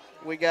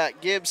 We got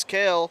Gibbs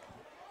Kell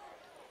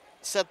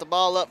set the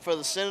ball up for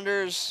the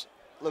Senators.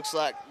 Looks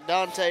like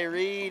Dante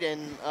Reed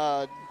and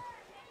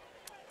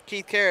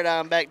Keith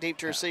Carradine back deep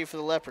to receive for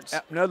the Leopards.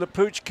 Another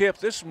pooch kip.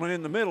 This one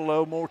in the middle,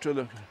 though, more to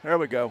the – there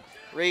we go.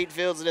 Reed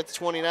fields it at the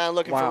 29,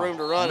 looking for room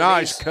to run.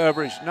 Nice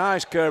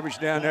coverage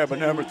down there by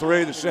number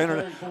 3, the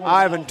center,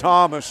 Ivan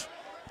Thomas.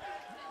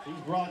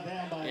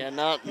 Yeah,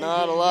 not a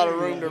lot of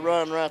room to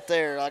run right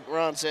there. Like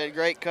Ron said,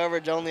 great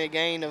coverage, only a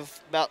gain of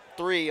about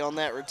 3 on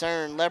that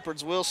return.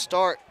 Leopards will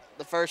start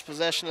the first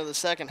possession of the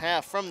second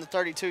half from the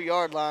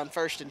 32-yard line,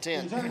 1st and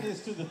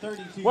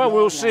 10. Well,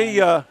 we'll see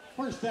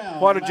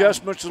what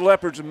adjustments the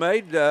Leopards have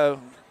made.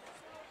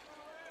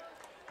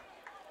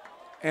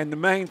 And the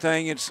main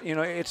thing,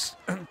 it's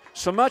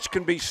so much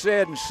can be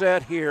said and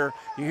said here.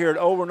 You hear it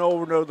over and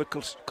over and over, the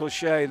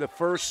cliche, the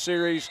first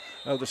series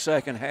of the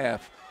second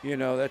half.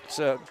 That's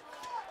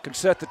can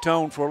set the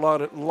tone for a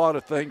lot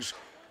of things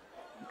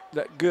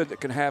that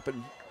can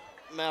happen.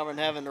 Malvern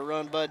having to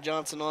run Bud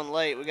Johnson on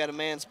late. We got a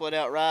man split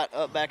out right,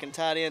 up, back, and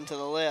tight end to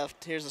the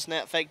left. Here's a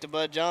snap fake to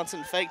Bud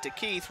Johnson, fake to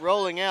Keith,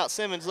 rolling out.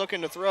 Simmons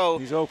looking to throw.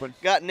 He's open.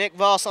 Got Nick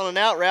Voss on an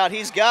out route.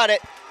 He's got it.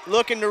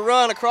 Looking to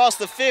run across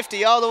the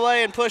 50 all the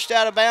way and pushed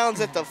out of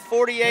bounds at the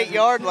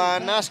 48-yard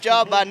line. Nice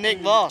job by Nick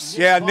Voss.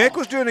 Yeah, Nick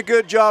was doing a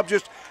good job.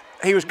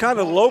 He was kind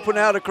of loping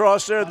out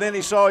across there. Then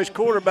he saw his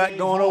quarterback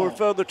going over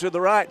further to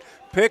the right,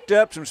 picked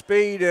up some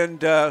speed,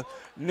 and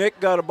Nick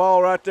got a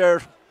ball right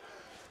there.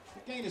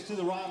 It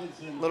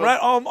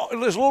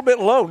was a little bit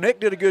low. Nick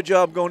did a good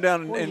job going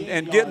down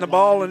and getting the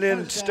ball and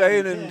then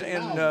staying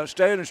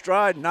in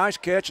stride. Nice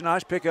catch,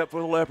 nice pickup for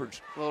the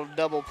Leopards. A little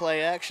double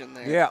play action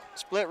there. Yeah.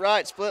 Split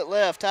right, split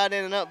left, tight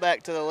end and up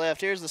back to the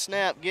left. Here's the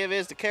snap. Give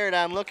is to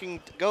Carradine, looking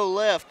to go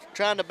left,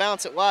 trying to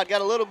bounce it wide.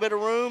 Got a little bit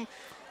of room.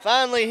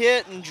 Finally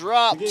hit and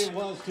dropped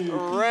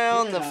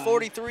around the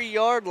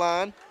 43-yard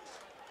line.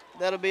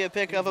 That'll be a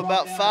pick of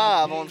about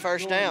 5 on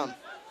first down.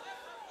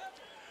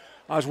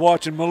 I was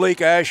watching Malik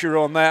Asher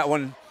on that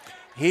one.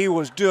 He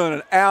was doing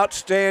an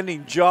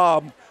outstanding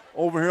job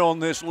over here on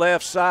this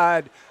left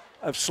side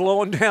of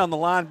slowing down the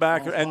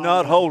linebacker and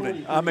not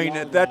holding. I mean,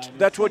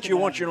 that's what you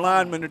want your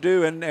lineman to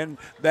do, and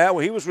that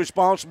he was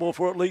responsible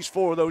for at least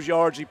 4 of those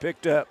yards he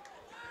picked up.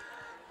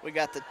 We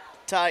got the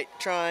tight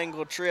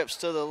triangle trips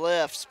to the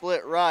left,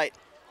 split right.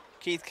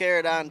 Keith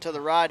Carradine to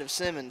the right of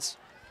Simmons.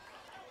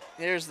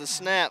 Here's the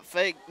snap.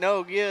 Fake,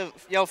 no give.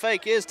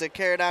 Fake is to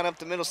Carradine up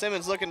the middle.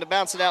 Simmons looking to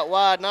bounce it out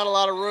wide. Not a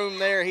lot of room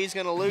there. He's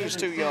going to lose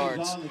 2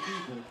 yards.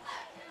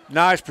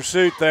 Nice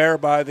pursuit there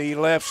by the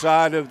left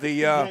side of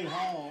the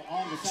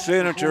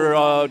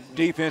Senator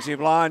defensive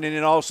line, and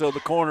then also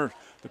the corner.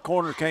 The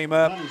corner came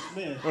up.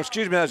 Well,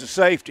 excuse me, that's a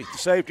safety. The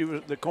safety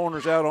was the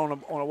corner's out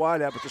on a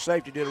wide out, but the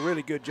safety did a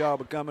really good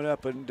job of coming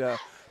up and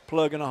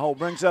plugging a hole.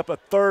 Brings up a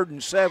 3rd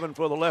and 7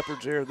 for the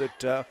Leopards here.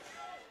 That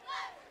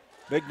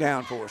big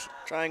down for us.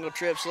 Triangle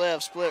trips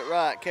left, split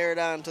right.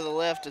 Carradine to the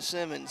left of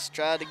Simmons.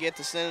 Tried to get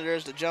the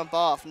Senators to jump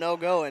off. No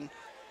going.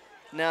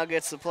 Now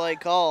gets the play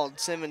called.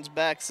 Simmons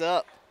backs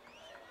up.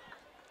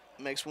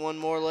 Makes one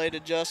more late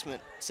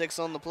adjustment. 6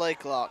 on the play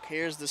clock.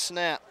 Here's the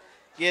snap.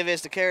 Give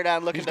is to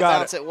Carradine looking to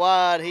bounce it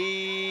wide.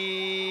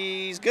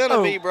 He's going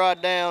to be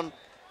brought down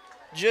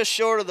just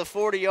short of the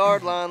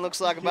 40-yard line,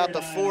 looks like about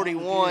the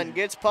 41.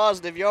 Gets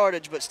positive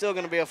yardage, but still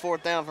going to be a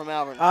 4th down from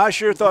Malvern. I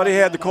sure thought he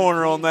had the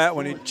corner on that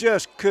one. He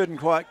just couldn't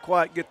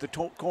quite get the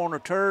corner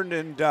turned,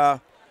 and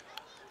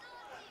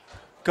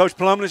Coach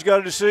Plumlee's got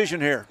a decision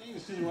here.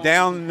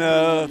 Down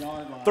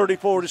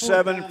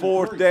 34-7,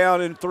 4th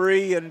down and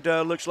 3, and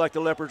looks like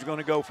the Leopards are going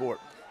to go for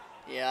it.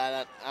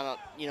 Yeah, I don't.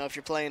 You know, if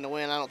you're playing to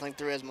win, I don't think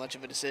there is much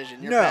of a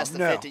decision. You're No, past the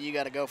no. 50, you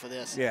got to go for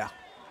this. Yeah.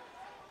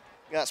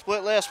 Got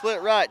split left,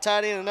 split right,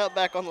 tight end and up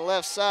back on the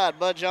left side.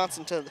 Bud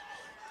Johnson to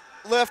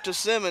the left of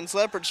Simmons.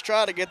 Leopards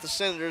try to get the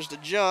Senators to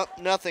jump.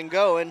 Nothing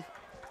going.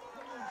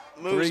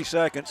 3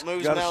 seconds.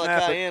 Moves Gotta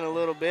snap Malachi it. in a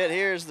little bit.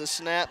 Here's the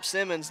snap.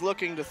 Simmons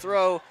looking to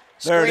throw.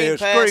 There it Screen is.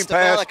 pass Screen to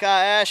pass. Malachi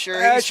Asher.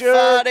 He's Asher.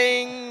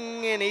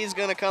 fighting, and he's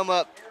going to come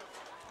up.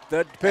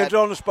 That depends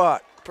on the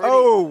spot. Pretty-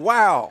 Oh,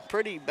 wow.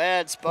 Pretty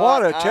bad spot.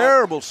 What a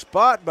terrible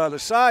spot by the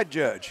side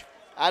judge.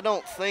 I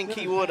don't think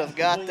he would have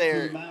got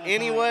there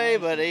anyway,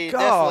 but he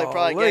definitely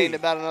probably Golly. gained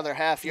about another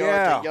half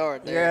yard to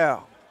yard there.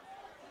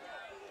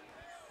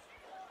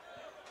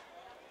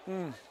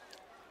 Yeah.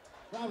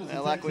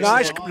 Well, like we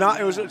Nice. said,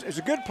 It was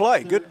a good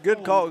play.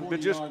 Good call.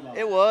 But just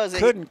it was.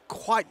 couldn't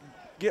quite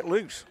get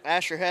loose.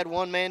 Asher had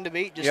one man to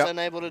beat, just Yep.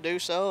 unable to do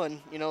so.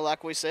 And, you know,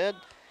 like we said,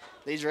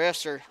 these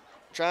refs are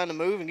trying to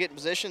move and get in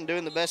position,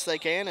 doing the best they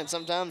can, and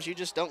sometimes you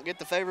just don't get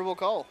the favorable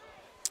call.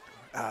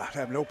 I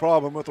have no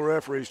problem with the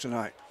referees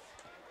tonight.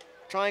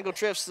 Triangle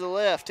trips to the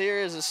left. Here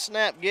is a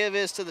snap. Give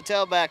is to the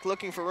tailback,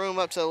 looking for room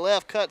up to the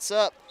left. Cuts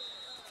up,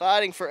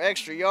 fighting for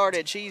extra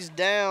yardage. He's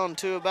down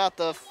to about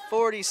the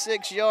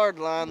 46-yard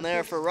line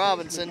there for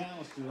Robinson.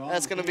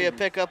 That's going to be a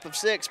pickup of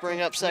 6,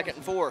 bring up 2nd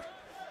and 4.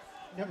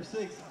 Number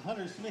 6,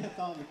 Hunter Smith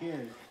on the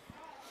carry.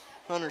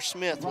 Hunter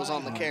Smith was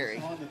on the carry.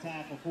 On the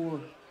tackle for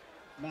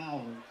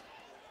Malvern.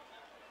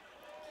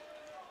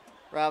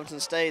 Robinson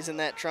stays in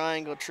that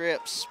triangle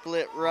trip,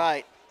 split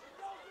right.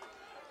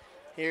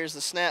 Here's the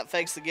snap,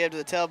 fakes the give to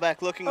the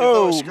tailback, looking to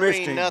throw a missed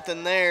screen, him.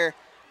 nothing there.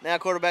 Now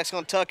quarterback's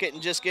going to tuck it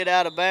and just get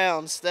out of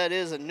bounds. That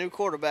is a new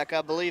quarterback.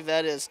 I believe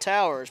that is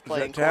Towers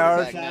playing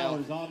quarterback now.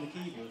 Towers on the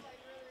keeper.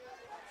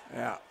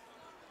 Yeah.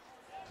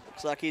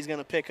 Looks like he's going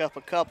to pick up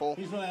a couple.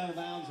 He's run out of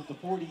bounds at the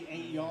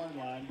 48-yard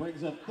line.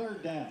 Brings up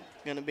 3rd down.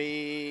 Going to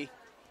be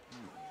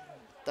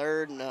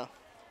 3rd,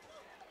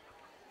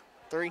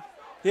 3.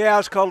 Yeah,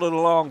 let's call it a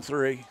long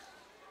 3.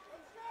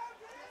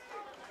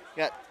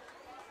 Got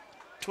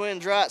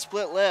twins right,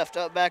 split left,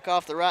 up back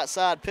off the right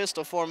side,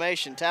 pistol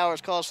formation.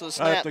 Towers calls for the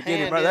snap. to get him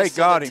Hand right. They is to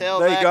got the him.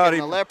 They tailback, got and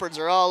him. The Leopards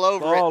are all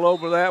over it. All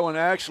over that one,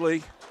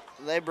 actually.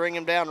 They bring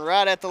him down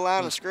right at the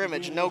line of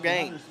scrimmage, no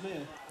gain.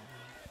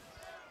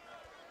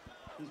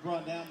 He's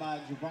brought down by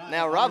Jabron.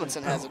 Now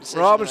Robinson has a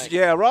decision Robinson, to make.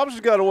 yeah,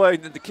 Robinson got away.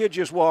 The kid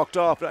just walked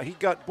off. He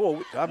got,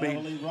 boy, I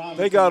mean,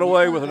 they got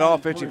away with an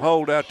offensive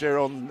hold out there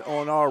on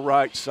our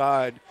right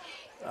side.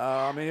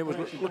 I mean,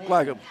 it looked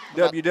like a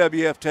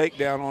WWF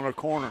takedown on our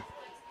corner.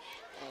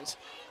 I was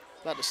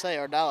about to say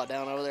our dial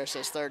down over there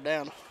says 3rd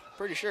down.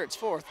 Pretty sure it's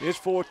 4th. It's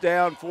 4th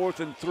down, 4th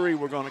and 3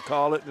 we're going to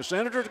call it. And the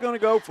Senators are going to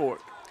go for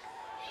it.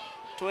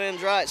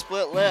 Twins right,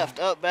 split left,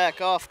 up back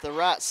off the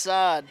right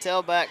side.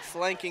 Tailback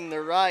flanking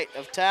the right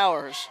of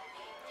Towers.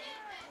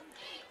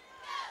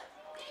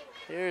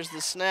 Here's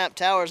the snap.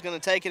 Towers going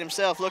to take it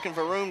himself, looking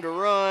for room to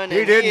run. He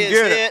and didn't he is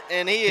get hit, it.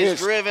 and he is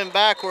driven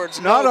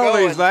backwards. Not no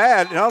only going.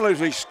 that, not only is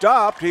he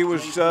stopped, he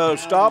was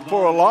stopped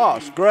for a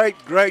loss.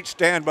 Great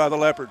stand by the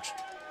Leopards.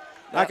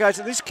 Like I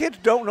said, these kids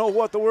don't know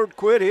what the word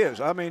quit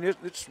is. I mean,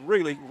 it's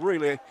really,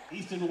 really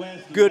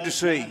good to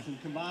see.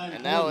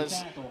 And that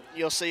was,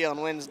 you'll see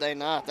on Wednesday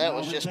night, that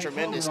was just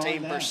tremendous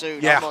team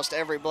pursuit. Yeah. Almost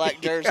every black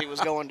jersey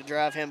was going to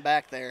drive him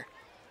back there.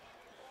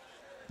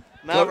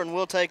 Malvern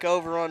will take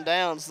over on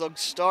downs. They'll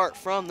start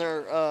from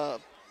their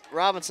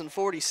Robinson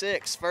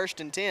 46, 1st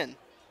and 10.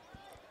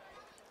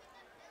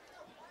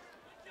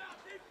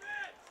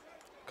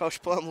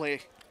 Coach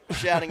Plumlee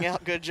shouting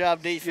out, good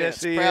job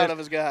defense. Yes, Proud is. of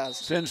his guys.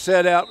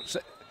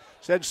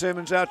 Send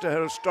Simmons out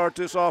to start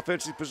this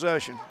offensive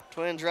possession.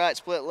 Twins right,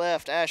 split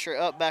left. Asher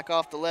up back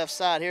off the left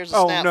side. Here's a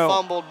Oh, snap, no.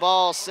 fumbled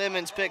ball.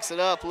 Simmons picks it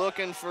up,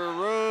 looking for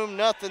room.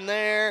 Nothing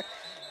there.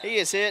 He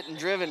is hit and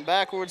driven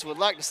backwards. Would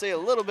like to see a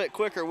little bit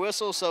quicker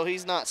whistle so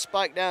he's not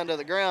spiked down to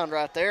the ground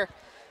right there.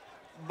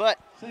 But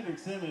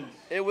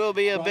it will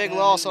be a big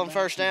loss on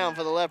 1st down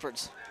for the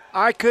Leopards.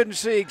 I couldn't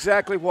see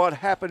exactly what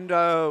happened.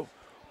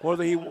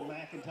 Whether he,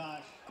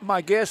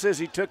 my guess is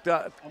he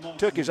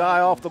took his eye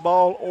off the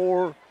ball,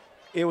 or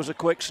it was a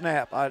quick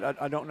snap. I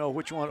don't know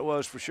which one it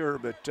was for sure,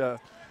 but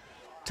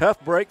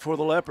tough break for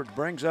the Leopards.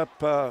 Brings up,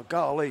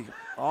 golly,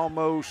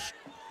 almost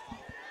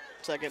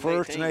Second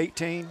 1st and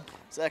 18.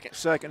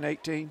 Second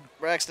 18.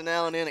 Braxton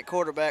Allen in at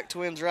quarterback.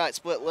 Twins right,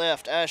 split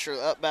left. Asher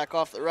up back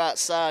off the right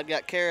side.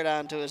 Got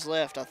Carradine to his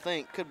left, I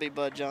think. Could be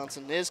Bud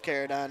Johnson. Is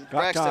Carradine.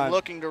 Braxton time.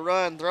 looking to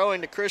run, throwing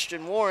to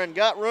Christian Warren.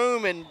 Got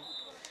room, and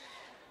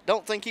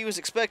don't think he was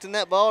expecting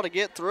that ball to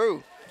get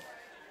through.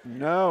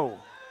 No.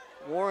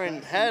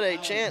 Warren had a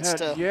chance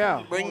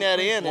to bring that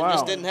in and Wow.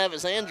 just didn't have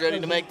his hands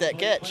ready to make that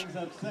catch.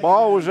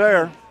 Ball was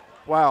there.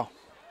 Wow.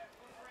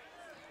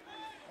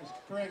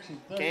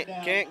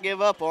 Can't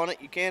give up on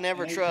it. You can't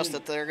ever trust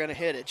that they're going to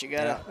hit it. You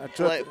got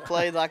to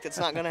play like it's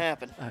not going to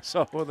happen. I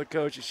saw one of the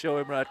coaches show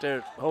him right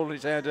there holding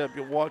his hand up.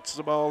 You watch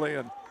the ball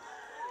in.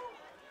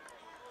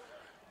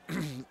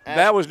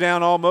 That was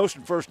down almost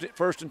in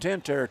first and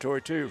 10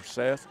 territory too,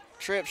 Seth.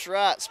 Trips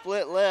right,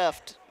 split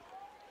left.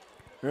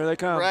 Here they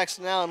come.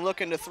 Braxton Allen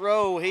looking to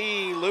throw.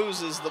 He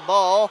loses the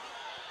ball,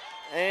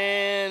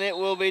 and it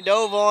will be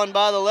dove on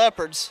by the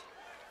Leopards.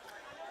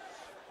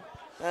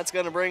 That's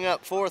going to bring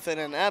up 4th and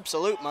an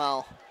absolute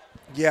mile.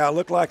 Yeah, it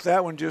looked like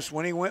that one just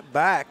when he went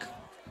back,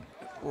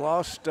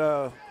 lost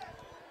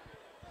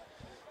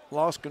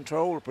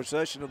control or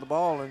possession of the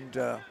ball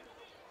and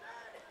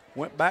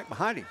went back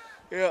behind him.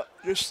 Yeah,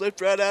 just slipped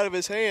right out of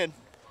his hand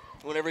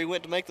whenever he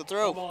went to make the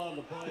throw.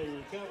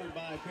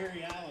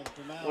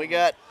 We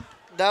got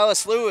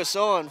Dallas Lewis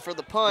on for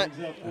the punt.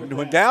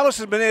 When Dallas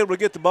has been able to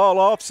get the ball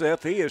off,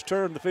 Seth, he has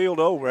turned the field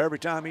over every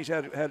time he's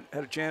had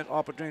a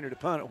opportunity to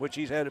punt it, which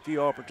he's had a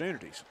few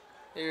opportunities.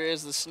 Here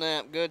is the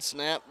snap. Good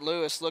snap.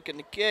 Lewis looking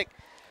to kick.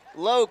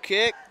 Low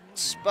kick.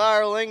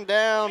 Spiraling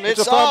down.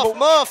 It's off.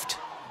 Muffed.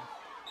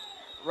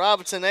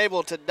 Robinson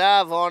able to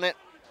dive on it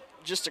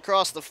just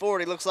across the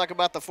 40. Looks like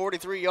about the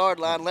 43-yard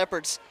line.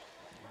 Leopards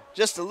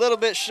just a little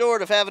bit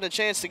short of having a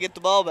chance to get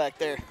the ball back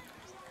there.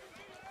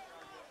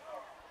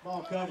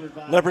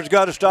 Leopards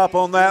got to stop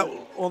on that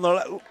on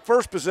the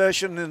first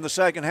possession in the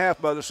second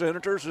half by the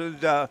Senators and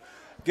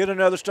get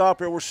another stop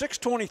here. We're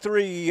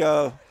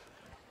 6:23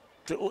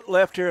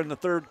 left here in the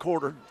third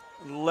quarter.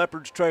 The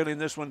Leopards trailing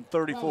this one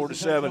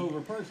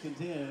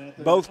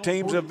 34-7. Both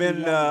teams have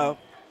been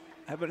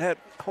haven't had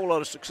a whole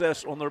lot of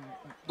success on their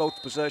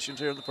both possessions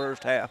here in the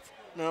first half.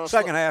 No,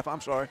 second half,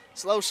 I'm sorry.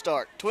 Slow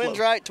start. Twins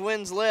right,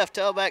 Twins left.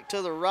 Tailback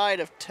to the right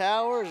of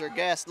Towers or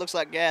looks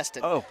like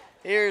Gaston. Oh.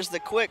 Here's the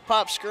quick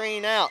pop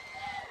screen out.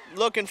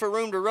 Looking for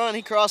room to run.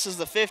 He crosses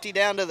the 50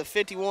 down to the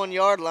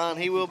 51-yard line.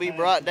 He will be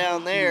brought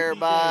down there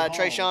by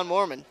Trayshawn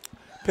Mormon.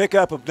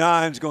 Pickup of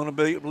 9 is going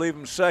to leave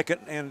him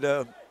second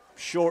and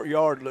short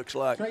yard, looks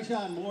like.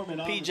 Trayshawn Mormon.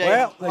 PJ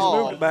Well, they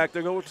Hall. moved it back.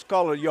 They're going to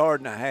call it a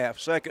yard and a half.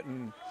 Second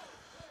and,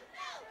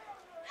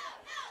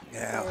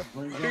 yeah.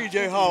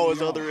 PJ Hall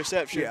is on the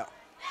reception. Yeah.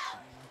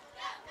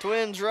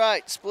 Twins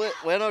right, split.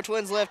 Well, no,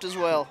 Twins left as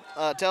well.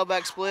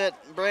 Tailback split,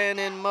 Brand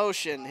in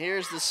motion.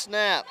 Here's the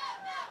snap.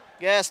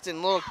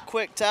 Gaston, little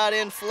quick tight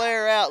end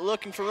flare out,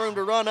 looking for room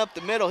to run up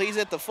the middle. He's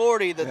at the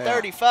 40, the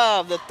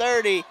 35, the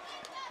 30.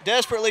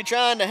 Desperately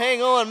trying to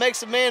hang on,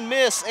 makes a man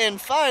miss, and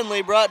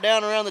finally brought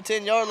down around the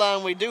 10-yard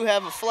line. We do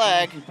have a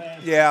flag.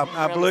 Yeah,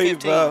 I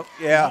believe,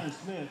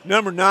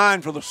 number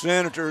 9 for the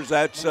Senators,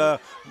 that's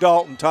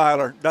Dalton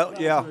Tyler.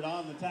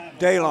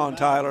 Daylon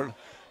Tyler.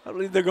 I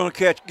believe they're going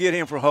to get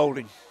him for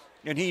holding.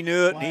 And he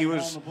knew it, and he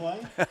was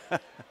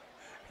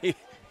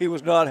he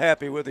was not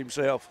happy with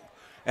himself.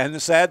 And the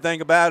sad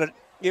thing about it,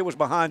 it was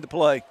behind the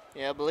play.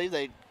 Yeah, I believe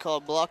they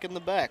called blocking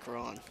the back,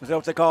 Ron. Is that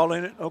what they call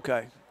in it?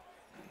 Okay.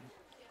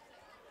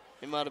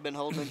 He might have been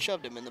holding and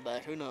shoved him in the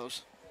back. Who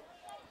knows?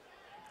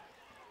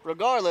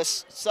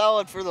 Regardless,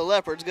 solid for the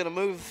Leopards. Going to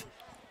move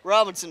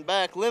Robinson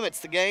back,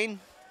 limits the gain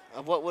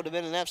of what would have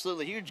been an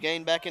absolutely huge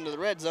gain back into the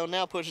red zone.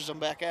 Now pushes them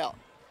back out.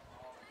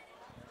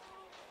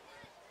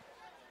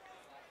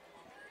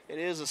 It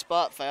is a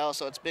spot foul,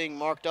 so it's being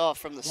marked off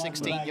from the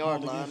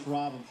 16-yard line.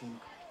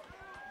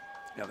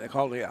 Yeah, they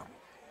called it out.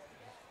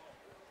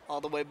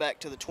 All the way back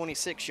to the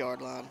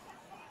 26-yard line.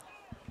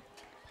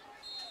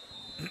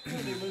 He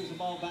moves the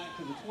ball back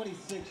to the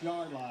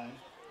 26-yard line.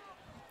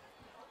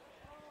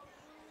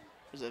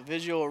 There's a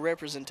visual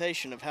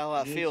representation of how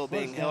I feel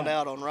being held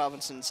out on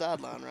Robinson's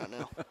sideline right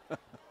now.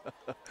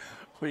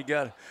 We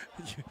got.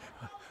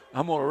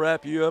 I'm going to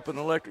wrap you up in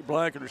an electric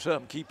blanket or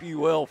something, keep you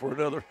well for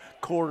another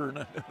quarter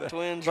and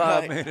Twins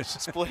 5 right,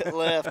 minutes. split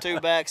left, 2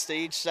 backs to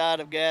each side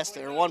of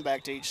Gaston, or 1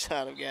 back to each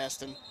side of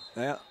Gaston.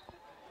 Yeah.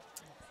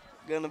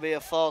 Going to be a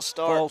false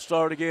start. False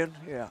start again,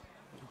 yeah.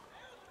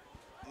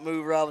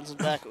 Move Robinson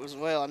back as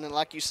well. And then,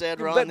 like you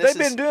said, Ron, they've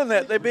been doing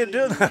that. They've been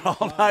doing that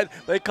all night.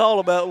 They call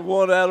about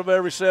 1 out of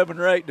every 7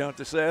 or 8, don't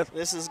they, Seth?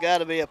 This has got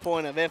to be a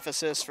point of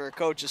emphasis for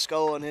Coach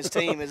Skull and his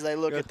team as they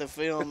look at the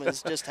film,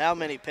 is just how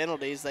many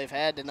penalties they've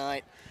had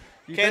tonight.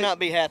 Cannot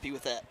be happy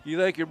with that. You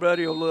think your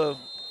buddy will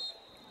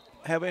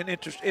have an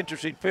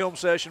interesting film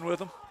session with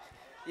him?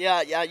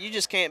 Yeah, you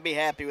just can't be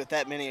happy with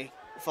that many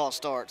false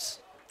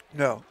starts.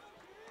 No.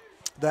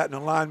 That and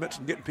alignments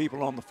and getting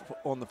people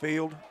on the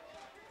field.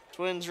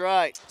 Twins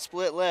right,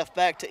 split left,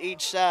 back to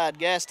each side.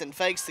 Gaston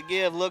fakes the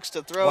give, looks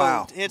to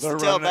throw, hits the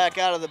tailback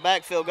out of the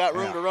backfield, got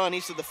room to run.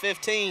 He's to the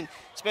 15,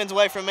 spins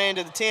away from man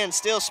to the 10,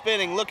 still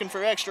spinning, looking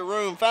for extra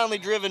room, finally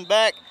driven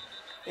back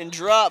and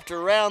dropped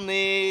around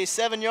the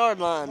 7-yard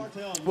line.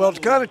 Well, to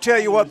kind of tell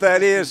you what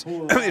that is,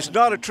 it's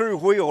not a true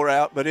wheel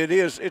route, but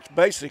it's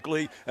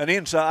basically an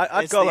inside.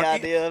 I'd call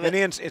it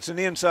it's an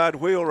inside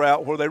wheel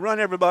route where they run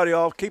everybody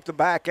off, keep the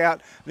back out,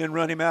 then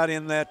run him out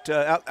in that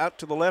out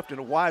to the left in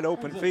a wide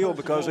open field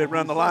because they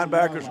run the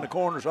linebackers and the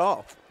corners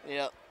off.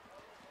 Yep.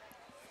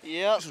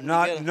 It's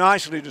not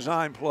nicely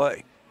designed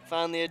play.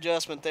 Find the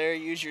adjustment there.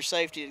 Use your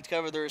safety to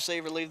cover the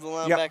receiver. Leave the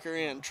linebacker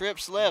in.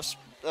 Trips left,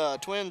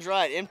 twins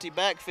right. Empty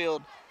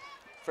backfield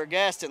for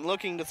Gaston.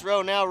 Looking to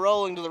throw now,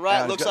 rolling to the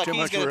right. Looks like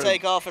he's going to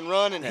take off and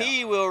run, and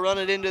he will run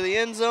it into the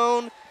end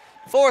zone.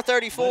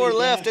 4:34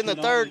 left in the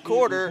third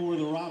quarter.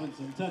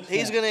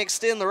 He's going to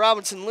extend the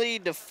Robinson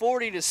lead to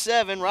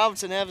 40-7.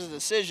 Robinson has a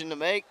decision to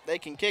make. They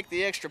can kick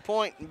the extra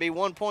point and be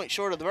 1 point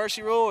short of the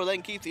mercy rule, or they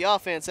can keep the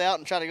offense out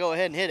and try to go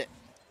ahead and hit it.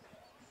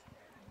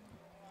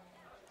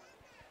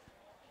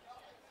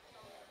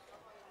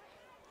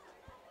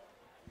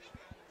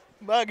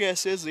 My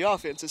guess is the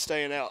offense is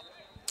staying out.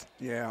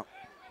 Yeah.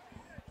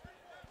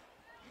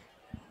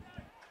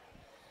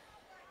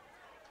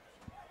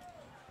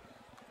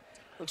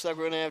 Looks like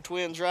we're going to have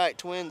twins right,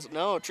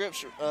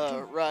 trips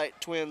right,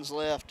 twins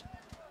left.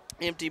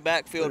 Empty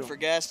backfield for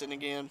Gaston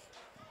again.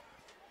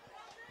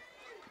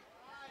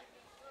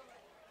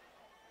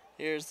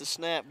 Here's the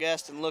snap.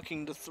 Gaston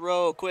looking to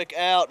throw. Quick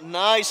out.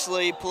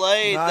 Nicely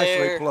played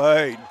there. Nicely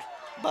played.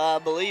 By, I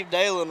believe,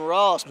 Dalen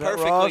Ross.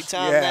 Perfectly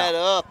timed that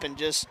up and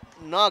just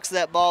knocks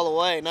that ball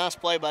away. Nice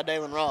play by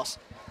Dalen Ross.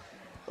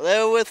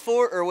 Well, with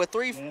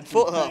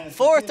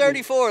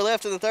 4:34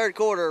 left in the third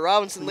quarter,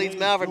 Robinson leads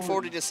Malvern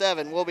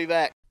 40-7. We'll be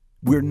back.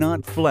 We're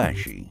not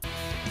flashy,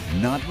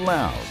 not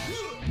loud,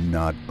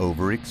 not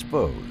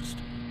overexposed.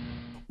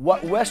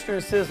 What Western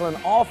Sizzlin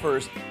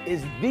offers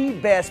is the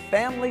best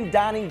family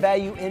dining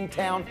value in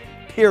town,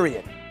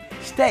 period.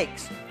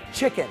 Steaks,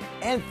 chicken,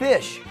 and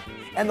fish,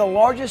 and the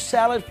largest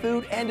salad,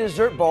 food, and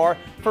dessert bar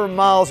for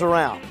miles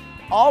around.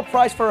 All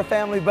priced for a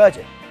family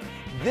budget.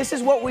 This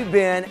is what we've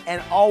been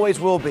and always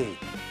will be,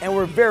 and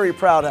we're very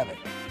proud of it.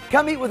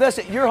 Come eat with us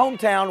at your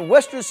hometown,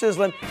 Western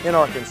Sizzlin in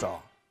Arkansas.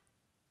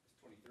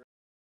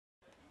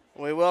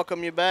 We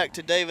welcome you back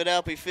to David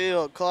Alpe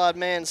Field, Claude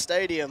Mann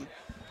Stadium.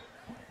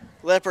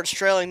 Leopards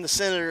trailing the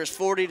Senators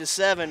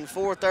 40-7,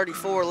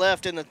 4:34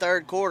 left in the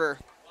third quarter,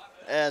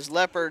 as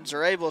Leopards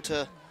are able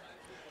to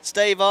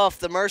stave off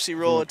the mercy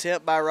rule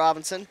attempt by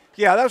Robinson.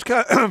 Yeah, that was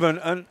kind of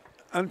an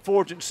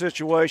unfortunate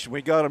situation.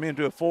 We got them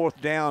into a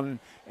fourth down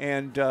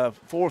and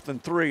 4th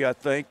and 3, I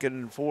think,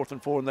 and 4th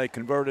and 4, and they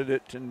converted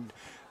it, and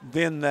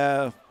then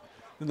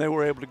they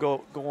were able to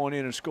go on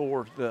in and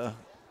score.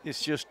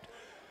 It's just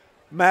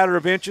a matter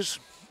of inches.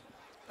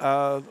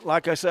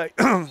 Like I say,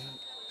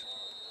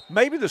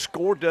 maybe the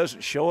score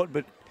doesn't show it,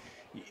 but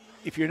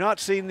if you're not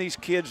seeing these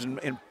kids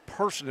in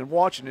person and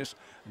watching this,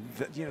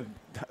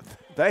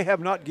 they have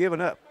not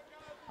given up.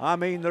 I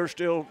mean, they're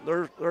still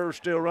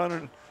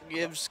running.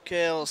 Gives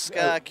Kell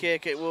sky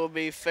kick. It will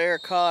be fair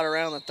caught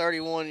around the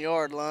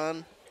 31-yard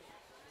line.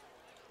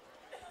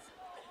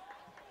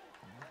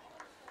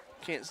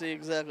 Can't see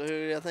exactly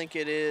who. I think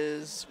it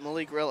is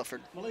Malik Relaford.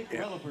 Malik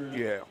Relaford.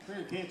 Yeah.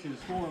 Fair catches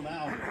for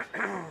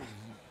Malvern.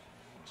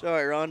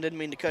 Sorry, Ron. Didn't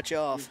mean to cut you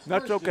off.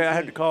 That's okay. I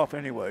had to cough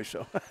anyway,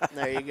 so.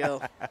 There you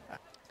go.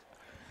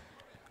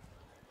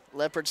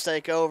 Leopards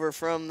take over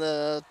from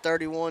the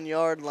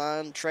 31-yard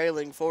line,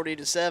 trailing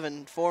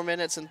 40-7. 4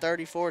 minutes and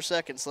 34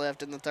 seconds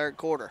left in the third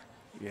quarter.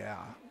 Yeah.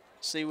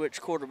 See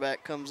which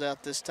quarterback comes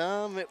out this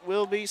time. It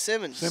will be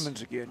Simmons.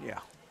 Simmons again,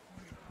 yeah.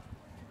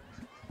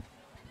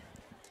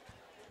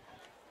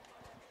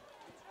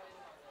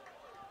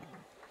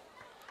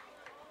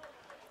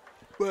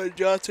 But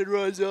Johnson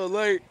runs out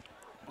late.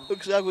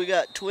 Looks like we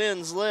got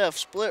twins left,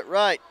 split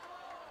right.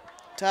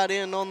 Tight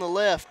end on the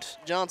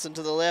left. Johnson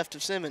to the left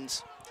of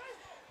Simmons.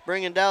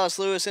 Bringing Dallas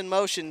Lewis in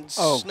motion.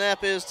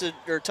 Snap is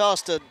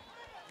tossed to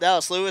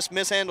Dallas Lewis.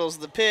 Mishandles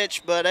the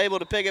pitch, but able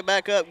to pick it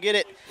back up, get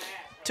it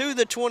to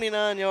the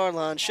 29-yard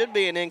line. Should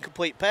be an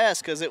incomplete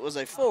pass because it was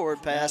a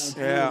forward pass.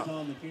 Yeah.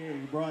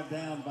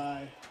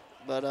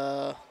 But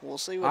we'll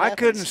see what happens. I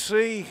couldn't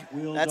see.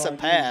 That's a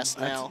pass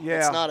now. Yeah.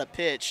 It's not a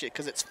pitch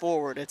because it's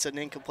forward. It's an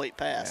incomplete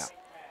pass.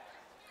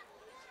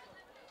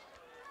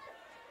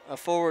 Yeah. A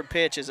forward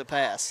pitch is a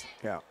pass.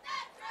 Yeah.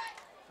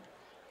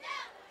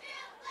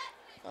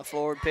 A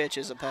forward pitch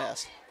is a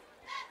pass.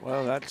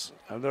 Well, that's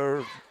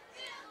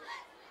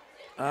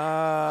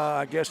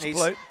I guess the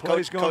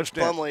play's going Coach to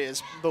stand. Plumlee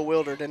is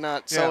bewildered, and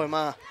so am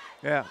I.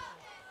 Yeah.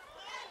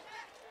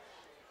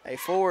 A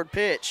forward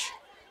pitch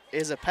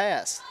is a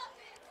pass.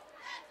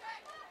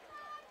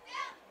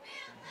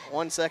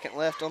 1 second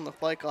left on the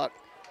play clock.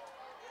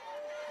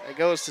 It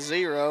goes to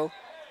 0.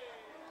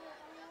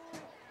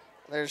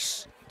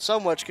 There's so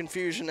much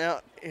confusion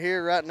out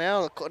here right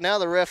now. Now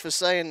the ref is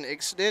saying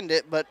extend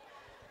it, but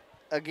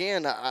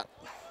again, I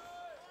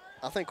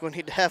think we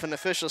need to have an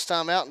official's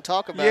timeout and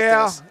talk about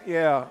this.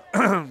 Yeah.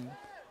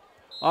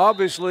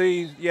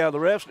 Obviously, the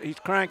ref, he's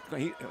cranked.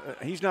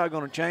 He's not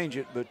going to change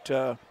it,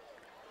 but.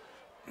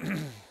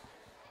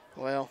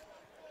 Well,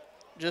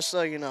 just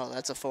so you know,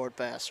 that's a forward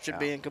pass. Should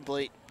be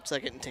incomplete.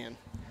 2nd and 10.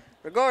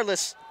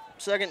 Regardless,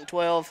 2nd and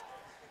 12.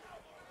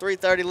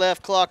 3:30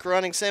 left, clock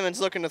running. Simmons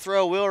looking to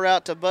throw. Wheel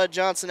route to Bud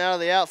Johnson out of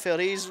the outfield.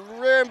 He's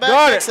rearing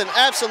back. It's an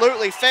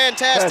absolutely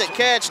fantastic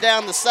catch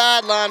down the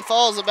sideline.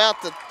 Falls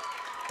about the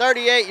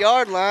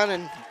 38-yard line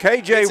and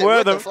KJ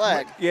Weather.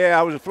 Flag.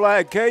 Yeah, it was a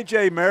flag.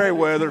 KJ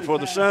Merriweather for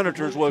the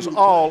Senators was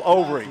all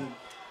over him.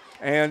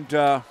 And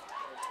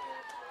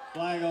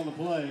Flag on the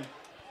play.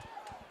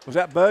 Was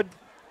that Bud?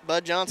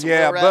 Bud Johnson.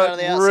 Yeah, right out of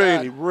the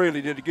outside.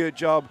 really did a good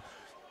job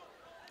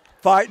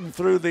fighting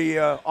through the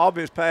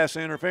obvious pass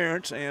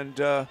interference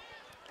and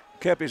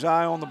kept his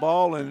eye on the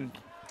ball, and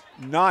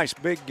nice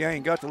big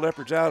gain. Got the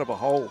Leopards out of a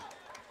hole.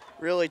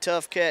 Really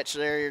tough catch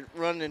there. You're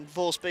running in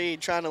full speed,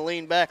 trying to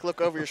lean back,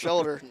 look over your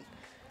shoulder.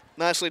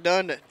 Nicely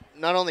done to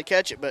not only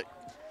catch it, but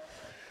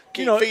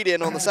keep feet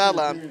in on the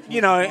sideline.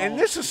 You know, and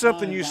this is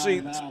something you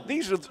see.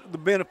 These are the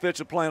benefits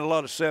of playing a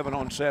lot of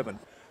 7-on-7.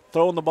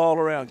 Throwing the ball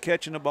around,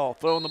 catching the ball,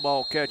 throwing the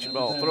ball, catching the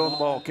ball, throwing the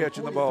ball,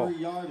 catching the ball.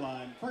 43-yard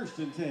line, 1st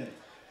and 10.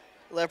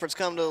 Leopards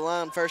come to the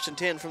line, 1st and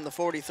 10 from the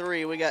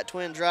 43. We got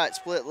twins right,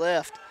 split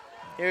left.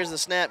 Here's the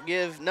snap,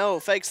 give. No,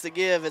 fakes the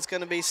give. It's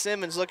going to be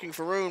Simmons looking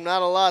for room.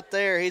 Not a lot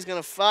there. He's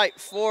going to fight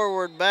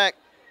forward back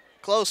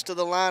close to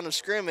the line of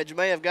scrimmage.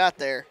 May have got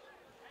there.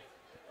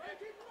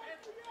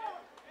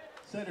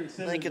 I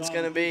think it's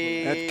going to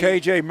be. That's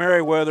KJ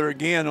Merriweather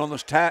again on the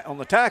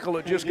tackle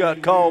that just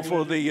got called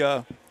for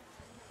the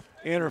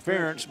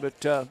interference,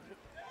 but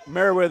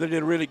Merriweather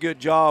did a really good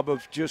job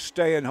of just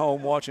staying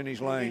home watching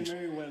these lanes.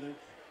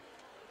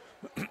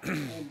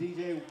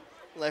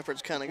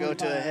 Leopards kind of go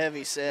to a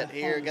heavy set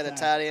here. Got a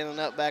tight end and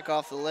up back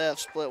off the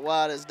left. Split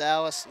wide is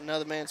Dallas.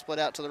 Another man split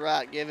out to the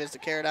right. Give is to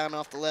Carradine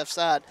off the left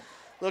side.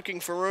 Looking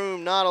for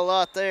room. Not a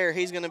lot there.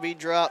 He's going to be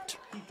dropped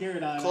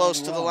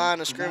close to the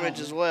line of scrimmage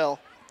as well.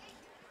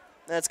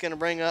 That's going to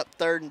bring up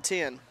 3rd and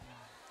 10.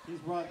 He's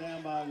brought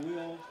down by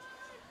Will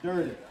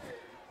Durden.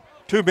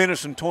 2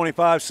 minutes and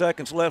 25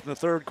 seconds left in the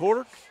 3rd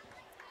quarter.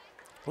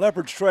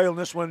 Leopards trailing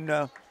this one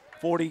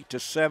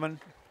 40-7.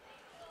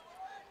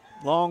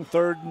 Long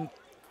third, and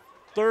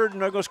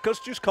let's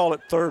just call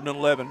it 3rd and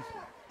 11.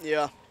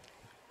 Yeah.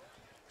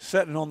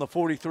 Setting on the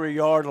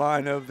 43-yard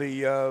line of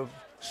the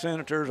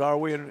Senators. Are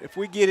we? If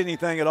we get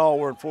anything at all,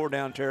 we're in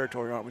 4-down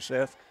territory, aren't we,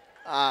 Seth?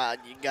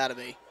 You gotta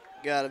be.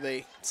 Gotta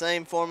be.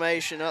 Same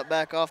formation, up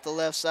back off the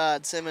left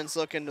side. Simmons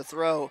looking to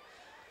throw.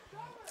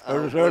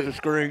 There's a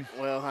screen.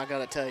 Well, I got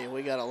to tell you,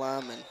 we got a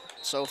lineman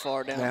so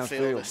far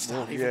downfield. It's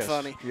not even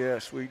funny.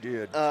 Yes, we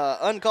did.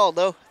 Uncalled,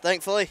 though,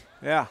 thankfully.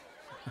 Yeah.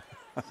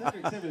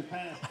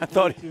 I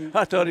thought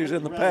he was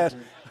in the pass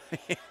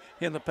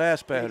in the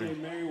pass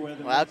pattern.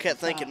 Well, I kept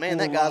thinking, man,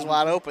 that guy's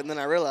wide open. Then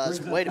I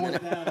realized, wait a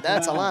minute,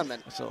 that's a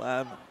lineman. That's a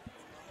lineman.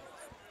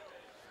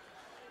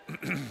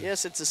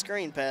 Yes, it's a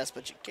screen pass,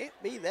 but you can't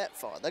be that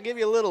far. They'll give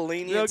you a little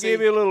leniency. They'll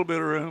give you a little bit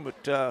of room,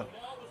 but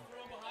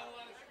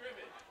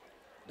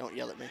don't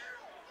yell at me.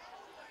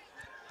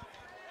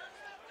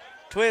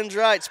 Twins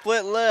right,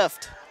 split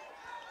left.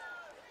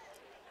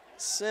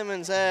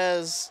 Simmons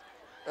has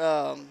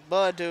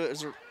Bud to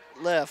his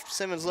left.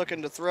 Simmons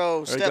looking to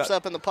throw. Steps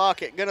up in the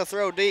pocket. Going to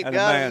throw deep.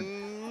 Got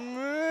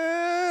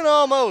him.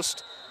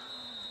 Almost.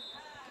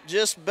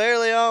 Just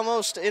barely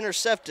almost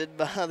intercepted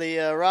by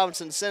the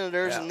Robinson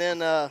Senators. Yeah. And then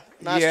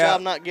nice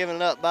job not giving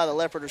it up by the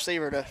Leopard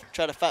receiver to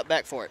try to fight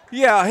back for it.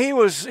 Yeah, he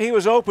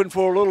was open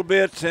for a little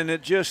bit, and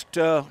it just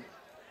by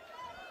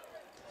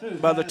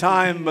the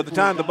time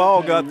the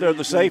ball got there,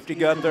 the safety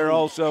got there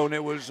also, and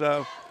it was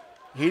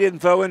he didn't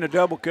throw into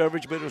double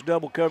coverage, but it was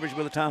double coverage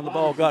by the time the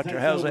ball got there.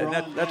 How's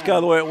that? That's kind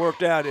of the way it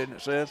worked out, isn't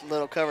it, Seth?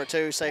 Little cover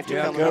two, safety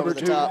coming over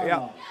the top.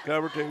 Yeah,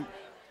 cover two.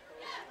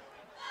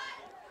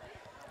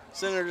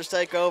 Senators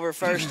take over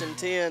 1st and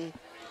 10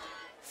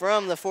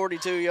 from the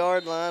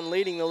 42-yard line,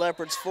 leading the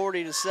Leopards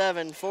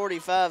 40-7.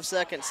 45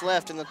 seconds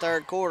left in the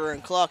 3rd quarter,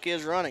 and clock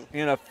is running.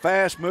 In a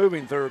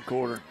fast-moving 3rd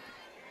quarter.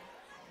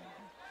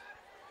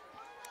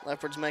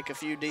 Leopards make a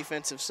few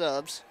defensive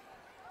subs.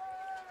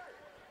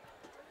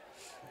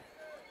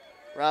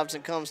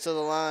 Robinson comes to the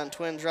line.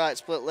 Twins right,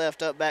 split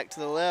left, up back to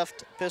the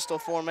left. Pistol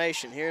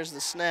formation. Here's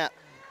the snap.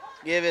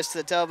 Give it to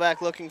the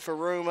tailback looking for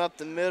room up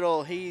the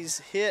middle. He's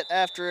hit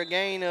after a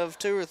gain of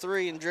 2 or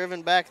 3 and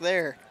driven back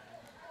there.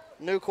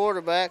 New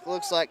quarterback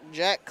looks like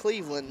Jack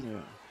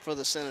Cleveland for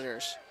the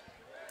Senators.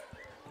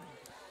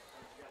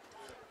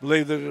 I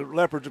believe the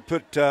Leopards have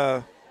put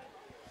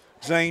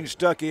Zane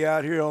Stuckey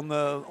out here on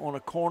a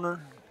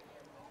corner.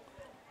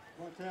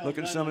 Look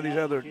at some of these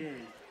other.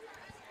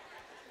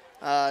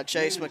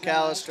 Chase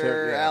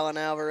McAllister, Alan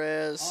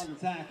Alvarez.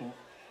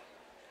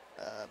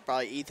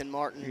 Probably Ethan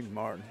Martin. Ethan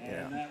Martin,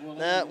 yeah.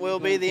 That will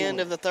be the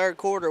end of the 3rd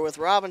quarter with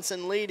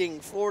Robinson leading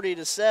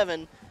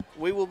 40-7.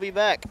 We will be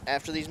back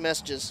after these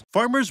messages.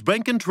 Farmers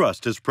Bank and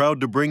Trust is proud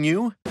to bring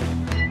you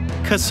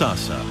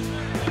Kasasa.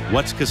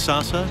 What's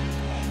Kasasa?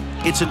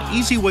 It's an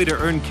easy way to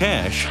earn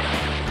cash,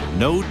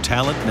 no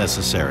talent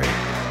necessary.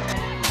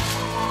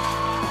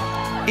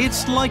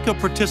 It's like a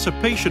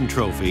participation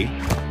trophy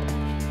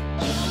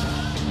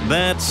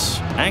that's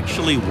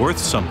actually worth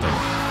something.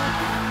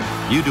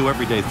 You do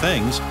everyday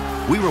things,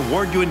 we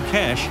reward you in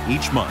cash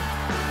each month.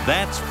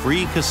 That's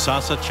free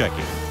Kasasa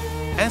checking.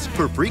 Ask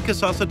for free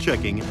Kasasa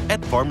checking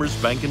at Farmers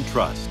Bank and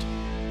Trust.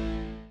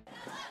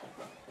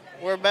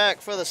 We're back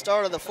for the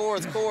start of the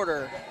 4th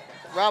quarter.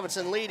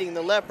 Robinson leading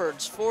the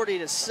Leopards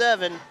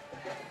 40-7.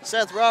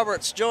 Seth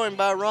Roberts joined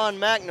by Ron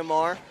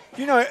McNamara.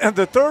 You know, in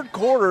the 3rd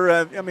quarter,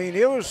 I mean,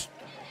 it was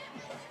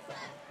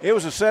a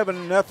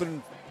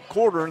 7-0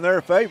 quarter in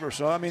their favor.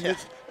 So I mean, Yeah.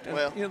 it's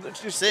Well, you know,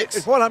 it's just 6.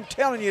 it's what I'm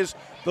telling you is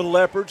the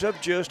Leopards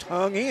have just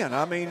hung in.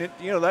 I mean,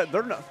 they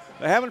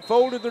haven't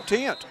folded their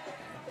tent.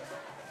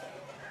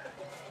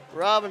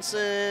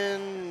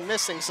 Robinson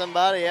missing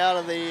somebody out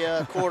of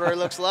the quarter, it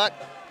looks like.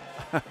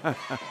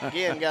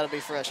 Again, got to be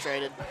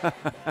frustrated. They're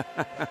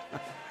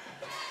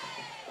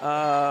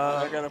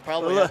going to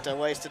probably have to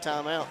waste a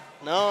timeout.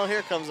 No,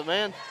 here comes a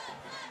man.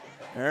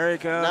 There he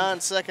comes. 9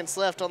 seconds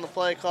left on the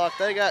play clock.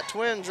 They got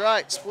twins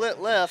right,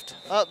 split left,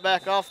 up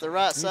back off the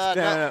right side.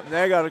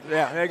 They got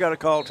to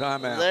call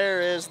timeout.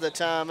 There is the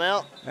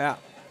timeout. Yeah.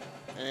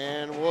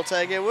 And we'll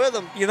take it with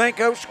them. You think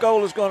Coach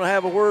Skoll is going to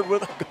have a word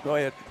with them? Go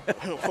ahead.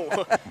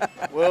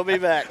 We'll be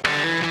back.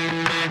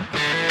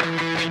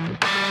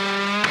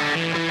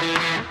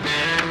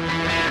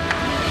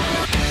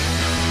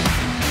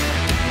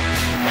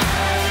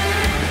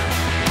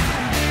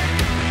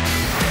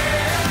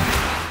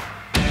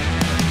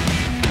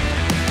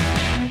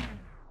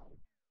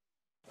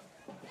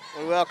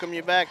 We welcome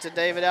you back to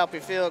David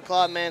Alpe Field,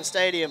 Claude Mann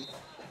Stadium.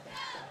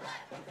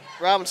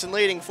 Robinson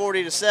leading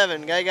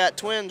 40-7. They got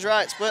twins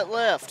right, split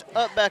left,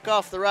 up back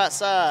off the right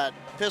side.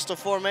 Pistol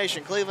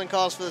formation. Cleveland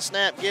calls for the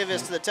snap. Give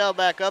is to the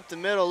tailback up the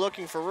middle,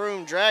 looking for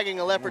room, dragging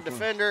a Leopard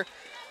defender.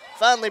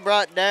 Finally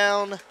brought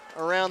down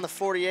around the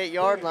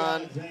 48-yard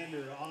line.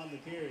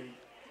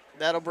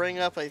 That'll bring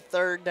up a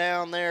 3rd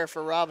down there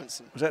for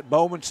Robinson. Was that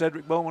Bowman,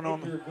 Cedric Bowman on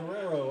the?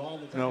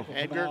 No.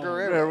 Edgar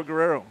Guerrero.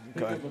 Guerrero.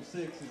 Okay.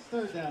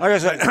 Like I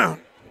said,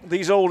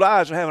 these old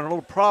eyes are having a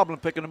little problem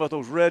picking up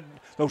those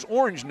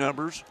orange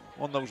numbers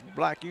on those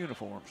black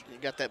uniforms. You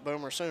got that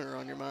Boomer Sooner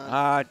on your mind.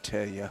 I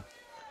tell you,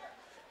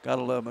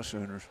 gotta love my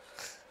Sooners.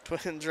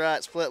 Twins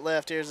right, split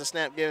left. Here's the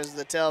snap, gives to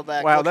the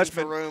tailback. Wow, looking that's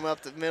for been room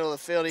up the middle of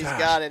the field. He's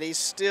got it. He's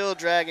still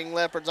dragging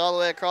Leopards all the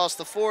way across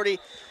the 40,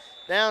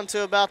 down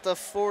to about the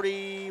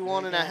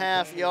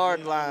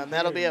 41.5-yard line.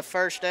 That'll be a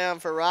 1st down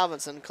for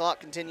Robinson. Clock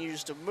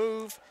continues to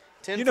move.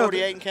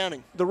 10:48 and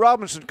counting. The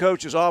Robinson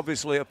coaches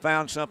obviously have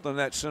found something in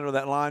that center of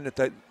that line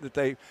that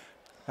they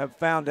have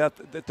found out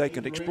that they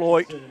can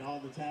exploit,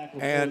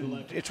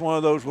 and it's one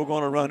of those we're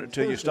going to run it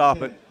till you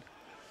stop it.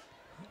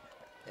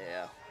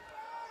 Yeah.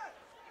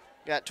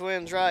 Got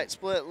twins right,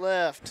 split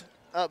left,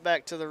 up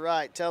back to the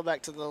right,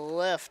 tailback to the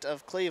left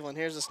of Cleveland.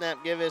 Here's the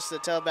snap, give us the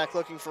tailback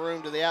looking for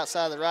room to the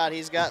outside of the right.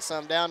 He's got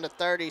some down to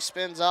 30,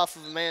 spins off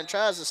of a man,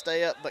 tries to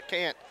stay up but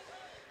can't.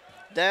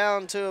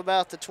 Down to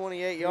about the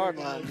 28-yard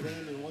line.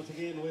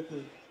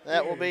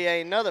 That will be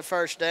another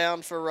 1st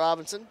down for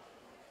Robinson.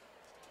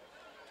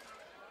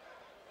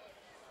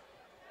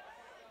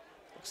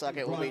 Looks like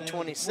it will be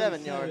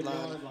 27-yard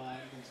line.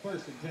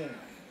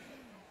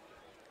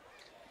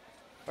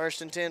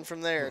 1st and 10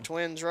 from there.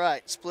 Twins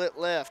right, split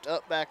left,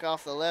 up back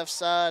off the left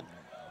side.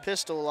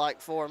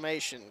 Pistol-like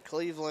formation.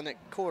 Cleveland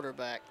at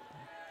quarterback.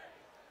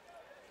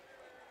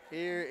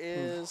 Here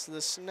is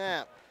the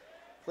snap.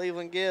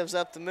 Cleveland gives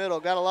up the middle.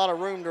 Got a lot of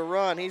room to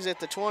run. He's at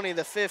the 20,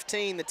 the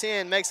 15, the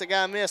 10. Makes a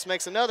guy miss,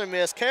 makes another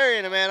miss.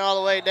 Carrying a man all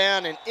the way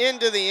down and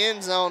into the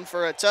end zone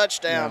for a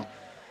touchdown. Yeah.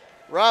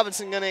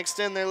 Robinson going to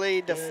extend their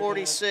lead to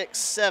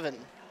 46-7.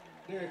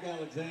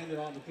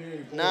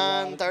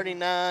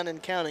 9:39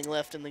 and counting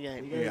left in the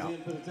game. Yeah. I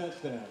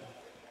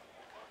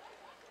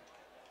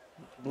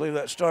believe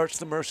that starts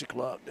the mercy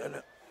clock, doesn't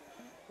it?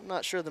 I'm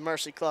not sure the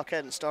mercy clock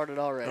hadn't started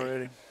already.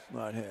 Already?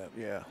 Might have,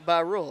 yeah.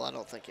 By rule, I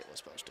don't think it was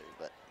supposed to,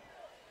 but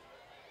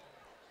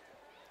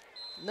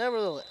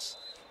nevertheless.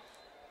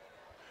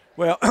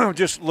 Well,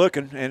 just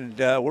looking, and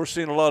we're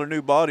seeing a lot of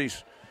new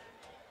bodies,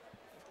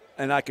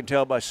 and I can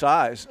tell by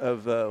size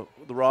of the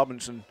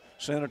Robinson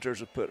Senators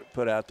have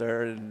put out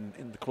there in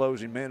the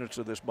closing minutes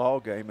of this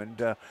ball game,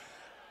 and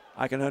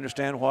I can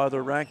understand why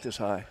they're ranked this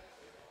high.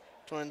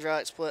 Twins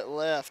right, split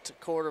left.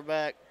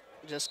 Quarterback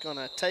just going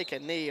to take a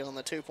knee on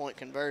the 2-point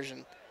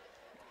conversion.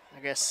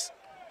 I guess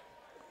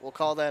we'll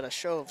call that a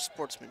show of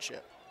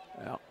sportsmanship.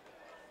 Yeah.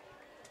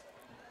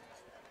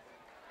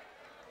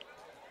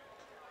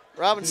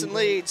 Robinson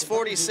leads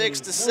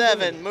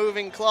 46-7.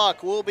 Moving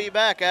clock. We'll be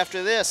back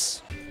after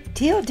this.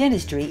 Teal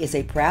Dentistry is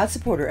a proud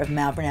supporter of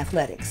Malvern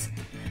Athletics.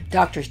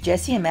 Doctors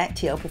Jesse and Matt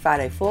Teal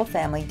provide a full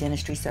family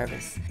dentistry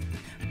service.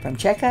 From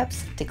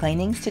checkups to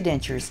cleanings to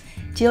dentures,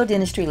 Teal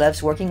Dentistry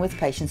loves working with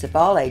patients of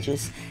all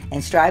ages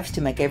and strives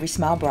to make every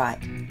smile bright.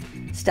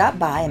 Stop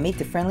by and meet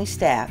the friendly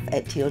staff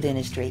at Teal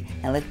Dentistry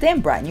and let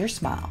them brighten your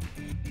smile.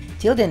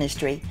 Teal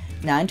Dentistry,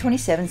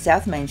 927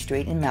 South Main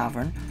Street in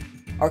Malvern,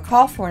 or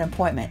call for an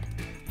appointment,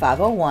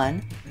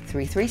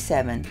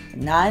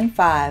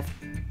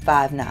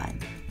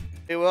 501-337-9559.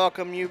 We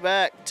welcome you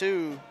back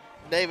to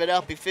David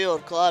Alpe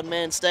Field, Claude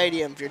Mann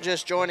Stadium. If you're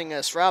just joining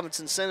us,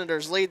 Robinson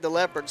Senators lead the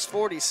Leopards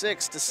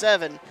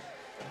 46-7.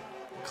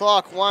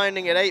 Clock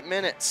winding at 8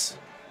 minutes.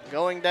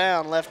 Going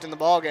down left in the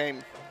ball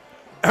game.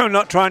 I'm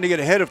not trying to get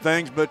ahead of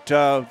things, but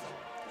the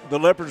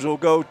Leopards will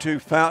go to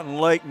Fountain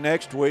Lake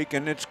next week,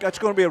 and that's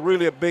going to be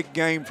really a big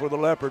game for the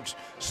Leopards,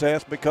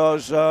 Seth,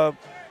 because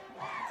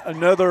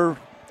another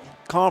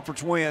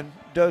conference win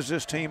does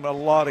this team a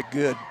lot of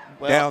good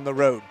down the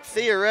road.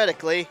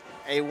 Theoretically,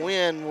 a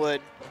win would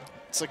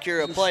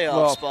secure a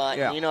playoff spot.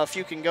 Yeah. You know, if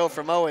you can go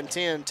from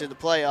 0-10 to the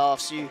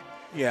playoffs,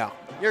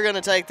 you're going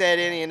to take that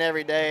any and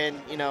every day.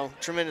 And, you know,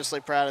 tremendously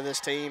proud of this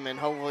team. And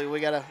hopefully we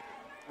got to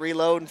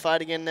reload and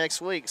fight again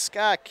next week.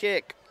 Sky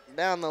kick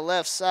down the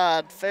left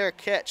side. Fair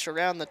catch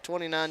around the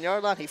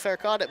 29-yard line. He fair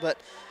caught it, but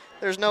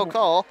there's no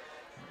call.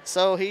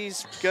 So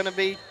he's going to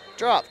be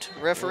dropped.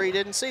 Referee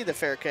didn't see the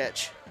fair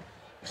catch.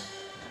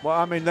 Well,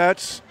 I mean,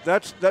 that's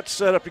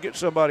set up to get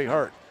somebody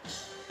hurt.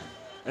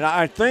 And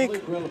I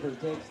think,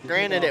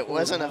 granted, it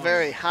wasn't a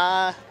very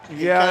high.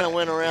 It kind of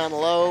went around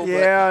low.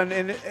 Yeah,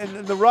 and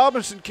the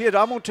Robinson kid,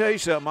 I'm going to tell you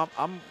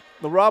something.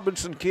 The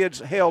Robinson kids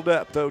held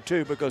up, though,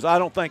 too, because I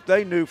don't think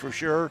they knew for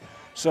sure.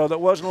 So that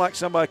wasn't like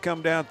somebody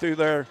come down through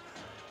there.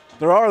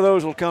 There are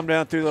those who'll come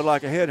down through there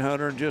like a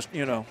headhunter and just,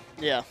 you know.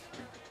 Yeah.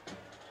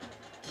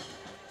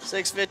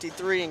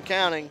 6:53 and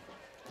counting.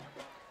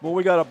 Well,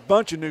 we got a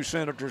bunch of new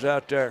Senators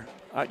out there.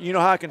 You know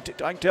how I can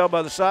tell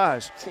by the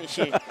size.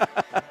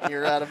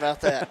 You're right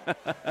about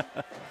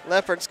that.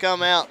 Leopards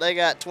come out. They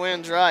got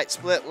twins right,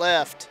 split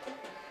left.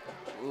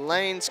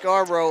 Lane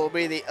Scarborough will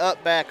be the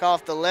up back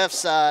off the left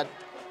side.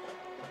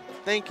 I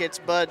think it's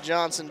Bud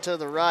Johnson to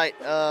the right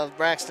of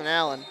Braxton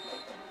Allen.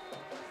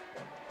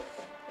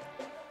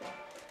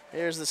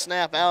 Here's the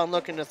snap. Allen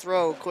looking to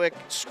throw. Quick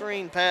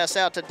screen pass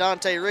out to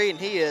Dante Reed, and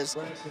he is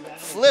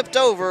flipped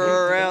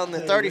over around the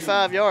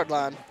 35-yard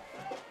line.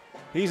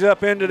 He's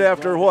upended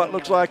after what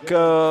looks like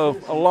a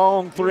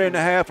long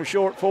 3.5, a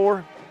short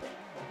 4.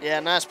 Yeah,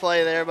 nice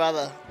play there by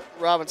the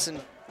Robinson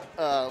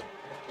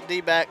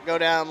D-back, go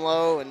down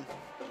low, and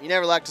you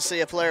never like to see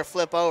a player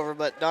flip over,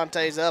 but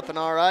Dante's up and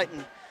all right,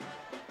 and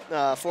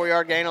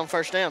 4-yard gain on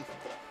first down.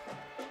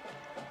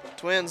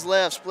 Twins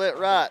left, split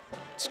right.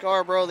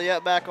 Scarborough, the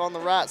up back on the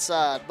right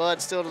side.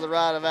 Bud still to the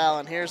right of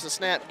Allen. Here's the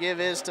snap.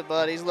 Give is to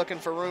Bud. He's looking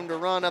for room to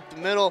run up the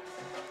middle.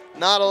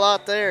 Not a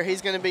lot there.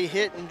 He's going to be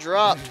hit and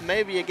dropped,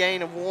 maybe a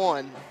gain of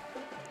 1.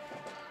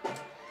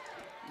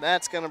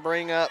 That's going to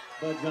bring up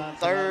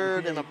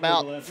third and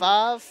about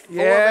 5. 4,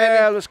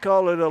 yeah, maybe? Let's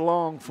call it a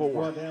long 4.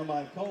 Brought down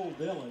by Cole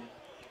Dillon.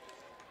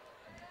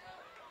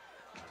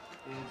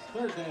 It's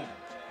third down.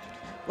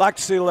 Like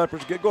to see the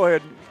Leopards go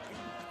ahead and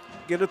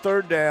get a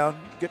third down,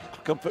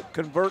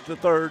 convert the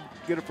third,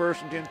 get a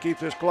 1st and 10, keep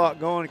this clock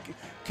going,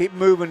 keep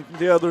moving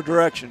the other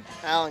direction.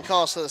 Allen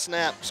calls for the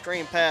snap,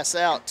 screen pass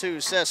out to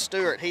Seth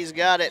Stewart. He's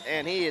got it,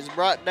 and he is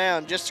brought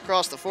down just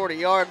across the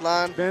 40-yard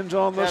line. Spins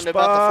on the down spot. to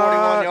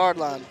about the 41-yard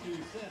line.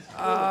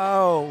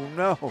 Oh,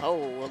 no.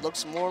 Oh, it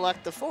looks more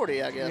like the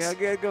 40, I guess. Yeah, I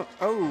get go.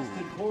 Oh,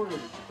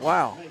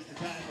 wow.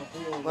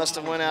 Must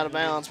have went out of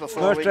bounds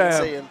before we could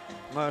see him.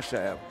 Must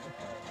have.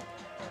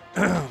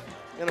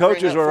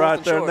 Coaches are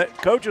out there.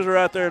 Coaches are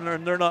out there,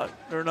 and they're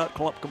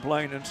not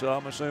complaining. So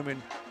I'm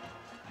assuming.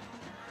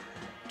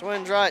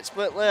 Twins right,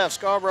 split left.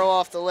 Scarborough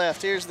off the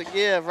left. Here's the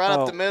give right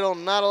up the middle.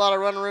 Not a lot of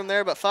running room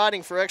there, but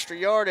fighting for extra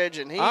yardage,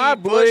 and I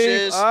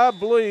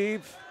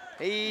believe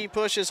he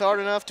pushes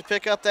hard enough to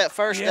pick up that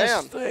first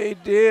down. Yes, they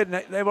did.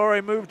 They've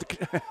already moved.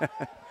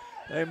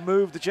 They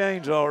moved the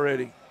chains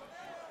already.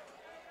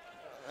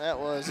 That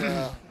was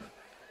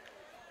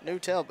new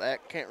tailback.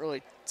 Can't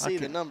really see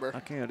the number. I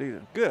can't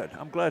either. Good.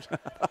 I'm glad.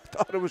 I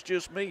thought it was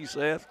just me,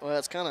 Seth. Well,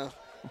 it's kind of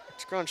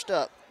scrunched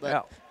up.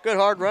 But good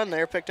hard run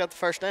there. Picked up the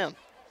first down.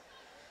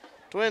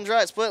 Twins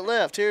right, split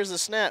left. Here's the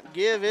snap.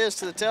 Give is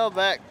to the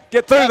tailback.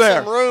 Get through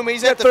there. Some room.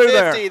 He's at the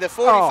 50, the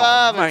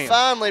 45, and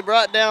finally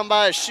brought down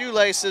by his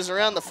shoelaces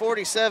around the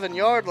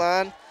 47-yard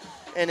line.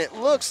 And it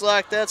looks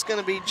like that's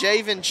going to be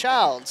Javen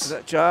Childs. Is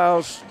that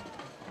Childs?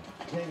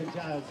 Javen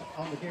Childs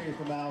on the carry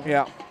from Malvern.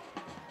 Yeah.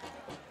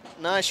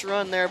 Nice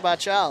run there by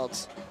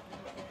Childs.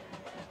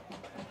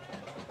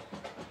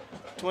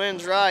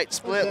 Twins right,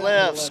 split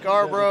left.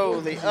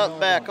 Scarborough, the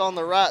up back on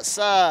the right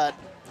side.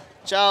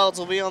 Childs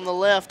will be on the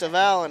left of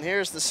Allen.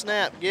 Here's the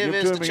snap. Give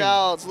is to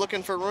Childs,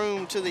 looking for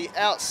room to the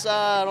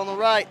outside on the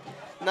right.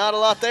 Not a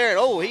lot there. And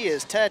oh, he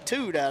is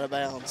tattooed out of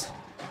bounds.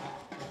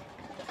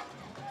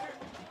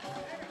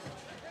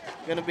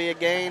 Going to be a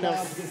gain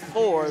of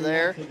 4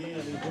 there.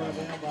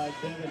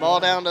 Ball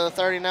down to the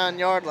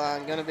 39-yard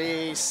line. Going to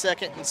be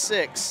 2nd and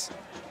 6.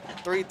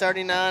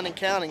 3:39 and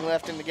counting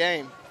left in the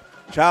game.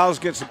 Childs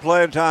gets the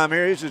playing time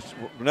here. He's just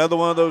another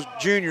one of those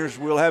juniors.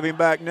 We'll have him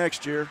back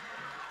next year.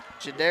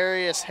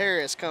 Jadarius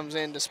Harris comes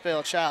in to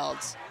spell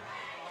Childs.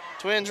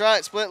 Twins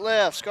right, split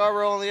left.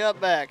 Scarborough on the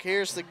up back.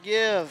 Here's the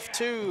give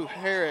to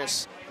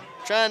Harris.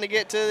 Trying to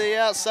get to the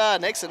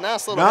outside. Makes a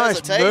nice little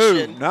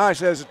hesitation. Move. Nice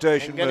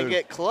hesitation. Going to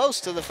get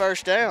close to the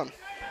first down.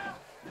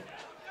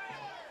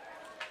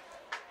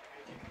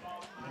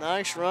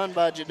 Nice run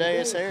by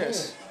Jadarius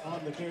Harris. On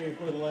the carry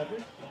for the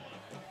Leopards.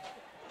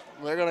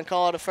 They're going to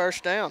call it a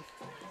first down.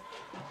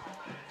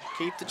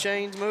 Keep the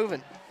chains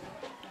moving.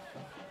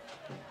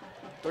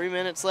 3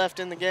 minutes left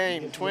in the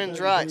game. Twins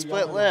right,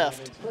 split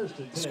left.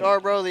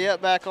 Scarborough the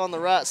up back on the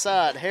right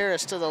side.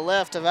 Harris to the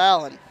left of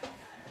Allen.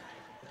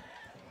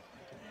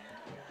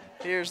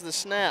 Here's the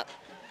snap.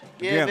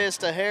 Give is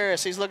to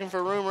Harris. He's looking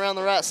for room around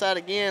the right side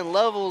again.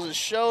 Levels his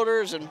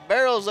shoulders and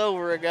barrels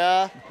over a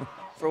guy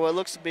for what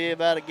looks to be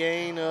about a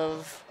gain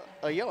of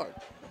a yard.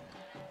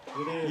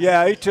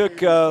 Yeah, he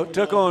took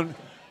on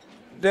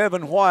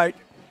Devin White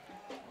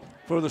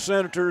for the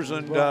Senators,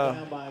 and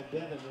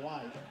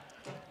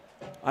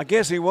I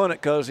guess he won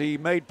it because he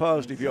made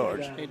positive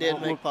yards. He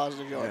did make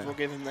positive yards. Yeah. We'll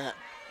give him that.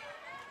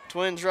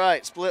 Twins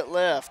right, split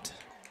left.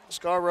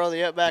 Scarborough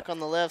the up back on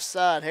the left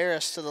side.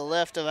 Harris to the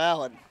left of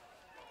Allen.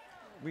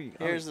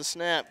 Here's the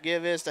snap.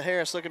 Give is to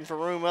Harris, looking for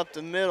room up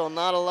the middle.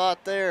 Not a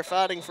lot there,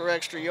 fighting for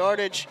extra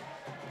yardage.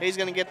 He's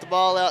going to get the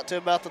ball out to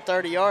about the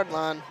 30-yard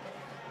line.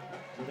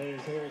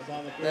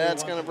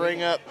 That's going to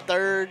bring up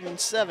 3rd and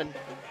 7.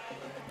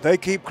 They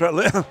keep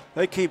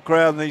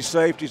crowding these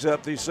safeties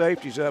up,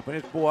 and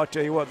it's, boy, I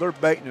tell you what, they're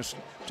baiting us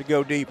to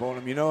go deep on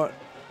them. You know it.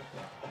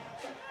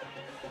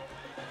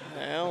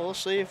 Well, we'll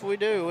see if we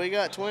do. We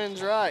got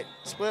twins right,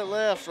 split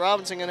left.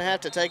 Robinson going to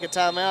have to take a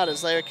timeout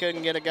as they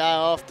couldn't get a guy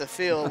off the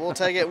field. We'll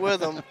take it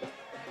with them.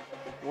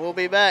 We'll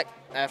be back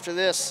after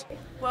this.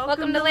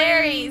 Welcome to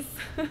Larry's.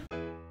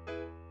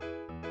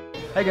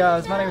 Hey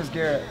guys, my name is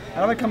Garrett,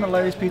 and I've been coming to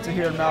Larry's Pizza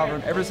here in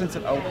Malvern ever since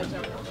it opened.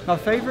 My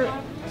favorite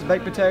is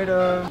baked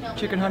potato,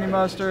 chicken honey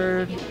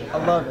mustard.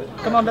 I love it.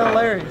 Come on down to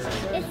Larry's.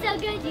 It's so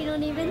good you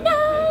don't even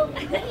know.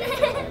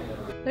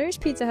 Larry's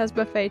Pizza has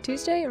buffet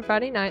Tuesday and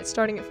Friday nights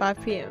starting at 5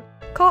 p.m.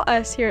 Call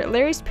us here at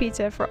Larry's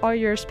Pizza for all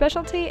your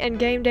specialty and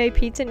game day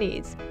pizza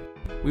needs.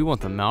 We want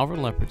the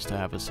Malvern Leopards to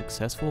have a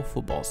successful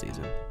football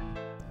season.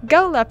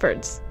 Go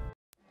Leopards!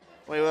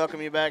 We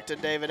welcome you back to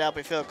David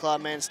Alpe Field,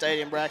 Claude Mann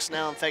Stadium. Braxton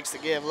Allen fakes the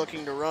give,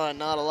 looking to run.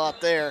 Not a lot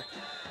there.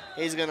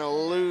 He's going to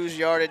lose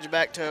yardage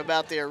back to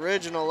about the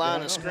original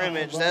line of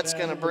scrimmage. That's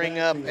going to bring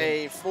up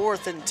a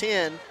 4th and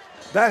 10.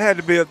 That had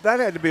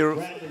to be a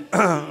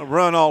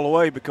run all the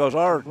way because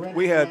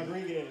we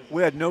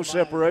had no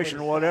separation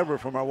or whatever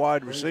from our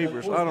wide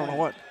receivers. I don't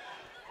know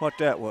what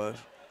that was.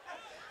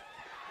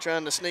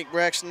 Trying to sneak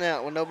Braxton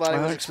out when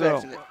nobody was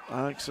expecting it.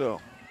 I think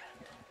so.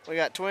 We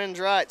got twins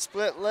right,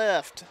 split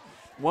left.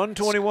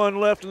 1:21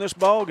 left in this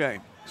ball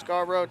game.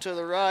 Scarborough to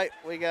the right.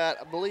 We got,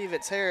 I believe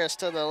it's Harris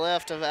to the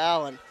left of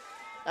Allen.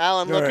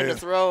 Allen looking to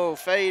throw,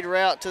 fade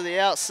route to the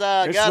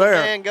outside. Got a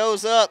man,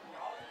 goes up,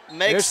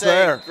 makes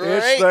a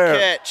great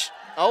catch.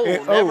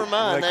 Never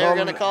mind. They're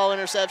going to call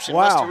interception.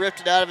 Wow. Must have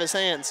ripped it out of his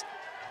hands.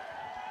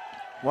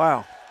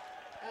 Wow.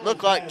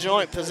 Looked like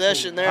joint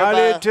possession there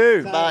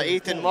by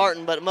Ethan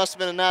Martin, but it must have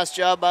been a nice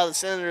job by the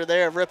Senator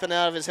there of ripping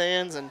out of his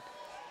hands and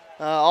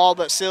all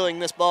but sealing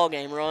this ball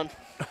game, Ron.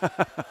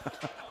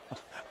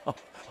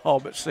 All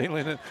but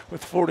sealing it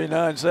with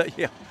 49.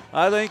 Yeah,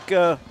 I think.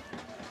 We're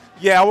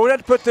going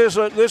to put this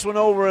one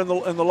over in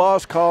the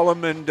loss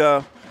column, and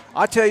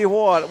I tell you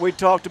what, we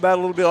talked about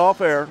a little bit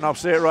off air, and I'll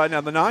say it right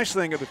now. The nice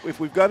thing, if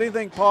we've got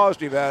anything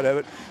positive out of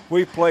it,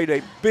 we've played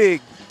a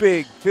big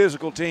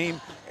physical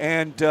team,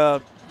 and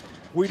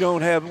we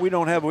don't have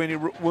any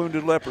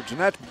wounded Leopards, and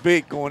that's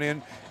big going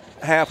into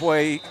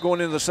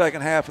the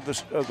second half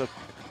of the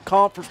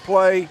conference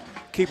play,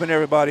 keeping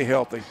everybody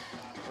healthy.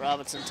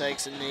 Robinson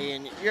takes a knee,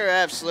 and you're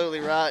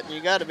absolutely right. And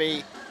you got to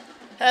be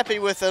happy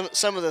with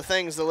some of the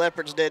things the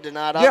Leopards did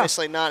tonight. Yeah.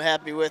 Obviously not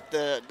happy with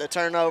the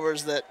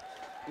turnovers that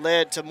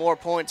led to more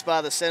points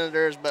by the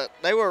Senators, but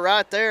they were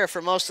right there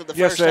for most of the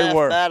first half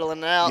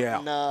battling out. Yeah.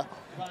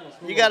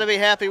 And you got to be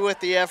happy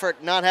with the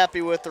effort, not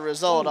happy with the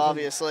result,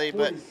 obviously,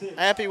 but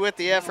happy with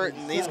the effort.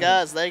 And these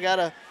guys, they got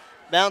to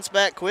bounce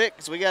back quick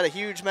because we got a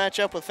huge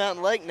matchup with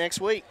Fountain Lake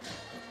next week.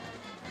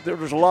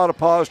 There's a lot of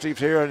positives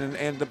here,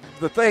 and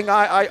the thing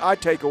I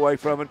take away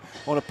from it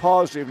on a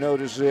positive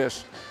note is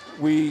this.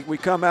 We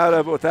come out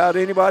of it without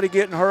anybody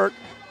getting hurt,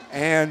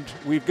 and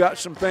we've got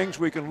some things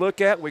we can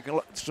look at.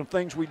 Some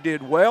things we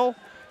did well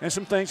and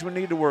some things we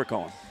need to work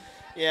on.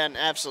 Yeah, and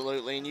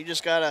absolutely. And you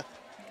just got to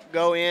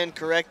go in,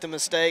 correct the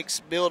mistakes,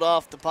 build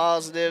off the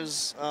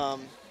positives,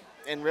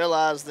 and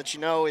realize that,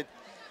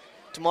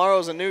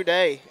 tomorrow's a new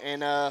day.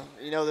 And,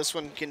 this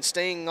one can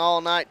sting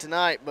all night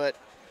tonight, but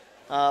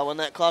when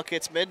that clock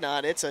hits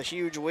midnight, it's a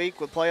huge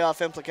week with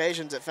playoff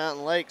implications at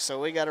Fountain Lake.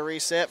 So we got to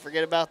reset,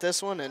 forget about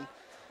this one, and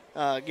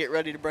get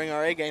ready to bring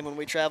our A game when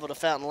we travel to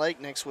Fountain Lake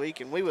next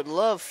week. And we would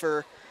love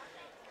for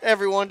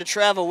everyone to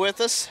travel with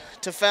us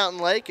to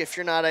Fountain Lake. If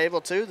you're not able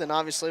to, then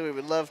obviously we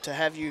would love to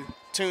have you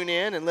tune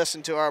in and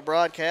listen to our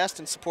broadcast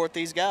and support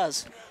these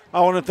guys.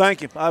 I want to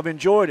thank you. I've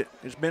enjoyed it.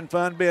 It's been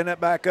fun being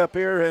back up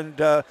here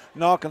and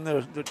knocking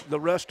the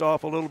rust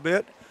off a little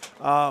bit.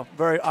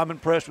 I'm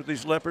impressed with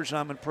these Leopards.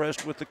 I'm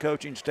impressed with the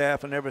coaching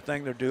staff and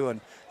everything they're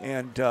doing.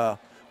 And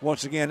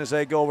once again, as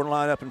they go over and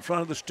line up in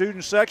front of the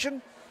student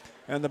section,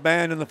 and the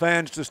band and the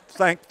fans, just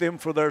thank them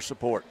for their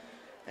support.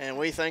 And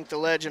we thank the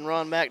legend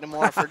Ron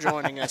McNamara for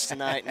joining us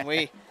tonight. And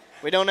we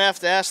don't have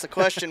to ask the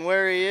question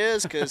where he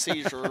is because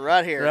he's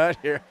right here. Right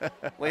here.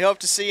 We hope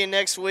to see you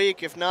next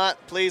week. If not,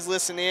 please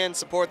listen in,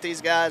 support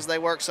these guys. They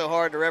work so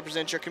hard to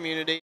represent your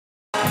community.